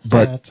 That's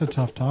Yeah, it's a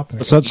tough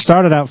topic. So it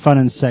started out fun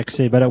and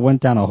sexy, but it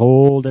went down a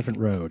whole different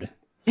road.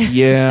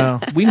 Yeah,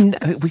 we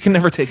can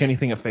never take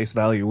anything at face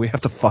value. We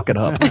have to fuck it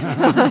up.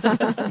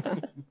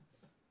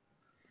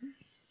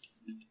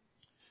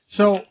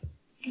 So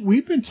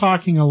we've been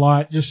talking a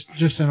lot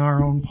just in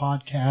our own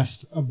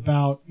podcast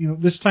about,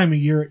 this time of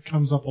year it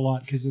comes up a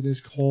lot because it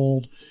is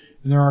cold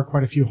and there are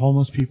quite a few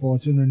homeless people.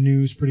 It's in the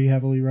news pretty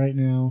heavily right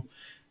now.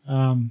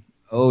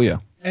 Oh yeah.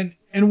 And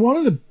one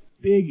of the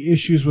big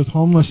issues with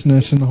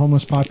homelessness and the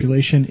homeless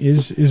population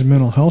is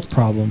mental health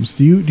problems.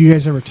 Do you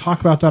guys ever talk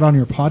about that on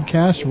your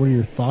podcast, or what are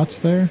your thoughts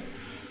there?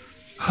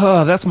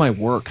 That's my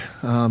work.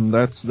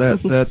 That's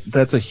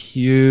a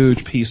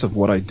huge piece of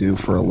what I do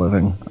for a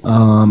living.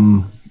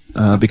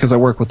 Because I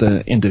work with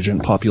the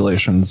indigent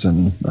populations,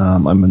 and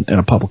I'm in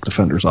a public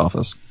defender's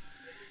office.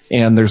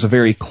 And there's a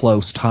very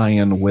close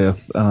tie-in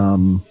with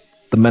the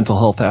mental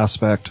health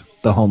aspect,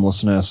 the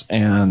homelessness,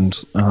 and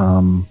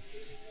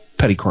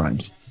petty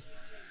crimes.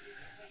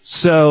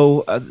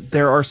 So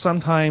there are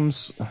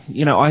sometimes,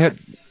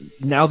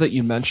 now that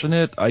you mention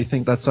it, I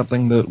think that's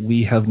something that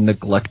we have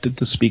neglected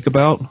to speak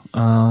about,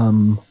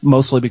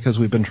 mostly because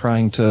we've been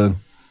trying to,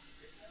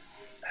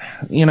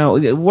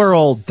 we're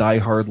all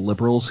diehard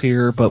liberals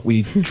here, but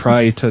we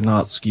try to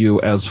not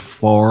skew as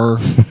far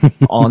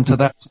onto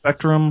that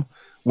spectrum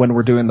when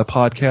we're doing the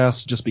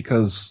podcast, just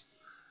because,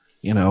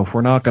 if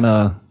we're not going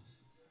to,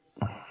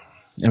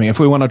 if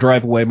we want to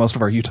drive away most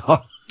of our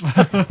Utah,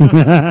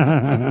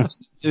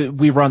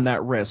 we run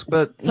that risk.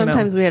 But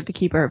sometimes we have to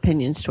keep our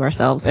opinions to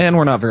ourselves, and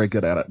we're not very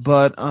good at it.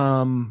 But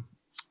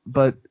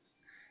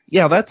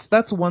yeah,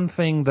 that's one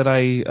thing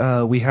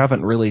that we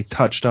haven't really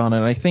touched on,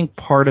 and I think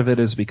part of it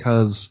is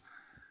because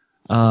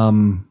I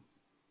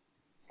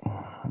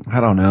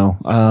don't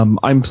know.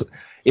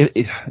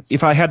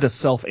 If I had to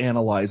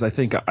self-analyze, I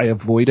think I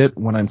avoid it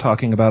when I'm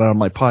talking about it on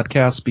my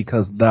podcast,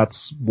 because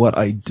that's what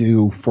I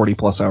do 40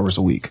 plus hours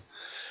a week.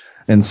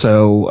 And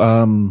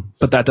so,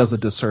 but that does a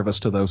disservice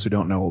to those who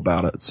don't know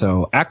about it.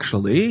 So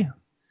actually,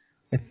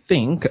 I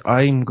think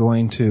I'm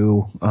going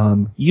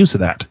to use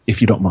that,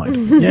 if you don't mind.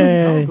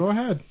 Yay. Go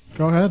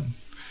ahead.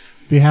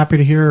 Be happy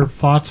to hear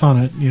thoughts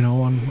on it,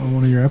 on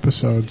one of your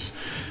episodes.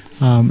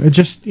 It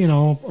just,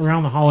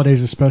 around the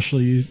holidays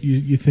especially,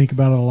 you think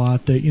about it a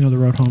lot that, the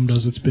Road Home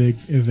does its big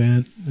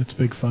event, its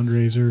big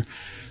fundraiser.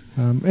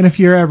 And if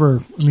you're ever,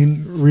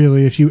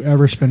 really, if you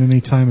ever spend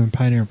any time in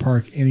Pioneer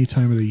Park, any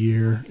time of the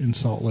year, in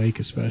Salt Lake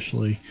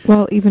especially.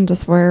 Well, even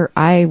just where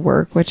I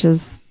work, which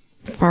is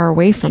far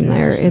away from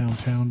there,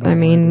 it's, Well,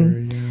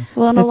 and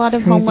a lot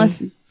of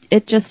homeless,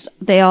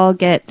 they all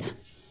get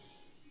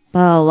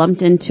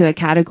lumped into a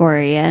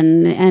category,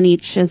 and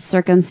each is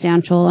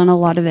circumstantial, and a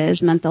lot of it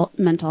is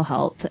mental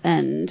health,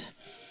 and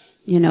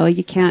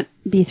you can't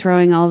be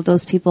throwing all of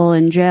those people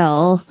in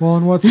jail. Well,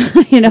 and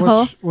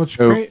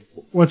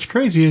what's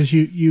crazy is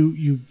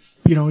you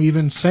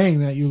even saying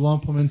that you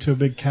lump them into a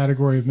big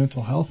category of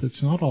mental health,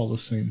 it's not all the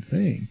same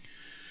thing,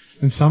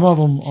 and some of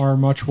them are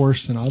much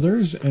worse than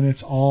others, and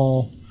it's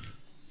all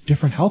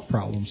different health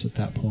problems at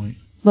that point.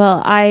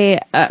 Well,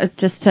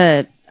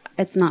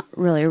 it's not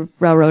really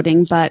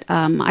railroading, but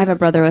I have a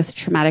brother with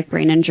traumatic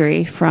brain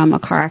injury from a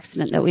car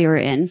accident that we were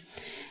in.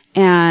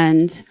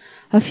 And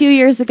a few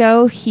years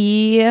ago,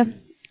 he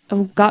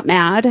got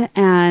mad,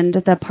 and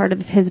the part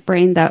of his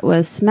brain that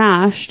was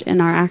smashed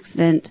in our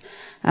accident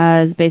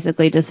is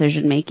basically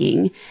decision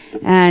making.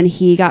 And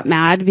he got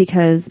mad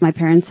because my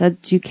parents said,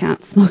 you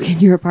can't smoke in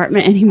your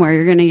apartment anymore.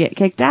 You're going to get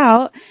kicked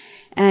out.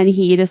 And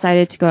he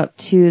decided to go up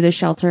to the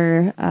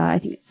shelter, I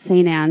think it's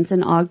St. Anne's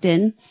in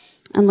Ogden,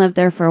 and lived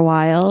there for a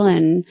while,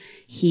 and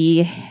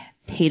he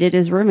hated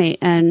his roommate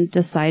and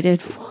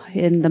decided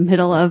in the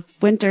middle of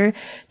winter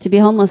to be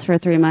homeless for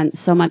 3 months,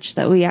 so much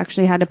that we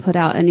actually had to put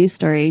out a news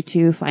story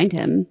to find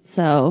him.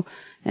 So,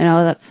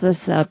 that's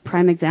just a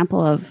prime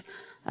example of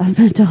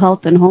mental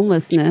health and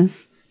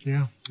homelessness.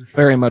 Yeah,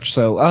 very much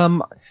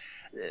so.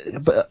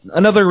 But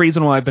another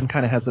reason why I've been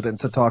kind of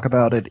hesitant to talk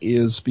about it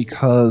is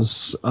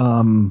because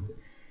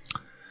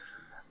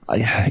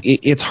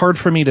it's hard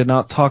for me to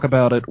not talk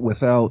about it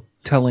without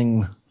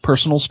telling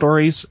personal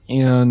stories,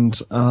 and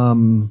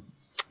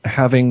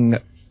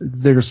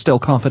there's still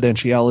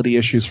confidentiality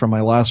issues from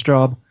my last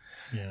job.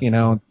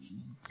 Yeah.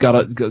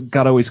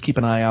 Gotta always keep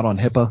an eye out on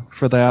HIPAA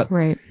for that.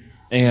 Right.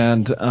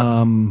 And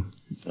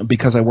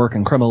because I work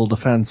in criminal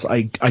defense,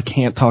 I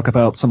can't talk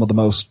about some of the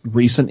most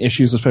recent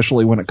issues,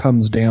 especially when it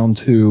comes down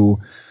to,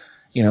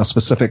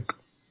 specific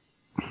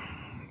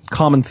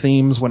common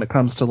themes when it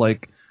comes to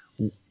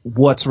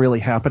what's really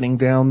happening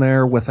down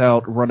there,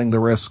 without running the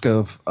risk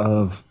of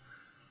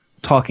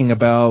talking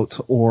about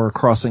or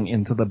crossing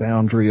into the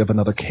boundary of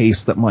another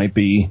case that might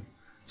be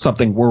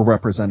something we're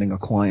representing a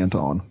client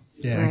on.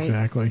 Yeah,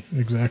 Right.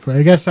 exactly.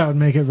 I guess that would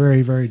make it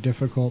very, very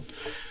difficult.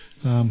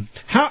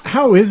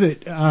 How is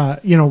it,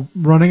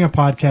 running a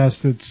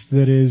podcast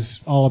that is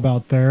all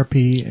about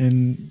therapy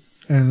and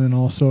then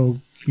also,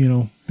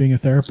 being a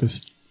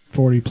therapist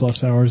 40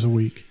 plus hours a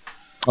week?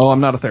 Oh,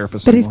 I'm not a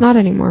therapist But anymore. he's not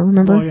anymore,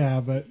 remember? Well,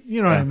 yeah, but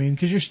you know what I mean,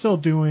 because you're still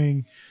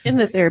doing In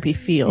the therapy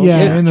field.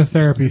 in the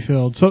therapy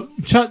field. So,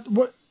 Chad,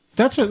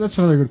 that's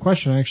another good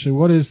question actually.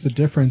 What is the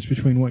difference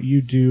between what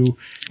you do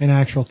and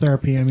actual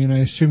therapy? I mean, I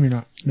assume you're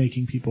not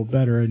making people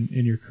better in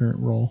your current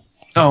role.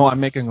 Oh, I'm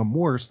making them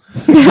worse.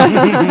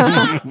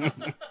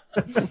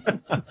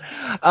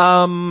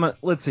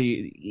 Let's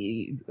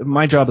see.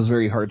 My job is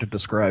very hard to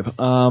describe.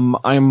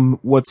 I'm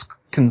what's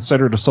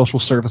considered a social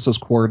services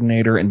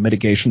coordinator and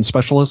mitigation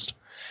specialist.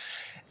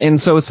 And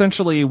so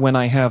essentially when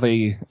I have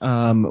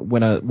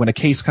when a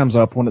case comes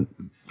up,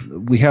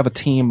 we have a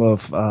team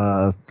of,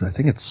 I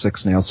think it's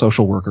 6 now,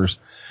 social workers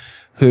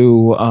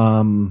who,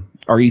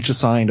 are each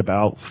assigned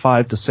about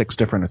 5 to 6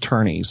 different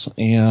attorneys.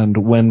 And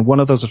when one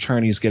of those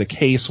attorneys get a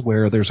case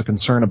where there's a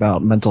concern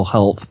about mental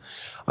health,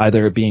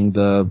 either it being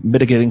the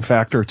mitigating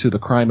factor to the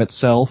crime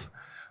itself,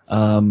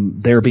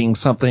 there being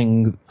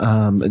something,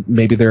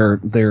 maybe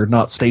they're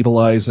not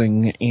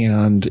stabilizing,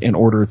 and in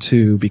order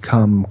to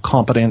become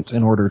competent,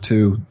 in order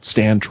to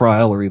stand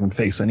trial or even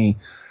face any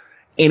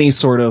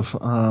sort of,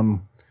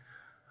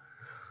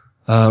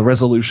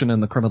 resolution in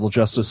the criminal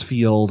justice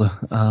field,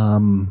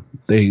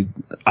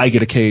 I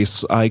get a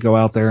case, I go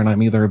out there and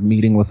I'm either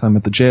meeting with them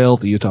at the jail,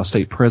 the Utah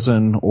State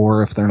Prison,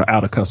 or if they're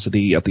out of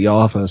custody at the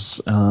office,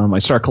 I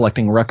start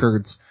collecting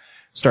records,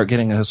 start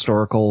getting a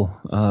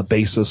historical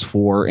basis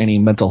for any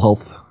mental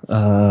health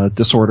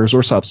disorders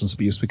or substance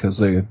abuse, because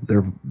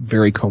they're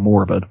very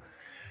comorbid.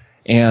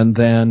 And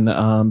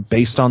then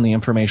based on the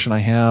information I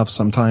have,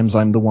 sometimes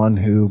I'm the one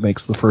who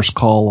makes the first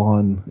call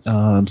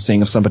on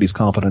seeing if somebody's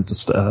competent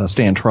to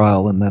stand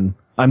trial, and then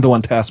I'm the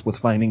one tasked with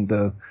finding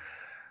the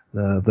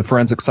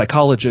forensic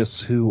psychologists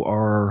who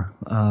are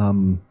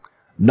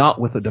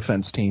not with the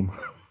defense team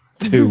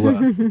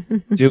to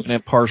do an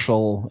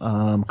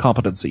impartial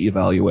competency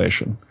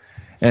evaluation.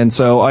 And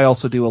so I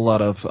also do a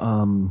lot of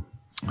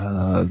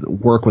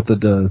work with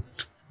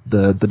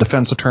the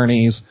defense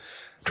attorneys,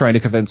 trying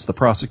to convince the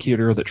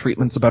prosecutor that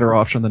treatment's a better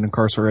option than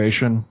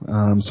incarceration.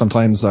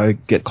 Sometimes I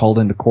get called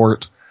into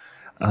court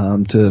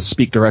to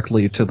speak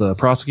directly to the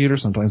prosecutor.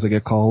 Sometimes I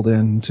get called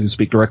in to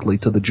speak directly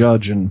to the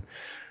judge and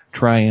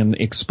try and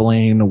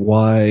explain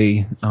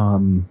why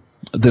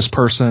this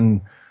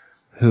person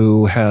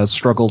who has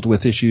struggled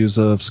with issues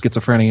of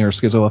schizophrenia or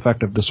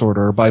schizoaffective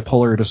disorder or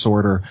bipolar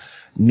disorder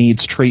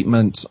needs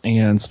treatment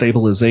and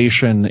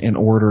stabilization in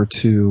order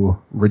to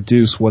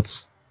reduce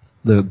what's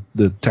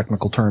the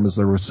technical term is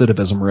the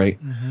recidivism rate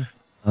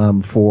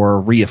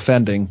for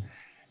reoffending.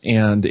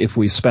 And if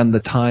we spend the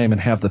time and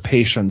have the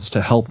patience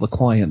to help the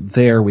client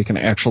there, we can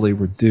actually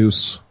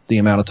reduce the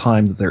amount of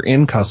time that they're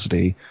in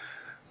custody,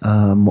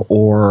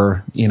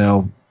 or,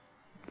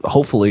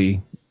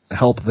 hopefully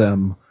help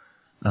them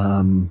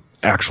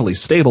actually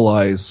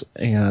stabilize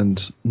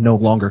and no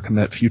longer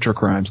commit future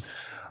crimes.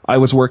 I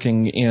was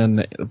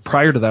working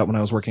prior to that, when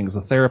I was working as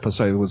a therapist,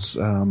 I was,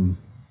 I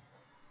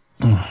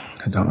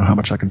don't know how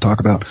much I can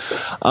talk about.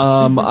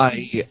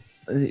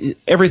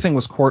 Everything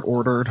was court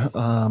ordered,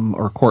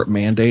 or court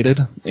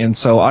mandated. And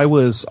so I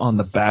was on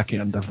the back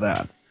end of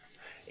that.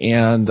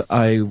 And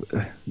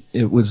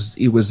it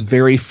was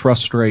very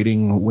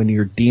frustrating when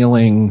you're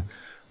dealing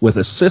with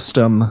a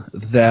system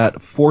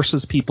that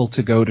forces people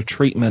to go to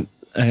treatment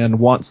and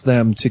wants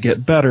them to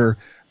get better,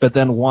 but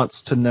then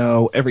wants to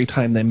know every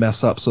time they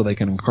mess up so they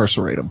can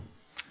incarcerate them.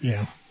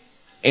 Yeah.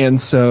 And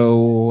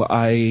so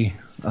I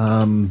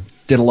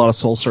did a lot of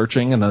soul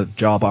searching, and a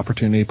job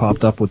opportunity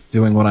popped up with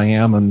doing what I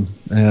am,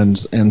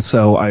 and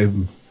so I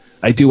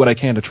do what I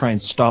can to try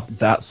and stop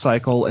that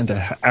cycle and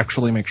to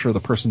actually make sure the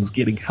person's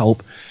getting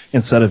help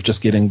instead of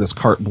just getting this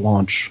carte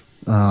blanche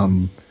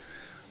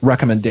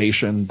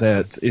recommendation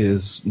that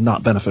is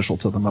not beneficial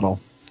to them at all.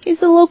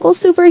 He's a local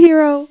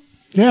superhero.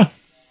 Yeah.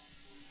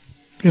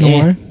 In a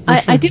way.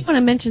 I do want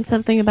to mention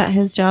something about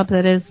his job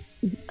that is,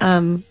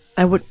 I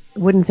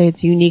wouldn't say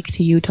it's unique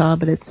to Utah,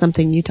 but it's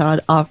something Utah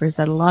offers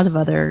that a lot of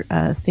other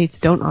states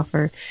don't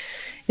offer,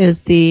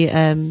 is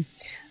the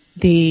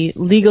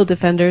legal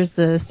defenders,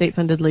 the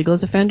state-funded legal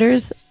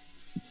defenders.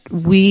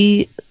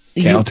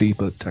 County,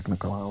 but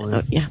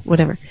technically. Yeah,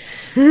 whatever.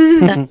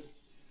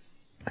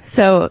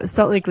 So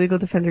Salt Lake Legal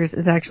Defenders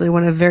is actually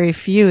one of very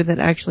few that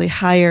actually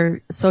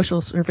hire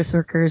social service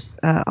workers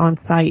on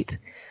site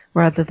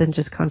rather than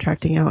just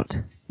contracting out.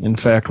 In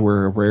fact,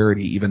 we're a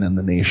rarity even in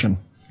the nation.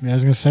 Yeah, I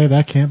was going to say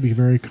that can't be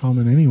very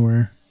common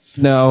anywhere.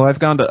 No,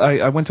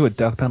 I went to a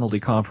death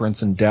penalty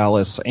conference in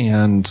Dallas,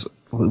 and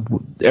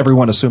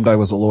everyone assumed I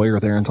was a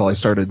lawyer there until I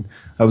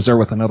was there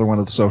with another one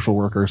of the social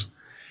workers.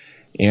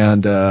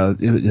 And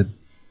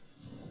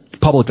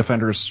public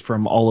defenders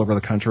from all over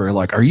the country are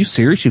like, "Are you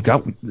serious? You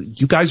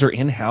guys are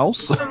in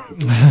house?"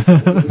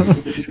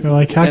 They're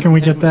like, "How can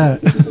we get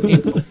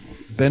that?"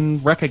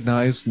 Been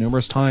recognized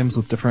numerous times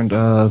with different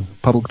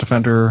public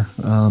defender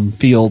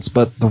fields,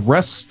 but the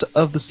rest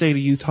of the state of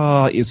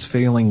Utah is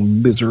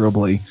failing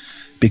miserably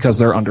because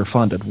they're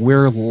underfunded.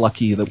 We're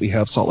lucky that we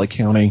have Salt Lake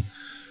County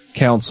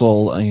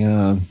Council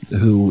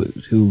who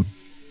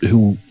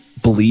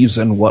believes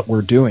in what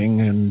we're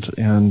doing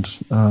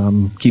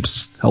and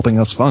keeps helping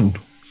us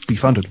be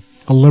funded.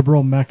 A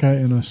liberal mecca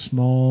in a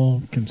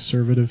small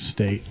conservative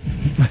state.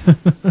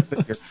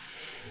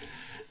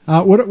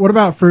 What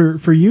about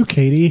for you,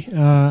 Katie?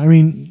 I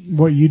mean,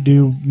 what you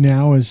do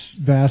now is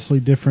vastly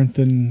different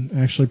than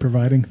actually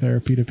providing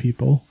therapy to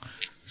people.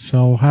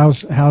 So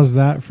how's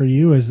that for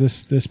you? Is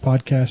this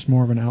podcast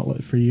more of an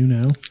outlet for you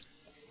now?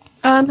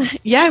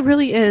 Yeah, it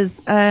really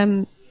is.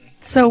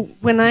 So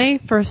when I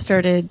first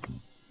started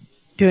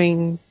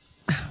training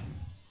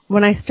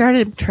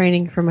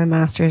for my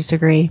master's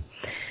degree,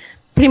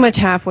 pretty much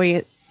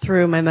halfway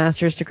through my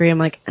master's degree, I'm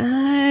like,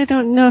 I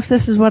don't know if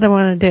this is what I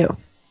want to do.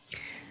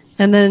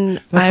 And then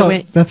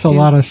that's a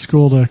lot of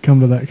school to come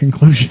to that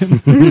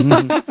conclusion.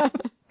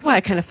 That's why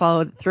I kind of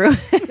followed through.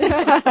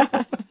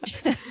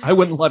 I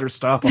wouldn't let her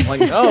stop. I'm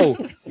like, no,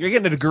 you're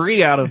getting a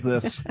degree out of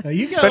this.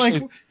 You got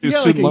like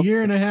a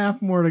year and a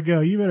half more to go.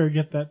 You better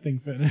get that thing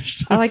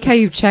finished. I like how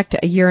you checked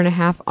a year and a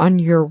half on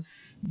your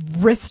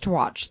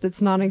wristwatch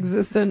that's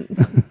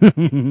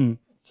non-existent.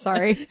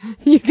 Sorry,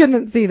 you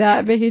couldn't see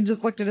that, but he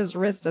just looked at his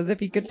wrist as if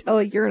he could tell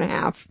a year and a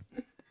half.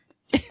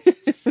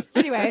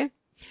 Anyway,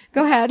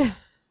 go ahead.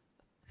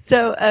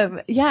 So,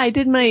 I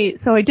did my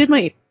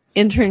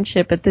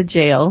internship at the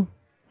jail,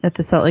 at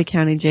the Salt Lake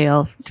County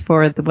Jail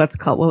for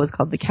what was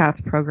called the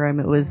CATS program.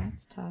 It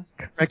was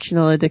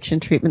Correctional Addiction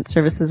Treatment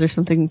Services or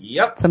something,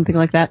 something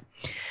like that.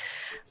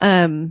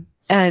 And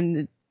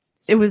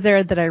it was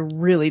there that I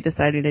really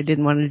decided I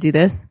didn't want to do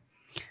this.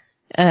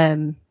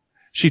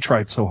 She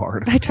tried so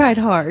hard. I tried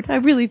hard. I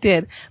really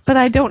did. But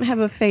I don't have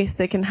a face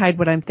that can hide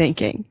what I'm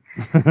thinking.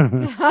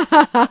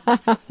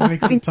 It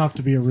makes it tough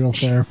to be a real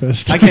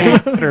therapist. I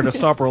can't get her to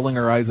stop rolling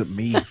her eyes at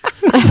me.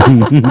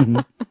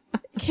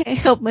 Can't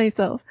help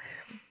myself.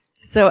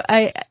 So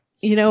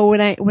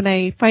when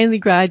I finally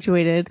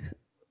graduated,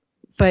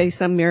 by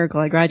some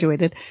miracle I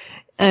graduated,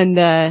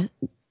 and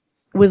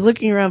was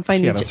looking around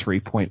finding... She had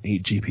a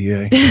 3.8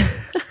 GPA.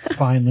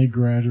 Finally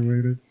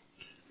graduated.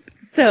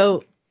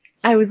 So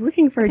I was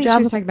looking for a job.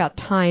 She was talking about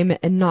time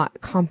and not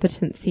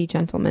competency,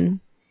 gentlemen.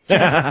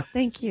 Yes,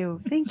 thank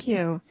you.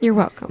 You're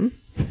welcome.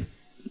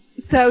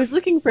 So I was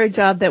looking for a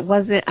job that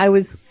was in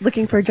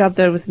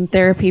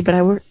therapy, but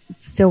I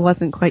still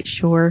wasn't quite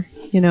sure,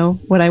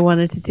 what I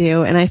wanted to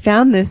do. And I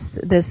found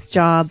this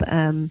job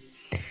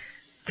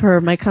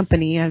for my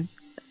company.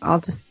 I'll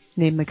just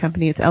name my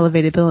company. It's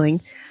Elevated Billing.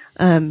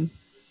 And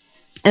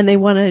they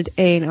wanted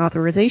an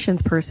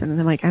authorizations person. And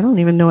I'm like, I don't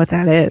even know what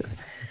that is.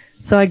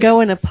 So I go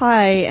and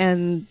apply,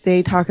 and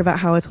they talk about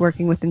how it's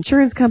working with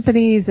insurance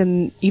companies,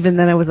 and even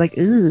then I was like,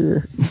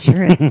 ugh,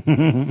 insurance.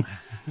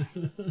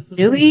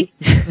 Really?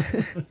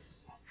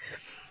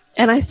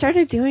 And I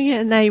started doing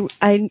it, and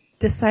I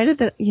decided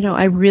that,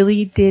 I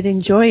really did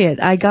enjoy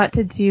it. I got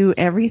to do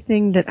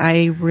everything that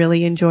I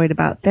really enjoyed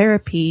about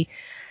therapy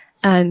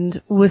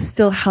and was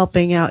still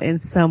helping out in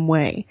some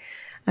way.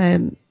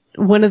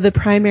 One of the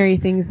primary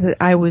things that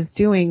I was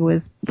doing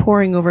was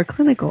poring over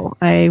clinical.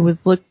 I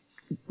was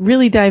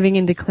really diving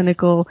into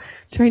clinical,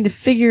 trying to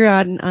figure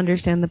out and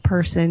understand the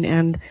person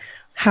and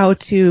how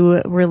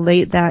to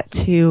relate that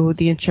to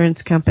the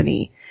insurance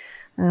company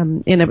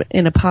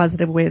in a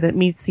positive way that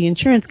meets the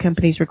insurance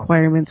company's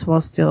requirements while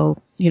still,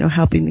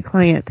 helping the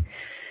client.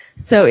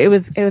 So it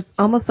was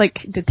almost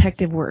like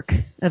detective work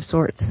of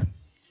sorts,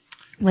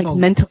 like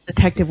mental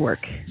detective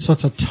work. So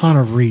it's a ton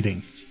of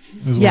reading.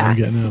 Yeah,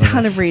 it's a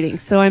ton of reading.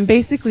 So I'm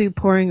basically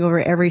poring over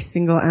every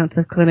single ounce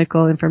of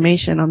clinical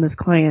information on this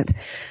client,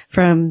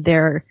 from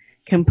their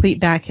complete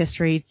back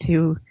history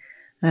to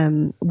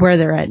where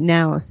they're at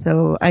now.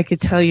 So I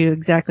could tell you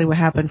exactly what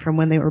happened from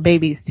when they were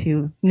babies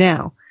to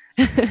now.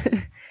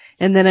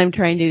 And then I'm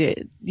trying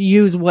to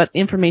use what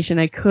information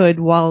I could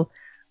while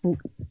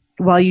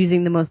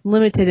using the most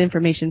limited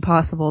information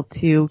possible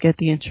to get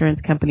the insurance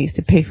companies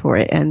to pay for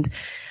it. And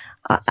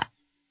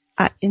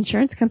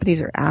insurance companies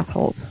are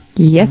assholes.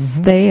 Yes,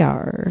 they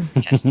are.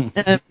 Yes.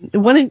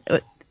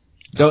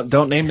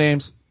 Don't name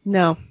names.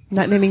 No,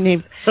 not naming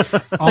names.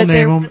 I'll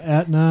name them: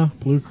 Aetna,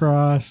 Blue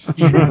Cross,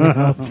 United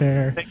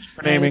Healthcare. Thanks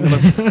for naming them.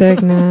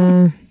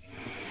 Cigna.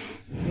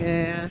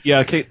 Yeah.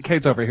 Yeah,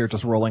 Kate's over here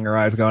just rolling her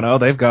eyes, going, "Oh,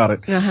 they've got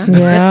it."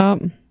 Yeah.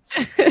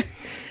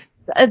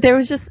 There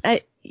was just,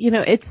 you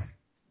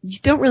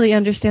don't really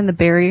understand the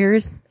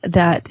barriers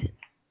that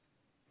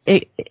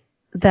the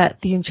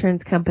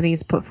insurance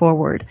companies put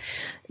forward.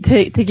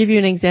 To give you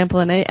an example,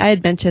 and I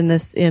had mentioned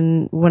this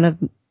in one of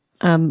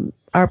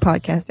our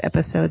podcast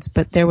episodes,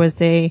 but there was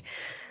we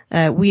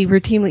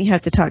routinely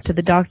have to talk to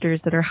the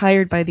doctors that are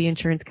hired by the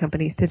insurance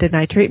companies to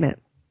deny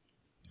treatment.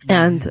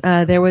 And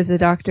there was a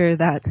doctor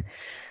that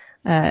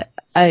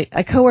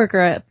a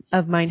coworker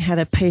of mine had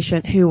a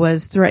patient who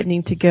was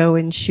threatening to go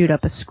and shoot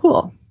up a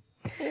school.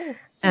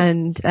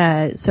 And,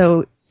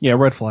 so. Yeah,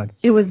 red flag.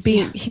 It was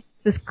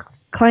this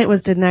client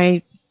was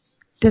denied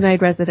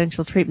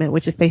residential treatment,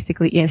 which is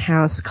basically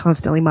in-house,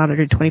 constantly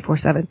monitored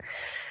 24/7.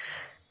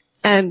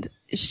 And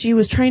she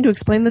was trying to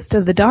explain this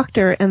to the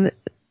doctor, and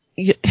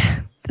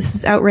this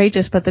is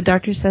outrageous, but the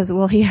doctor says,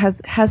 well,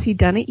 has he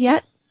done it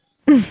yet?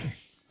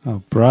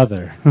 Oh,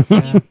 brother.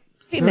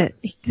 Treatment.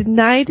 He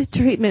denied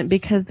treatment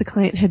because the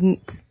client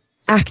hadn't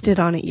acted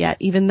on it yet,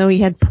 even though he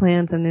had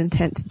plans and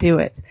intent to do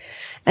it.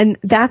 And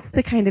that's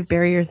the kind of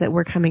barriers that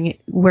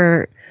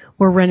we're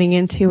running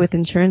into with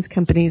insurance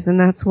companies. And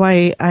that's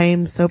why I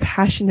am so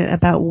passionate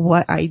about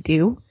what I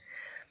do,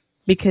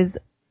 because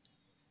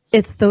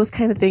it's those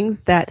kind of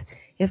things that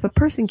if a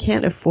person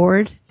can't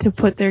afford to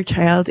put their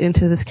child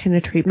into this kind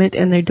of treatment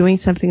and they're doing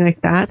something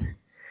like that,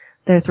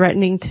 they're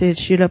threatening to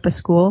shoot up a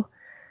school,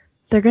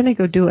 they're going to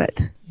go do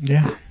it.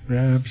 Yeah,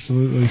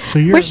 absolutely. So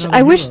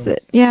I wish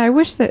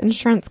that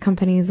insurance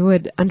companies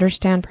would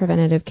understand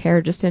preventative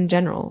care just in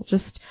general,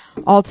 just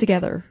all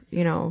together,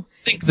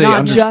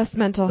 not just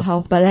mental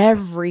health, but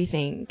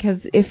everything.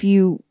 Because if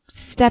you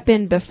step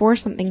in before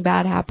something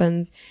bad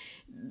happens,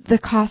 the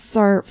costs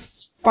are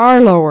far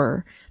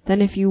lower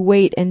than if you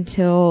wait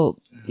until,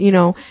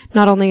 not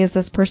only is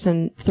this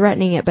person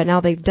threatening it, but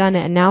now they've done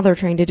it and now they're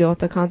trying to deal with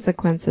the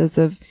consequences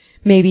of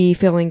maybe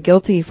feeling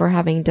guilty for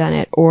having done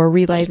it or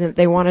realizing that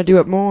they want to do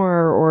it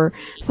more or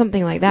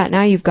something like that.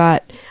 Now you've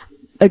got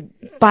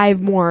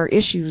 5 more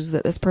issues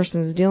that this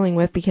person is dealing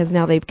with because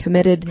now they've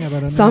committed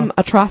some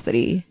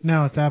atrocity.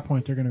 Now at that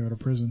point, they're going to go to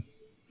prison.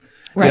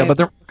 Right. Yeah, but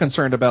they're more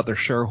concerned about their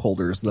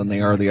shareholders than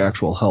they are the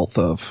actual health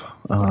of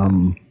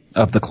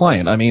the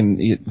client. I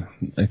mean,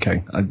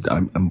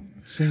 I'm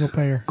single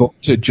payer. Go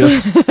to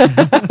just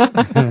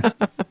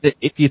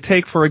if you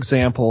take, for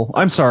example,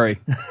 I'm sorry,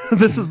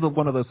 this is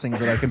one of those things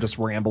that I can just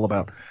ramble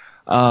about.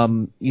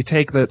 You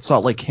take that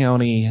Salt Lake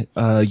County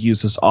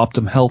uses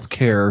Optum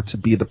Healthcare to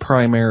be the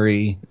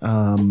primary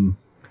what's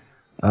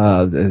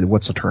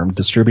the term,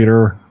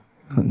 distributor?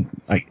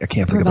 I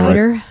can't think of the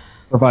right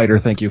provider.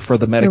 Thank you, for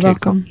the Medicaid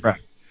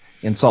contract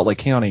in Salt Lake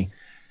County,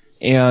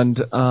 and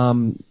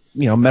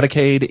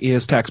Medicaid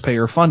is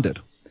taxpayer funded.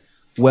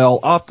 Well,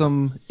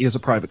 Optum is a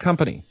private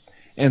company.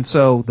 And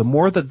so the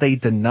more that they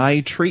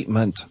deny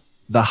treatment,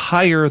 the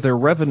higher their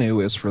revenue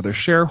is for their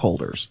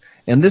shareholders.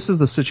 And this is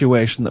the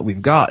situation that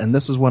we've got. And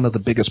this is one of the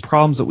biggest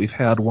problems that we've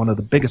had, one of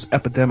the biggest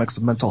epidemics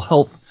of mental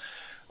health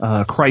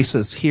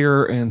crisis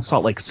here in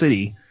Salt Lake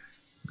City,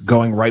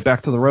 going right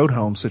back to the road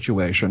home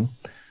situation,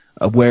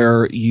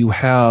 where you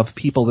have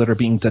people that are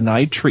being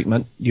denied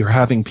treatment. You're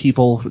having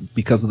people,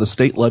 because of the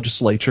state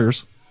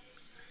legislatures,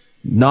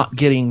 not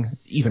getting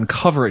even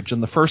coverage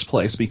in the first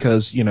place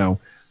because,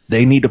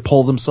 they need to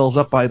pull themselves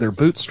up by their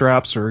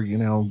bootstraps or,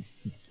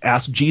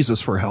 ask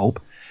Jesus for help.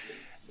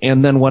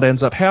 And then what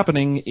ends up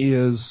happening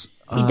is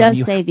he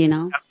does save,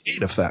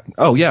 cascade effect.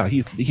 Oh yeah,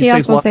 he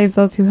also saves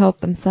those who help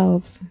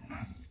themselves.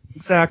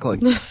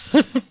 Exactly.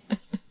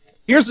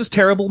 Here's this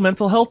terrible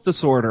mental health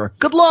disorder.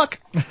 Good luck.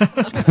 You go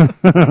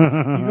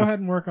ahead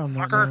and work on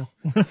that.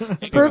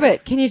 Prove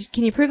it. Can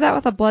you prove that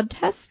with a blood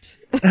test?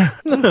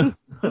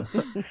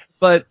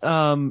 But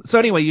so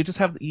anyway, you just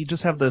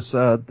have this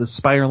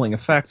spiraling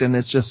effect, and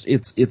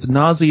it's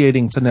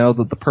nauseating to know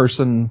that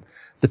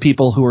the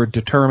people who are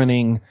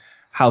determining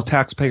how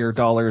taxpayer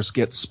dollars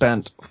get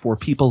spent for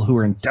people who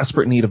are in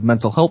desperate need of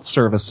mental health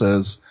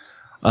services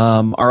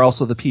are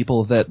also the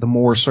people that the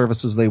more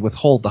services they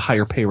withhold, the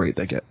higher pay rate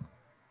they get.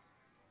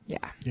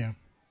 Yeah.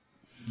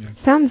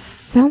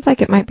 Sounds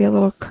like it might be a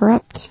little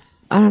corrupt.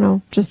 I don't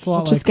know. Just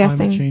guessing.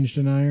 Climate change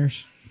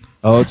deniers.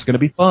 Oh, it's going to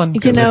be fun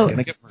because it's going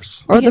to get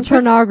worse. Or the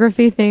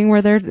pornography thing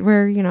where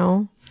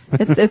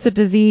it's a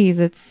disease.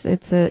 Don't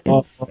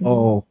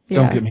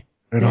get me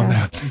started on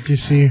that. Did you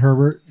see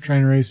Herbert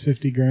trying to raise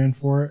 $50,000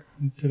 for it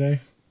today?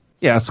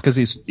 Yeah, it's because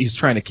he's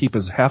trying to keep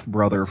his half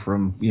brother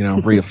from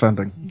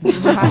reoffending.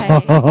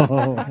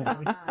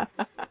 Right.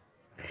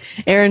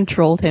 Aaron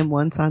trolled him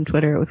once on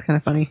Twitter. It was kind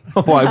of funny.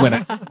 Oh, I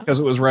went because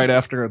it was right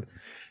after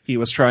he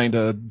was trying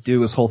to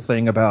do his whole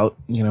thing about,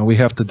 we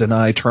have to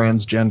deny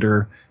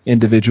transgender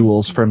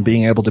individuals from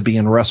being able to be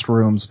in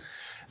restrooms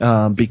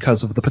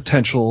because of the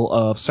potential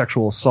of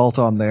sexual assault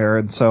on there.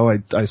 And so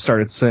I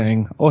started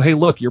saying, oh, hey,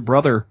 look, your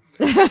brother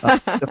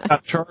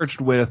got charged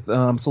with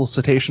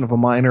solicitation of a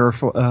minor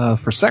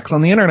for sex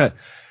on the internet.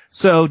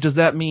 So does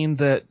that mean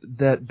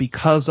that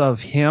because of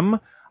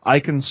him, I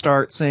can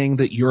start saying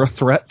that you're a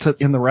threat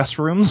in the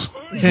restrooms?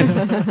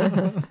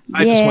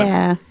 I just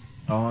went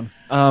on.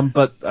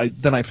 But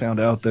then I found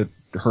out that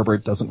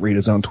Herbert doesn't read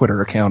his own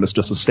Twitter account. It's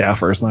just a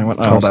staffer's. And I went,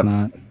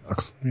 that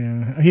sucks.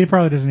 Yeah, he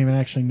probably doesn't even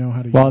actually know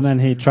how to use it. Well, then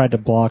he tried to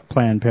block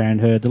Planned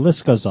Parenthood. The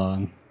list goes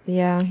on.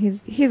 Yeah,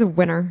 he's a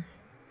winner.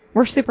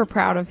 We're super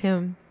proud of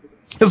him.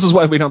 This is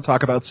why we don't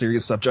talk about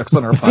serious subjects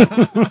on our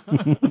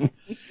podcast.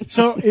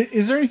 So,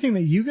 is there anything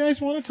that you guys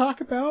want to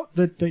talk about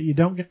that you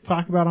don't get to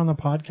talk about on the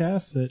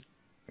podcast that,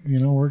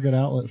 we're a good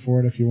outlet for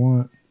it if you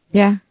want?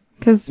 Yeah.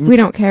 Because we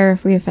don't care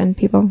if we offend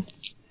people.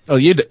 Oh,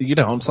 you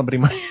don't. Somebody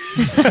might.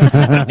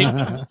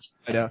 I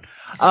don't.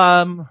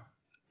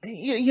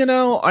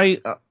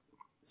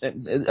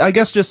 I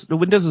guess just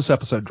when does this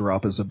episode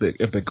drop is a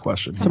big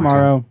question.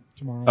 Tomorrow.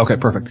 Okay,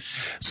 perfect.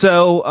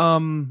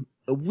 So,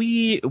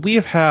 we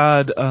have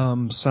had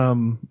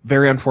some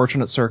very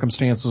unfortunate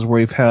circumstances where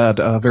we've had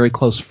very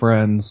close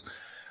friends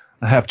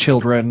have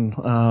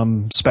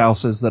children,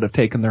 spouses that have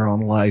taken their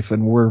own life,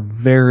 and we're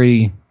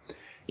very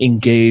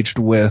engaged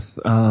with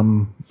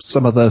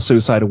some of the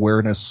suicide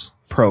awareness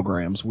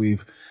programs.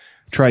 We've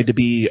tried to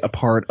be a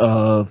part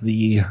of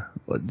the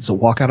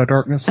Walk Out of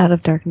Darkness? Out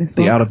of Darkness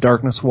The Walk. Out of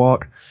Darkness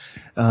Walk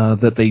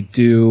that they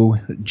do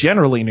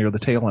generally near the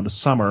tail end of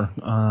summer,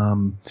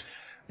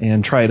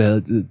 and try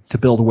to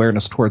build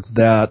awareness towards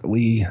that.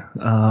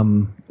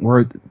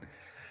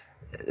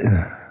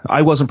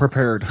 I wasn't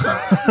prepared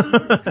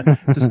to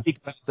speak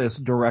about this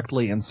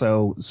directly, and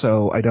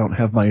so I don't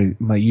have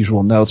my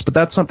usual notes, but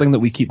that's something that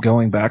we keep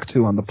going back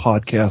to on the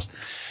podcast.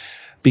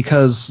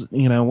 Because,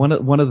 one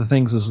of the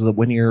things is that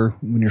when you're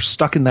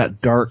stuck in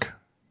that dark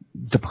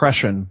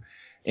depression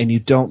and you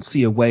don't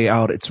see a way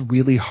out, it's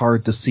really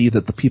hard to see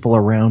that the people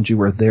around you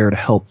are there to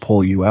help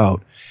pull you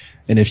out.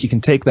 And if you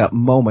can take that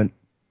moment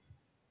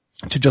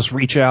to just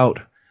reach out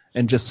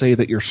and just say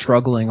that you're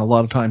struggling, a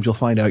lot of times you'll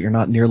find out you're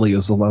not nearly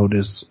as alone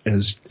as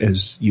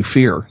you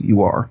fear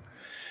you are.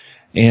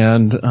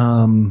 And,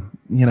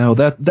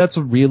 that's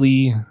a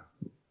really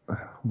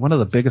one of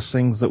the biggest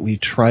things that we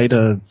try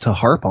to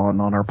harp on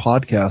our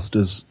podcast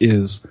is,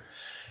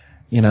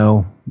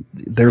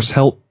 there's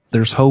help,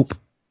 there's hope.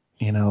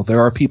 There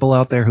are people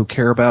out there who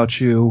care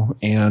about you.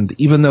 And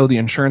even though the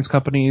insurance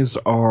companies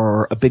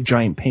are a big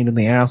giant pain in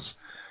the ass,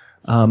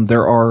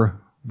 there are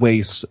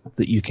ways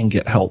that you can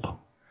get help.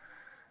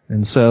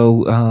 And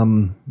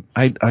so,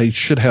 I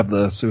should have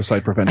the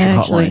suicide prevention hotline. I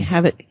actually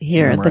have it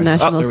here. memorized. The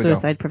National there we go.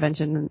 Suicide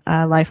Prevention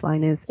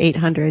Lifeline is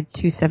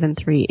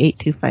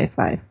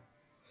 800-273-8255.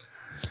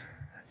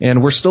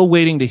 And we're still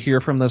waiting to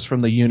hear from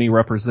the uni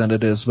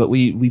representatives, but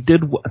we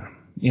did,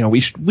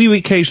 we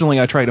occasionally,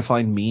 I try to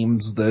find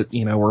memes that,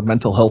 are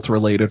mental health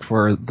related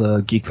for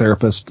the Geek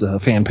Therapist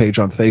fan page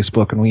on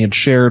Facebook, and we had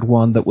shared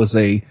one that was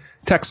a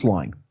text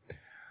line.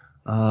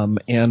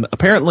 And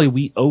apparently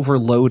we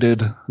overloaded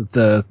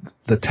the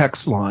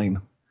text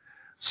line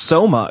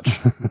so much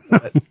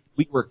that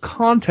we were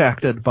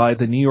contacted by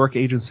the New York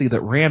agency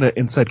that ran it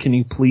and said, "Can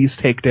you please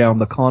take down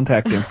the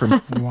contact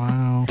information?"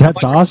 Wow.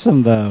 That's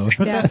awesome, though.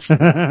 But that's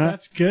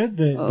good.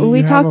 That We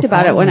you have talked a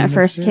about it when following it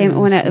first that's came,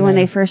 serious. when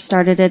they first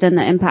started it, and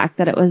the impact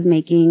that it was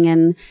making,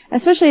 and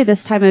especially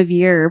this time of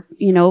year,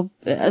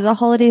 the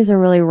holidays are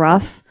really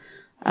rough,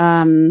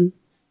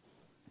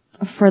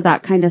 for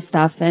that kind of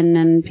stuff,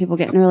 and people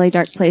get in a really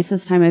dark place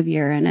this time of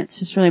year, and it's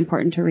just really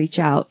important to reach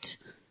out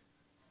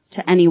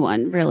to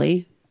anyone,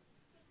 really.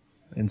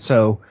 And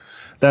so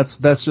that's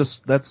been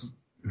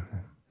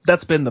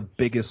the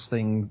biggest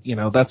thing,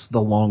 that's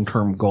the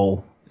long-term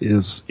goal,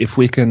 is if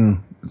we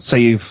can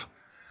save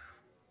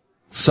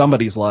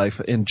somebody's life,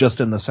 and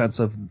just in the sense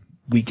of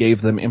we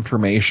gave them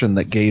information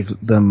that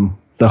gave them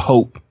the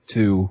hope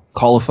to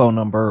call a phone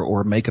number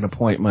or make an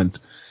appointment,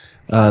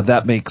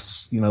 that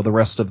makes, the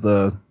rest of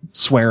the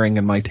swearing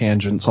and my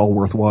tangents all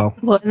worthwhile.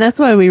 Well, and that's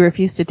why we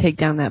refused to take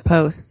down that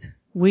post.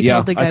 We Yeah,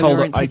 told the guy we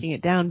weren't taking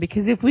it down,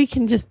 because if we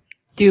can get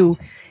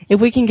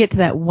to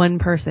that one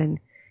person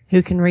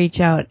who can reach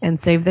out and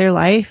save their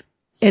life,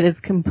 it is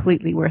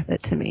completely worth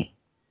it to me.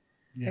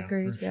 Yeah,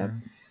 Agreed, For yep.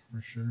 sure.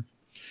 For sure.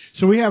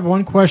 So we have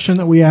one question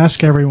that we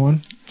ask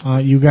everyone.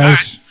 You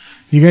guys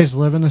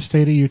live in the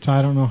state of Utah.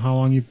 I don't know how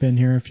long you've been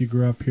here, if you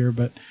grew up here,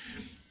 but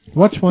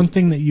what's one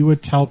thing that you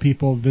would tell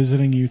people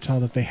visiting Utah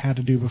that they had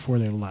to do before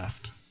they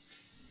left?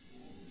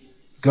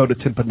 Go to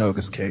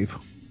Timpanogos Cave.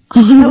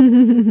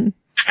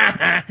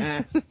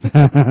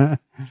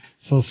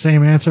 So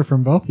same answer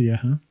from both of you,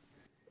 huh?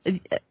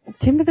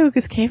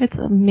 Timpanogos Cave, it's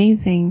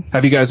amazing.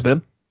 Have you guys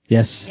been?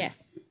 Yes. Yes.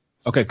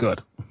 Okay,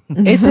 good.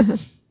 It's a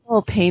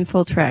little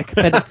painful trek,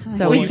 but it's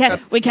so we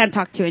can't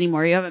talk to you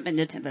anymore. You haven't been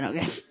to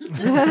Timpanogos.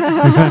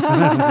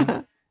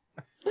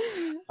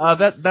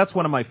 That's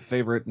one of my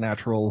favorite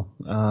natural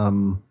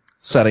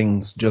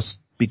settings, just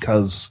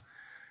because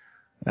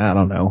I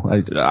don't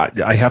know.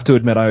 I have to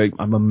admit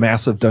I'm a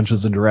massive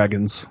Dungeons and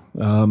Dragons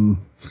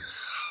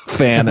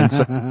fan, and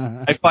so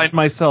I find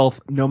myself,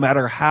 no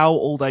matter how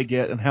old I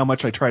get and how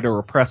much I try to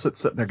repress it,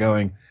 sitting there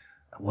going,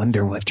 "I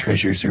wonder what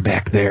treasures are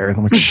back there." And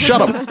I'm like,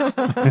 "Shut up."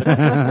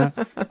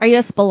 Are you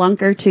a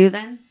spelunker too,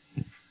 then?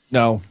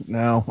 No.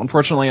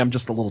 Unfortunately, I'm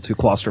just a little too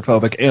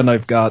claustrophobic, and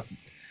I've got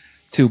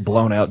 2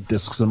 blown out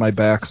discs in my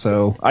back,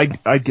 so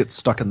I get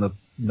stuck in the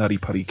Nutty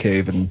Putty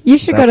Cave. And You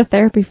should go to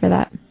therapy for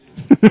that.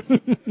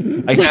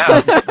 I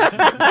have.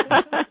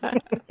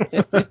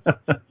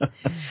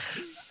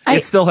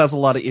 It still has a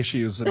lot of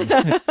issues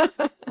and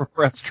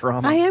repressed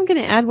trauma. I am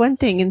going to add one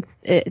thing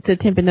to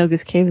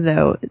Timpanogos Cave,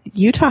 though.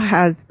 Utah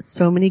has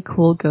so many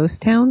cool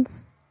ghost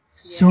towns.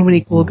 So many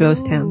cool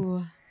ghost towns.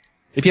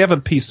 If you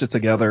haven't pieced it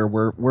together,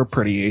 we're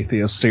pretty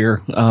atheists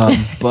here.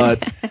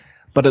 But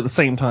But at the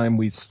same time,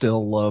 we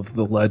still love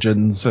the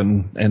legends,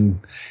 and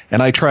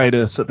I try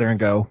to sit there and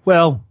go,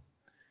 well,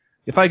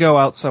 if I go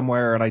out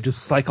somewhere and I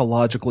just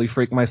psychologically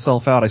freak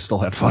myself out, I still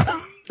had fun.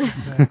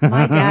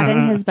 My dad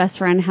and his best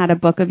friend had a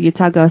book of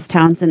Utah ghost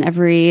towns, and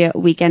every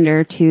weekend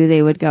or two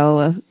they would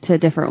go to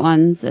different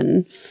ones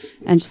and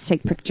just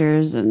take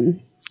pictures,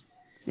 and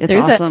it's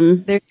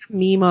awesome. There's a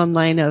meme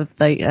online of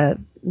like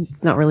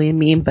it's not really a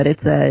meme, but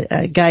it's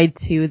a guide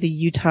to the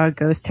Utah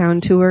ghost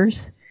town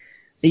tours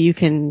that you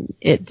can.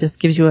 It just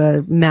gives you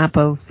a map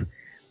of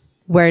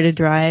where to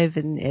drive,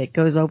 and it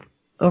goes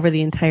over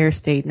the entire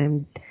state.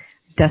 And I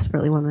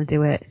desperately want to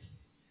do it.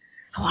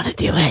 I want to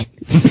do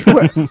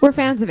it. We're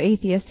fans of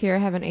atheists here. I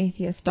have an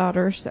atheist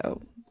daughter,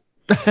 so.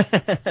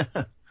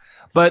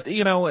 But,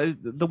 you know,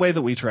 the way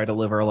that we try to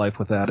live our life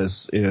with that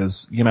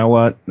is, you know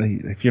what?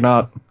 If you're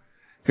not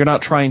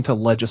trying to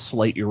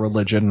legislate your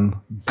religion,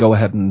 go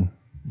ahead and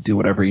do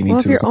whatever you need to. Well,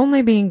 if you're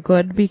only being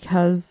good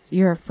because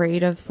you're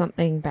afraid of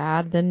something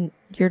bad, then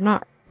you're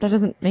not, that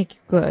doesn't make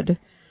you good.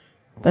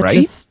 That Right?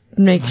 just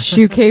makes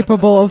you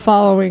capable of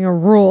following a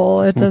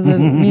rule. It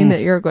doesn't mean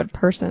that you're a good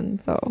person,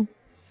 so.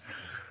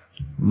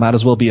 Might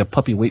as well be a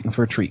puppy waiting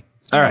for a treat.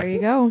 All There right. you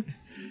go.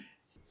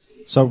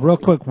 So real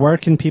quick, where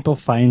can people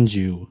find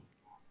you?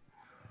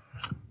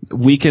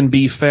 We can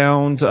be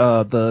found,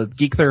 the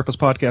Geek Therapist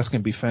podcast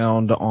can be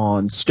found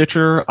on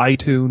Stitcher,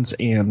 iTunes,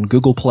 and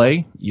Google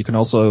Play. You can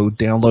also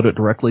download it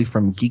directly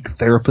from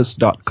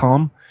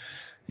geektherapist.com.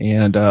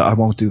 And I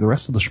won't do the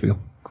rest of the spiel.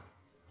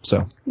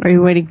 So. Are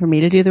you waiting for me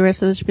to do the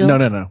rest of the spiel?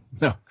 No.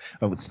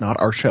 Oh, it's not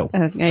our show.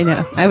 I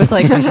know. I was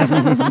like,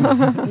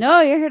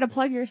 No, you're here to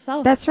plug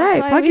yourself. That's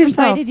right. why Plug we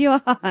yourself. invited you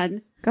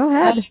on. Go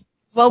ahead.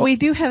 well, we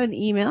do have an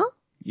email.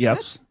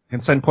 Yes.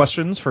 And send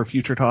questions for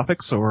future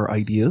topics or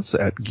ideas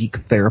at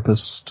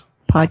geektherapist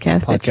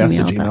Podcast at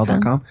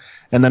gmail.com.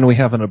 And then we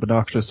have an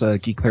obnoxious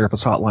Geek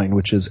Therapist hotline,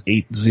 which is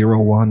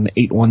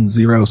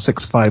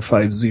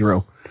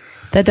 801-810-6550.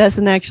 That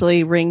doesn't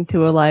actually ring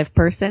to a live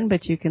person,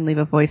 but you can leave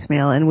a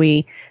voicemail, and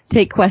we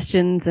take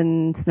questions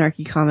and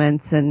snarky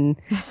comments, and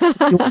if you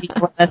want to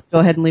email us, go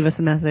ahead and leave us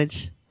a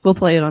message. We'll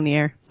play it on the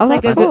air. Oh,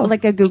 Like that's a cool.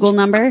 like a Google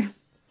number.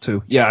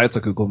 Too. Yeah, it's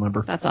a Google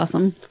number. That's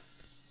awesome.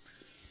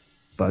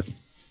 But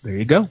there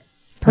you go. Well,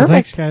 Perfect.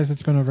 thanks, guys.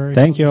 It's been a very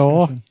Thank fun you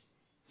all. discussion.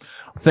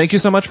 Thank you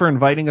so much for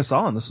inviting us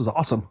on. This was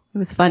awesome. It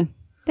was fun.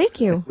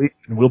 Thank you.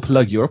 We'll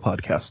plug your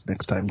podcast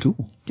next time, too.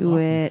 Do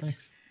it. Thanks.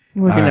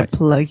 We're going right. to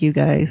plug you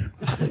guys.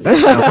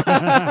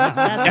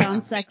 That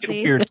sounds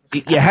sexy. Weird.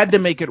 You had to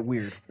make it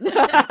weird.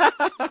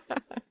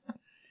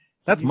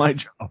 That's my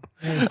job.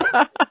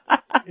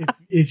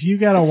 If you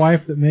got a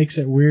wife that makes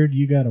it weird,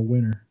 you got a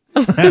winner.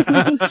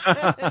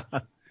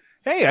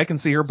 Hey, I can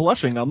see her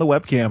blushing on the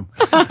webcam.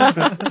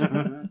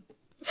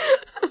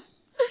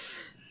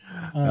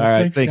 All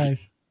right, thanks, thank you.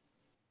 guys.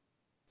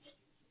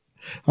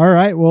 All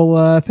right.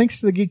 Well, thanks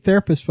to the Geek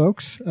Therapist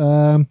folks. We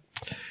were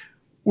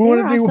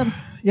wanna do- awesome.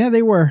 Yeah,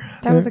 they were.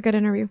 That was a good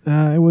interview.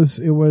 It was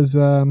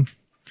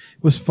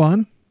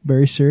fun,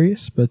 very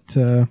serious, but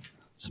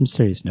Some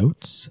serious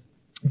notes.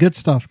 good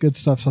stuff.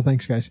 So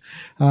thanks, guys.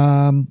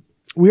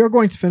 We are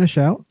going to finish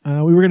out.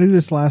 We were going to do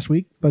this last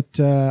week, but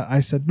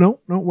I said no,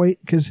 wait,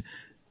 because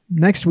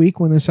next week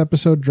when this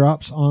episode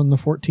drops on the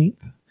 14th,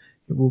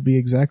 it will be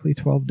exactly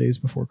 12 days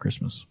before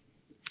Christmas.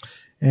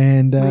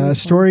 And a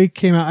story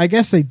came out. I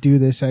guess they do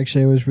this,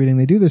 actually. I was reading.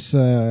 They do this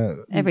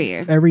Every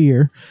year. Every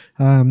year.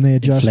 They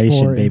adjust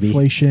Inflation, for baby.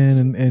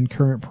 inflation and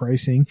current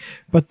pricing.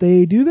 But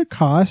they do the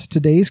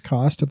today's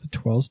cost of the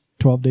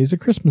 12 days of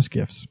Christmas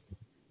gifts.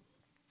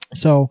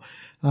 So,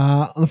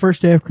 on the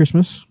first day of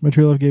Christmas, my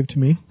true love gave to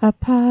me. A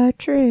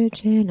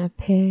partridge in a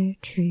pear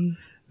tree.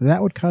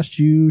 That would cost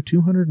you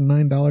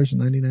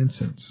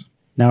 $209.99.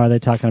 Now, are they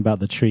talking about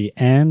the tree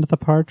and the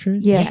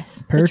partridge?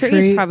 Yes. Pear The tree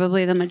tree. is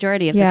probably the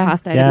majority of Yeah. the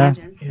cost, I'd Yeah.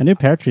 imagine. A new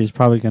pear tree is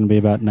probably going to be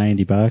about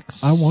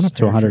 $90. I want a to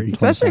pear tree. $125.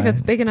 Especially if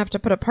it's big enough to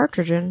put a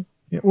partridge in.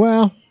 Yeah,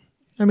 well,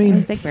 I mean,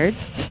 Those big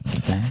birds.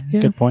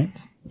 Yeah. Good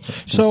point.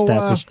 So,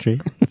 Established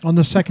tree. on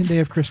the second day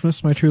of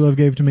Christmas, my true love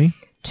gave to me.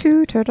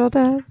 2 turtle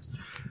doves.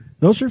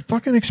 Those are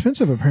fucking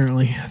expensive,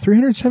 apparently.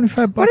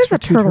 $375. What is for a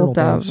two turtle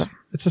doves. dove?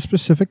 It's a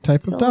specific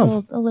type It's of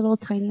dove. a little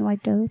tiny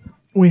white dove.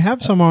 We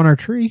have some on our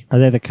tree. Are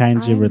they the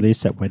kind you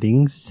release at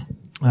weddings?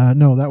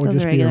 No, that would Those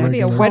just are be a regular. That'd be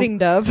a regular. wedding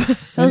dove.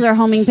 Those are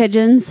homing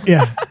pigeons.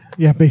 Yeah,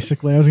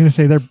 basically. I was going to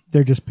say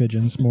they're just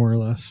pigeons, more or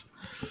less.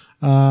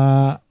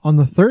 On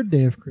the third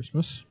day of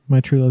Christmas, my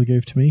true love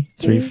gave to me.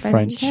 3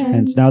 French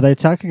hens. Now, are they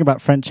talking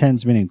about French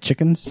hens meaning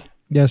chickens?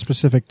 Yeah, a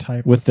specific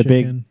type With of the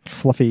chicken. big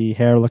fluffy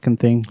hair looking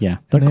thing? Yeah,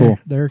 they're And cool.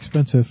 They're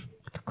expensive.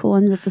 The cool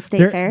ones at the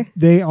state fair.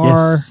 They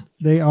are. Yes.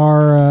 They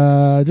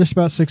are just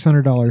about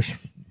 $600.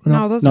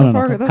 No, those No, are no,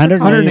 for no. those are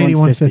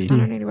 $181.50.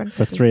 $181.50.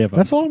 For 3 of them.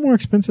 That's a lot more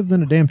expensive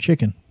than a damn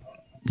chicken.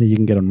 Yeah, you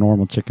can get a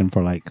normal chicken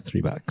for like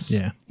 $3.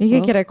 Yeah. You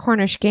could get a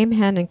Cornish game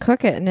hen and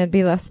cook it, and it'd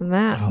be less than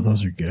that. Oh,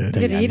 those are good.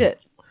 You could eat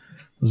it.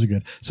 Those are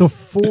good. So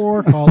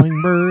 4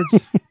 calling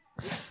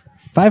birds.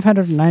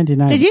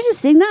 $599. Did you just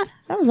sing that?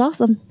 That was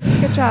awesome.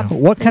 Good job.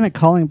 What kind of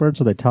calling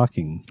birds are they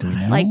talking? Do we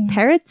know? Like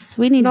parrots?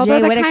 We need No, Jay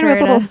they're the Whitaker kind with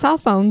to... little cell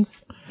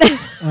phones.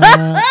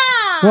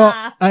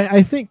 Well,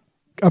 I think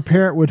a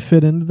parrot would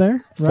fit into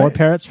there. Right? 4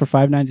 parrots for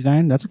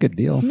 $5.99. That's a good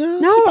deal. No,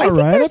 No, that's I about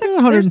think right. there's I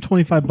a-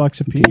 think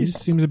 $125 a piece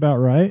seems about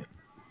right.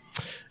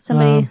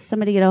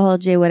 Somebody get a hold of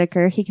Jay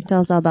Whitaker. He can tell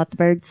us all about the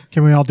birds.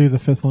 Can we all do the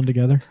 5th one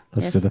together?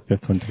 Let's Yes. do the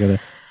 5th one together.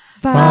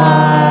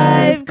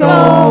 5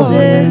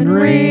 golden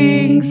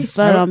rings.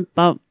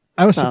 Ba-dum-bum.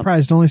 I was Oh.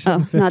 surprised. Only Oh,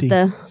 not 750.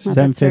 the not that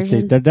 $7.50.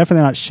 version. They're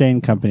definitely not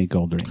Shane Company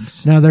gold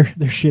rings. No, they're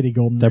shitty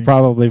golden. They're rings.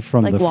 probably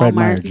from Like the Fred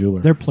Meyer Walmart.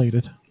 jeweler. They're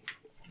plated.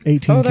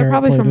 18 Oh, they're karat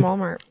probably plated. from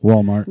Walmart.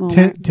 Walmart.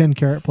 Walmart. 10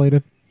 karat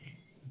plated.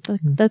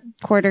 The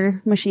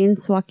quarter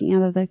machines walking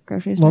out of the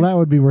grocery store. Well, that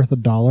would be worth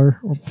 $1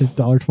 or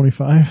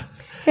 $1.25.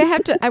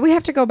 We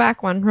have to go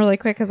back one really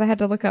quick because I had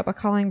to look up a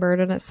calling bird,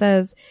 and it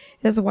says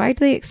it is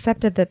widely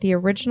accepted that the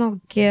original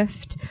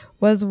gift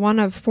was one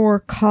of 4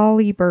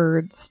 collie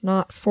birds,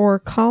 not 4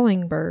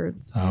 calling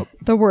birds. Oh.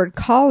 The word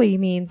collie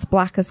means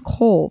black as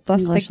coal.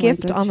 Thus, English the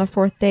gift language. on the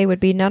 4th day would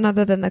be none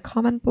other than the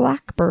common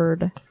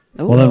blackbird.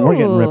 Well, then we're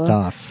getting Ooh. ripped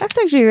off. That's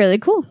actually really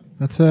cool.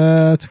 That's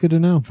good to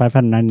know.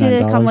 $599. Do they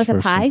come with a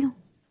for pie?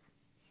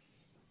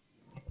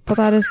 But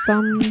that is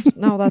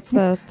no, that's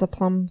the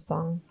plum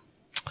song.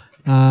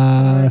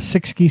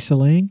 6 geese a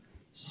laying.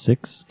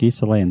 6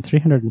 geese a laying,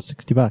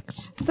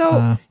 $360.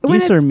 So when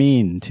Geese are it's-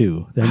 mean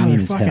too. They're Oh, mean they're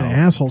as fucking hell.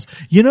 assholes.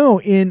 You know,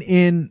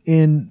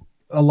 in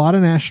a lot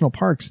of national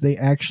parks, they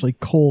actually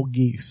cull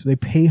geese. They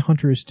pay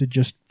hunters to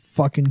just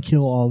fucking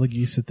kill all the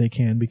geese that they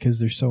can because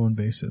they're so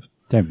invasive.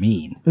 They're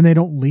mean. And they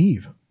don't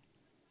leave.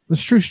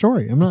 It's a true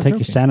story. I'm not Take joking.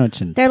 your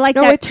sandwich and They're like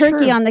No, that it's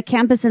turkey true. on the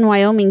campus in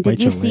Wyoming. Did Wait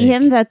you your see leg.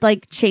 him that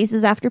like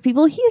chases after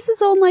people? He has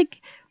his own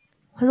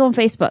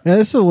Facebook. Yeah,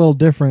 this is a little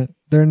different.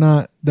 They're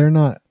not.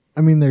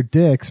 I mean, they're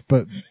dicks,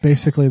 but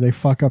basically they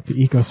fuck up the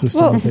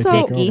ecosystem Well, that they so-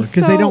 take over Geese.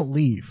 because they so- don't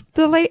leave.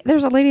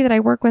 There's a lady that I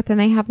work with, and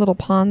they have little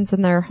ponds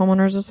in their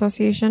homeowners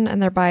association,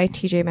 and they're by a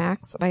TJ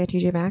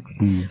Maxx.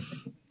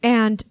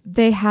 And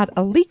they had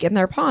a leak in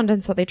their pond,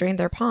 and so they drained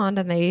their pond,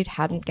 and they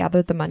hadn't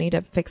gathered the money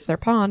to fix their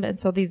pond, and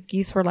so these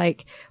geese were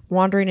like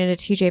wandering into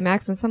TJ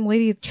Maxx, and some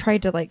lady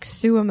tried to like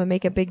sue them and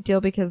make a big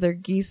deal because their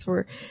geese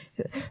were,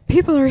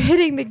 people are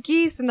hitting the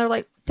geese, and they're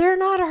like, they're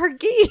not our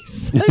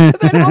geese, like,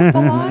 they don't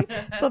belong,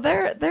 so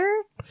they're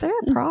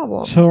a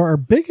problem. So our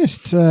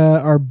biggest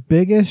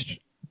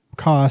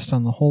cost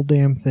on the whole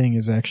damn thing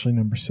is actually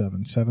number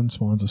 7. 7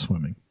 swans a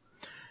swimming.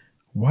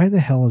 Why the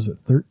hell is it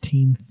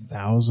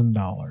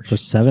 $13,000? for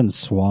 7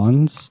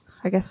 swans.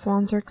 I guess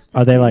swans are expensive.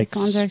 Are they like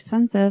Swans are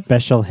expensive.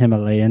 special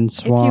Himalayan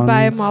swans? If you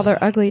buy them while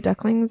they're ugly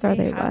ducklings, are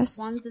they have less?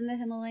 swans in the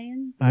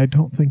Himalayas? I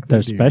don't think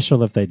They're do.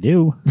 special if they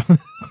do.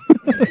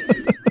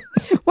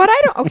 What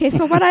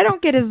I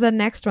don't get is the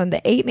next one.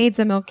 The 8 maids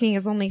of milking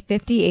is only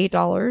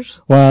 $58.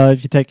 Well,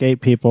 if you take 8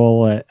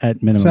 people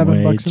at minimum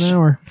 $7 wage, an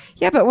hour.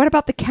 Yeah, but what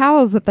about the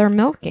cows that they're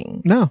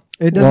milking? No,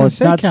 it doesn't Well, it's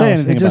say not cows. saying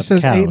anything It just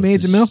about says 8 cows.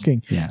 maids of It's-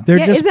 milking. yeah. They're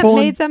Yeah, just isn't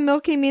pulling. maids of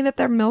milking mean that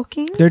they're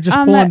milking? They're just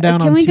pulling down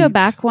can on we go teats.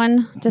 back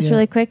one just Yeah,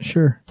 really quick?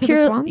 Sure. To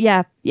the swans?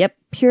 Yeah, yep.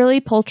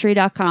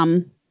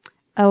 Purelypoultry.com.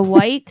 A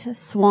white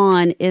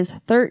swan is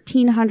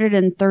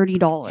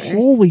 $1,330.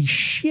 Holy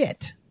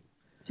shit!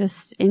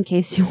 Just in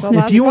case you So want.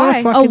 that's If you want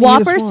why. to A fucking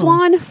whopper eat a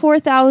swan, A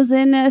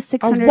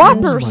 $4,600.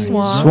 whopper my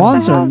swan. Swans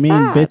What the are hell's mean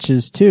that?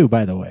 bitches too,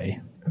 by the way.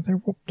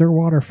 They're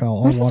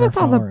waterfowl. What is with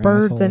all the waterfowl are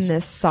birds in assholes.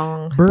 this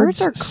song?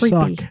 Birds are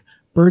creepy. suck.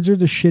 Birds are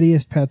the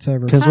shittiest pets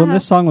ever. Because when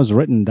this song was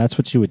written, that's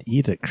what you would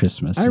eat at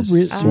Christmas. I is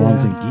re-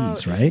 swans and Oh,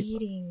 geese, right?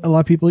 eating. A lot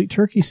of people eat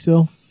turkey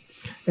still,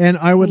 and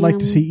I would like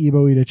to see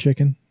Ebo eat a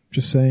chicken.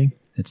 Just saying.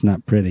 It's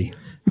not pretty.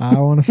 I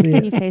want to see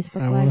Can you it.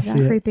 Facebook I wanna Live see that?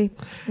 it. Creepy.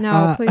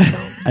 No, please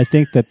don't. I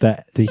think that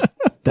the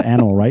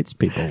animal rights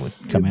people would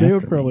come They after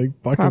would probably me.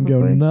 fucking go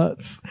Probably.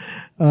 nuts.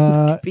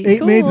 be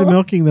 8 maids of cool.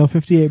 milking though,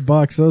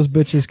 $58. Those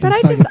bitches can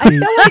But tongue I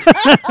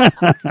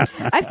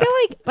teeth. feel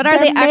like. But are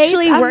they they're maids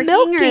actually of working or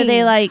are milking.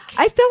 they like,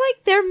 I feel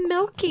like they're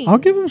milking. I'll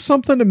give them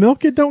something to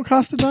milk. It don't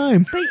cost a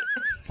dime.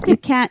 you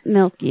can't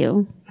milk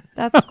you?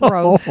 That's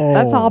gross.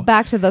 That's all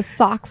back to the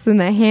socks and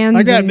the hands.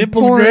 I got and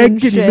nipples, porn Greg. and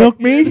Can you shit. milk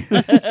me?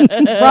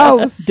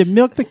 Gross. To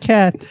milk the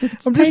cat.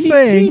 I'm just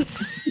saying.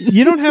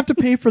 You don't have to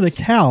pay for the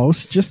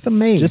cows, just the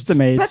maids. Just the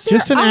maids. But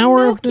Just they're an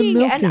hour of them milking,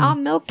 milking.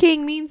 and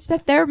milking means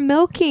that they're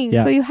milking.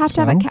 Yeah. So you have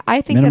to have a. So?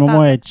 I think Minimum that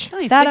wage.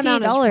 that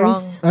amount is $58.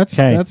 wrong. That's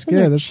Okay. that's Those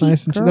are good. That's cheap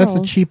nice and cheap. That's the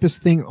girls.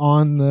 cheapest thing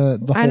on the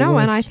whole I know,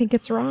 list. and I think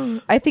it's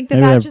wrong. I think that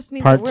Maybe that they're just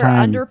means that we're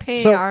part-time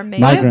underpaying So, our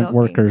maids. Migrant milking.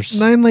 workers.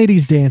 9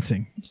 ladies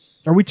dancing.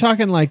 Are we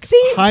talking like See,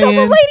 high so the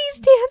end? ladies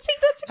dancing.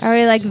 That's Are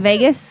we like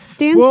Vegas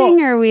dancing Well,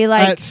 or are we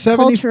like at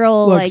 70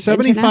 cultural, look, like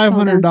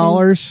international dancing?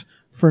 $7,500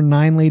 for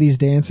 9 ladies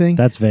dancing.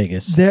 That's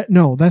Vegas.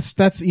 No,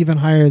 that's even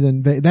higher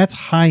than that's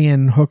high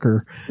end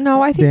hooker.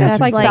 no. I think Dancing that's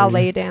like for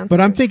ballet dance.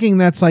 But I'm thinking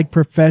that's like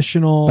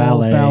professional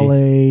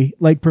Ballet.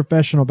 like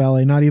professional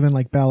ballet, not even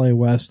like Ballet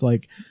West,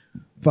 like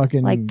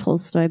fucking Like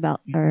Tolstoy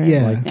or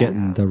Yeah. Like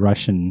getting the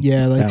Russian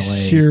like ballet.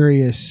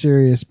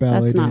 serious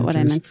ballet. That's not what I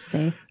dancers. meant to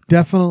say.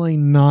 Definitely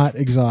not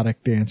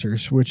exotic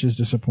dancers, which is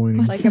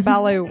disappointing. Like a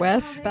Ballet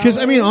West. Because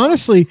I mean,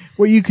 honestly,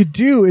 what you could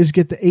do is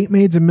get the 8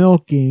 maids of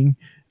milking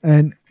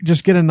and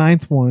just get a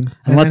 9th one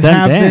and let then them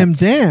have dance.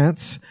 them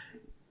dance,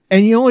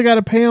 and you only got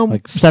to pay them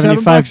Like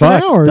 $75 $7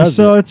 an hour. does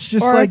So it? it's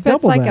just or like if it's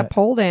double like that. a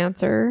pole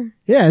dancer.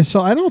 Yeah, so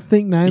I don't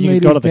think 9 You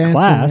ladies can go to the dancing.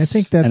 class I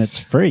think that's and it's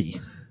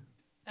free.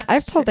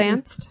 I've pole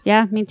danced.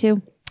 Yeah, me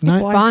too.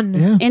 It's fun.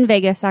 Yeah. In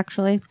Vegas,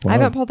 actually. I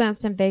haven't pole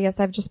danced in Vegas.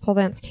 I've just pole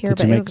danced here. Did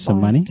but you it make was a some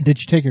blast. money?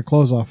 Did you take your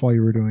clothes off while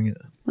you were doing it?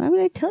 Why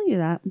would I tell you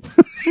that?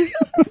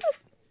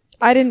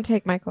 I didn't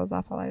take my clothes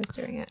off while I was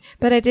doing it,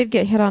 but I did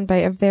get hit on by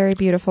a very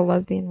beautiful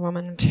lesbian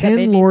woman. that 10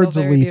 made me feel lords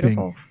of very leaping.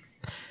 beautiful.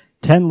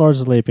 10 Lords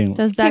of Leaping.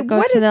 Does that Hey, go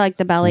what to is-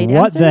 the ballet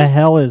What dancers? the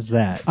hell is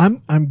that?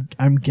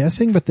 I'm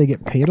guessing, but they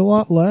get paid a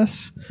lot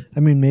less. I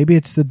mean, maybe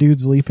it's the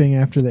dudes leaping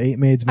after the 8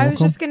 maids milk I was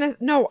them. just gonna.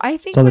 No, I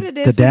think So what the- it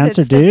the is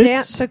dancer it's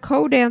dudes? the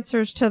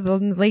co-dancers to the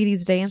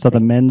ladies dancing. So the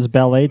men's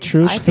ballet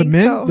troupe? I the think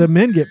men so. the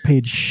men get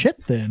paid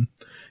shit then,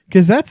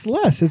 because that's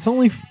less. It's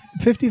only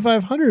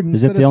 5,500.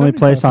 Is it the only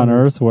place on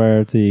earth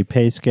where the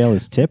pay scale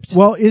is tipped?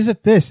 Well, is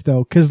it this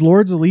though? Because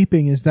Lords of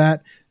Leaping is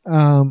that.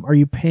 Are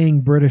you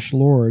paying British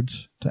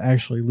lords to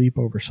actually leap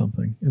over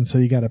something, and so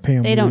you got to pay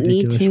them They a don't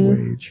need ridiculous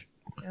to. wage?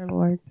 Dear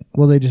Lord.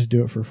 Well, they just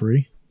do it for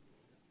free.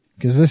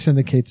 Because this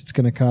indicates it's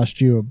going to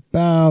cost you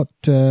about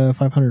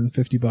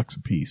 $550 a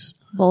piece.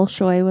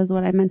 Bolshoi was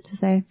what I meant to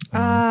say.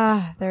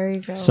 there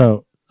you go.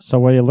 So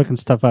while you're looking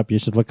stuff up, you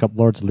should look up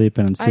Lords of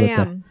Leaping and see I what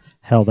the am.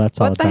 hell that's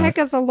all What the about. heck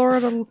is a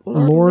Lord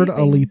Lord of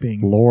a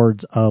leaping.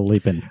 Lords of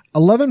Leaping.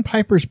 11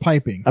 pipers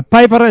piping. A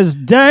piper is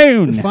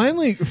down!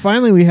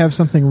 Finally, we have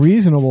something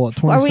reasonable at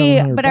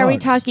 $2,700. Are we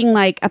talking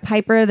like a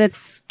piper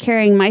that's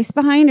carrying mice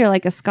behind, or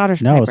like a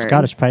Scottish No, piper? a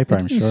Scottish piper,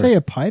 I'm It doesn't sure. say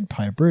a Pied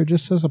Piper. It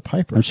just says a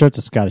piper. I'm sure it's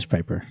a Scottish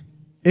piper.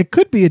 It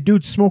could be a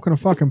dude smoking a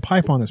fucking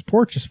pipe on his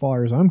porch, as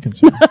far as I'm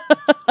concerned.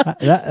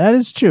 That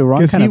is true. Wrong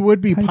Because kind he of would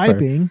be piper.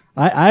 piping.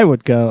 I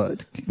would go...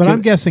 But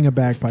I'm guessing a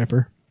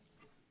bagpiper.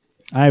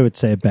 I would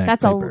say a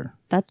bagpiper.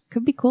 That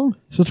could be cool.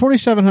 So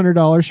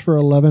 $2,700 for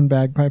 11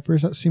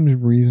 bagpipers. That seems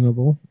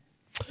reasonable.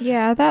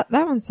 Yeah, that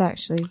one's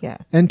actually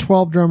And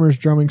 12 drummers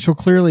drumming. So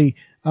clearly,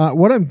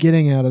 what I'm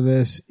getting out of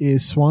this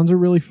is swans are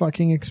really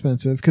fucking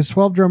expensive, because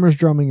 12 drummers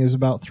drumming is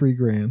about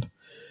 $3,000.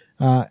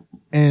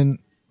 And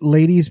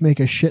ladies make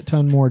a shit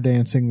ton more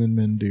dancing than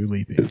men do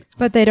leaping.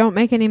 but they don't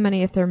make any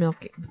money if they're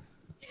milking.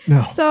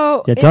 No.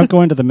 So Yeah, don't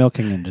go into the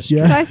milking industry.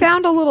 Yeah. So I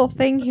found a little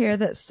thing here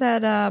that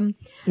said And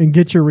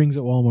get your rings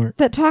at Walmart.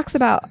 that talks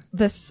about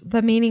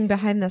the meaning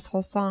behind this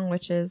whole song,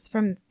 which is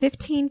from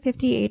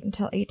 1558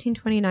 until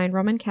 1829,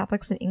 Roman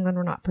Catholics in England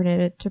were not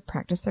permitted to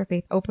practice their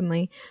faith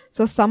openly.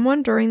 So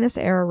someone during this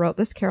era wrote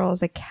this carol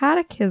as a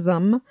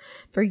catechism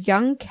for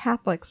young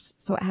Catholics.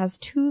 So it has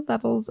 2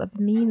 levels of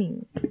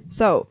meaning.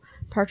 So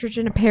Partridge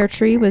in a Pear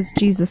Tree was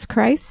Jesus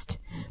Christ.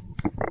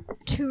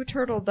 2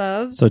 turtle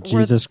doves. So were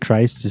Jesus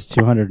Christ is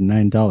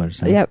 $209.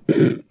 Huh?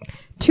 Yep.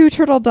 2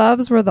 turtle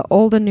doves were the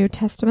Old and New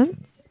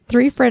Testaments.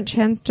 3 French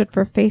hens stood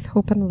for faith,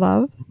 hope, and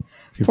love.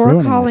 You're 4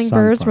 ruining calling the song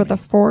birds for were me. the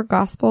 4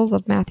 Gospels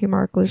of Matthew,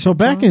 Mark, Luke. So and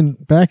John.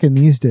 back in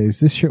these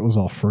days, this shit was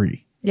all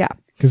free, Yeah.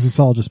 because it's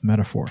all just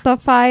metaphor. The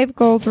 5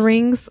 gold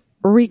rings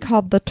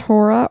recalled the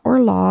Torah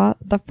or law,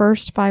 the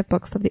first 5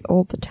 books of the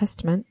Old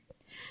Testament.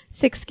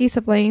 6 geese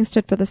of laying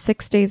stood for the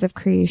 6 days of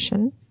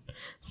creation.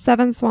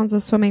 7 swans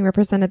of swimming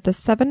represented the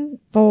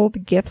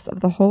 7-fold gifts of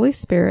the Holy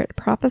Spirit: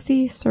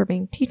 prophecy,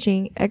 serving,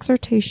 teaching,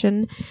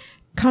 exhortation,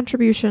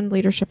 contribution,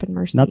 leadership, and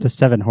mercy. Not the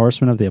 7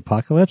 horsemen of the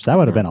apocalypse? That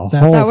would have been a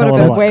That- whole That would hell have of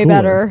a been lot way cooler.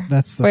 better.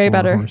 That's the way 4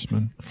 better.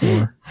 horsemen.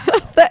 4.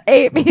 The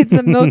 8 maids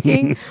of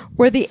milking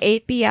were the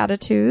 8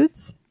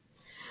 beatitudes.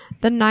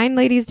 The 9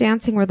 ladies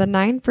dancing were the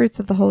 9 fruits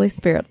of the Holy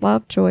Spirit: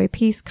 love, joy,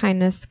 peace,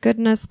 kindness,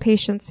 goodness,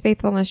 patience,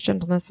 faithfulness,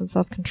 gentleness, and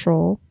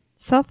self-control.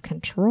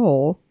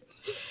 Self-control?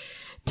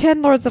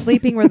 10 lords of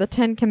leaping were the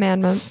 10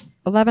 commandments.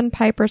 11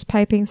 pipers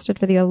piping stood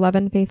for the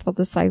 11 faithful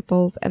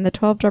disciples, and the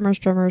 12 drummers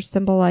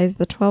symbolized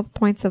the 12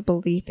 points of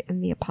belief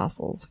in the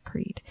Apostles'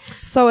 Creed.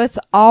 So it's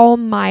all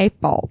my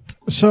fault.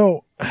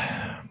 So,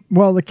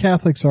 well, the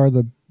Catholics are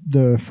the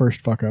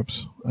first fuck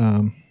ups.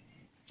 Not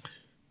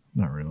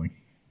really.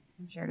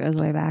 I'm sure it goes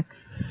way back.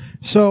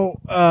 So,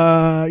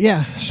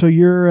 yeah. So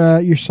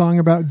your song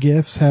about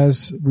gifts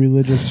has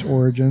religious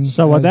origins.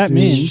 So what as that do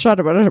means- Shut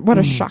up. What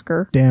a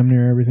shocker. damn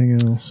near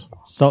everything else.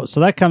 So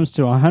that comes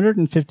to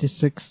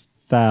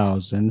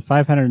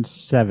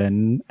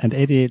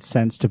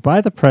 $156,507.88 to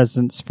buy the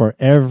presents for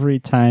every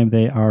time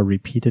they are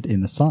repeated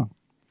in the song.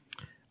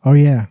 Oh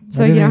yeah.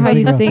 So I you didn't know how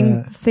even you think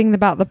about that. sing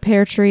about the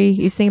pear tree?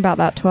 You sing about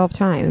that 12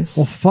 times.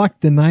 Well, fuck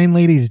the 9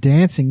 ladies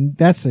dancing.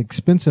 That's an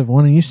expensive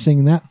one, and you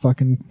sing that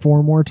fucking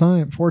 4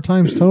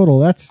 times total.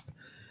 That's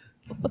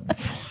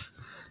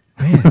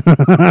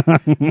man.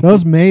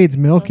 Those maids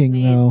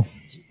milking though.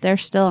 They're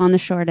still on the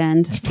short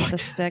end with the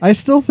stick. I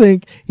still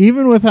think,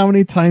 even with how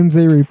many times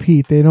they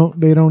repeat, they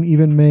don't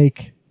even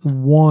make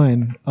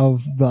one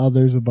of the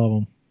others above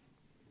them.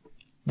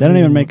 They don't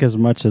even make as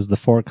much as the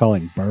four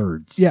calling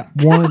birds. Yeah,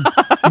 one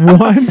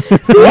instance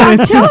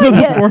of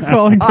the four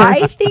calling birds.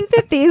 I think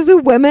that these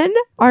women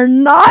are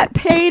not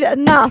paid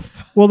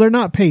enough. Well, they're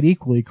not paid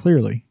equally,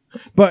 clearly.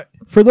 But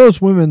for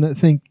those women that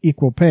think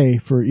equal pay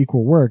for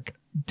equal work,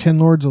 10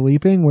 Lords of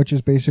Leaping, which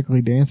is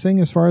basically dancing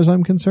as far as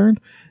I'm concerned,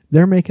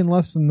 they're making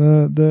less than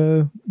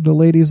the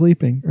ladies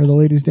leaping or the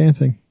ladies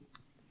dancing.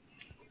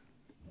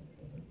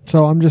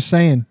 So I'm just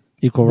saying,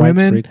 Equal rights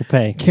women for equal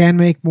pay. can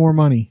make more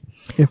money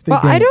if they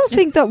Well, dance. I don't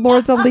think that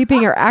Lords of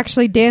Leaping are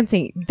actually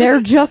dancing.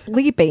 They're just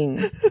leaping.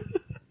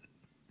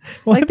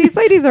 Like these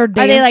ladies are Are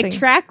dancing. they like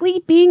track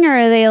leaping or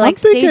are they like I'm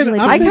thinking, stage leaping?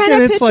 I'm I kinda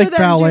thinking it's picture like them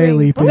ballet doing-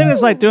 leaping. I think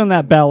it's like doing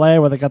that ballet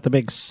where they got the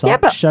big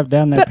sock shoved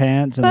down their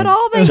pants and but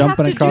all they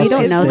jumping have to across do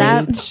the is- stage. We don't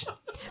know that.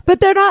 But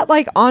they're not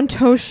like on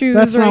toe shoes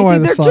That's or not why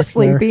anything. the They're socks just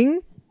there.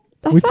 sleeping.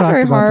 That's We not talked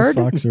very about hard.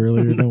 the socks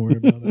earlier. Don't worry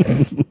about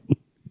it.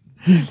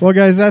 Well,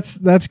 guys, that's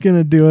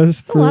gonna do us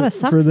That's a lot of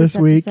socks for this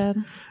week.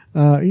 episode.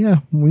 Yeah,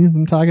 we've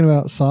been talking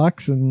about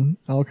socks and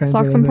all kinds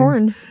Socks of and other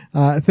things.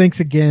 porn. Thanks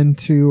again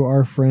to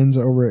our friends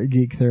over at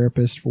Geek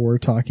Therapist for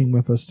talking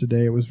with us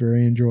today. It was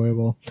very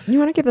enjoyable. You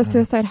want to give the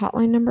suicide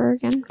hotline number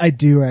again? I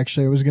do,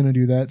 actually. I was going to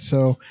do that.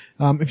 So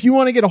if you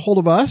want to get a hold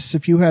of us,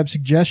 if you have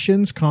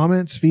suggestions,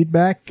 comments,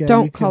 feedback.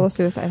 Don't call the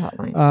suicide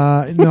hotline.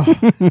 No.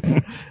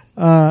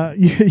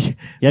 Yeah,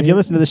 if you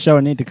listen to the show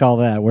and need to call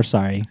that, we're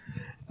sorry.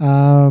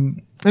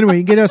 Anyway,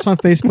 you can get us on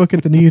Facebook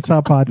at the New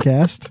Utah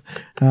Podcast.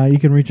 You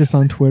can reach us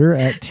on Twitter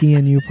at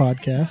TNU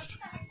Podcast.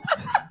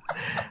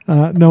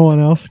 No one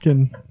else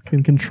can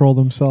control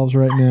themselves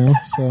right now.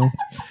 So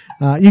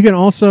you can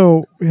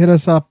also hit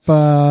us up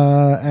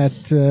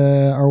at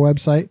our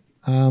website.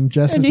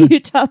 Jess The has New been-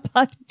 Utah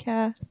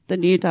podcast. The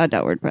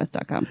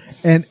newutah.wordpress.com.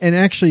 and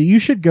actually you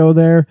should go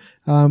there.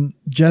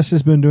 Jess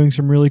has been doing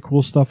some really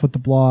cool stuff with the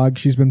blog.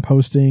 She's been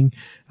posting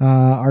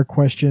our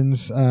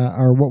questions,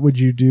 or what would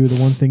you do, the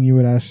one thing you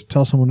would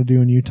tell someone to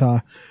do in Utah.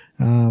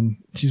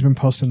 She's been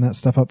posting that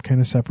stuff up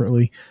kind of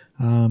separately.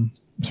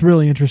 It's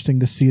really interesting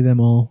to see them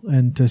all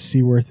and to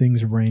see where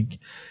things rank.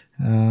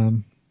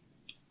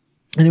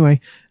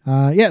 Anyway,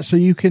 so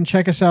you can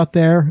check us out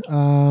there.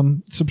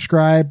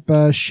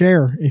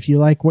 Share if you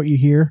like what you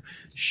hear.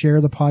 Share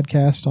the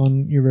podcast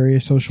on your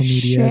various social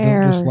media.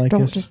 Share. Don't just like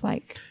Don't us. just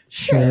like.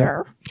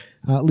 Share.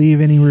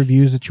 Leave any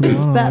reviews that you want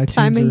on That iTunes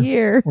time of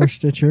year. or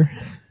Stitcher.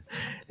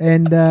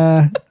 And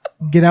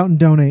get out and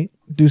donate.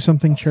 Do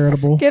something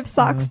charitable. Give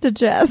socks to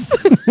Jess.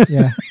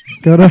 Yeah.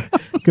 Go to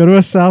a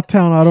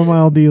Southtown Auto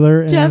Mile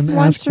dealer and Jess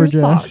wants ask for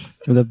your Jess.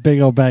 socks. With a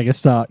big old bag of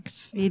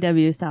socks.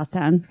 VW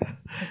Southtown,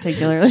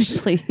 particularly,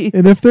 please.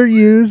 And if they're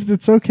used,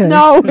 it's okay.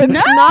 No, it's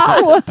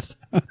not.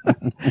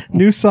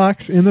 New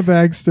socks in the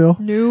bag still.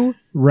 New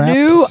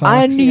Wrapped socks.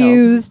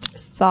 unused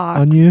socks.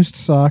 Unused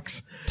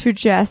socks. To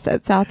Jess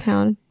at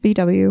Southtown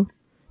BW.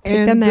 Take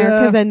And, them there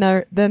because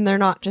then they're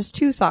not just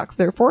 2 socks;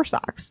 they're 4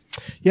 socks.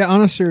 Yeah,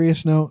 on a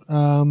serious note,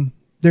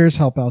 there's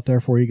help out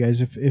there for you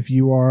guys. If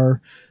you are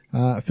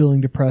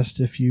feeling depressed,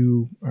 if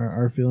you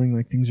are feeling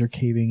like things are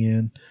caving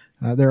in,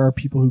 there are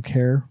people who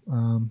care.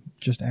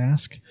 Just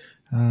ask.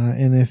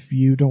 And if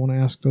you don't want to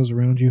ask those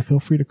around you, feel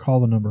free to call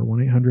the number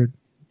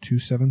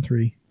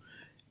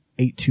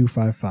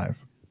 1-800-273-8255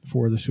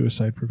 for the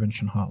suicide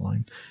prevention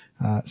hotline.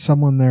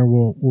 Someone there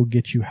will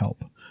get you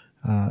help.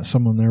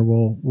 Someone there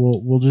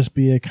will just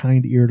be a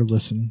kind ear to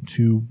listen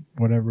to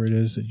whatever it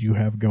is that you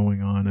have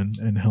going on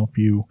and help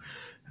you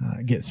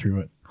get through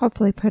it.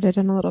 Hopefully, put it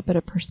in a little bit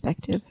of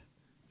perspective.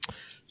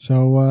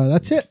 So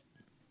that's it.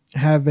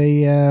 Have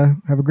a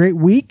great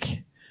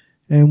week,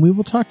 and we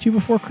will talk to you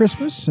before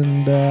Christmas.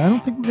 And I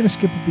don't think we're going to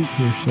skip a beat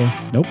here. So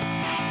Nope.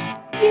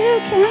 You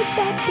can't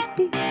stop the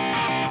beat.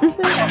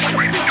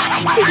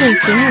 This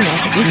isn't singing.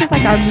 This is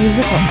like our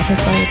musical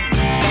episode.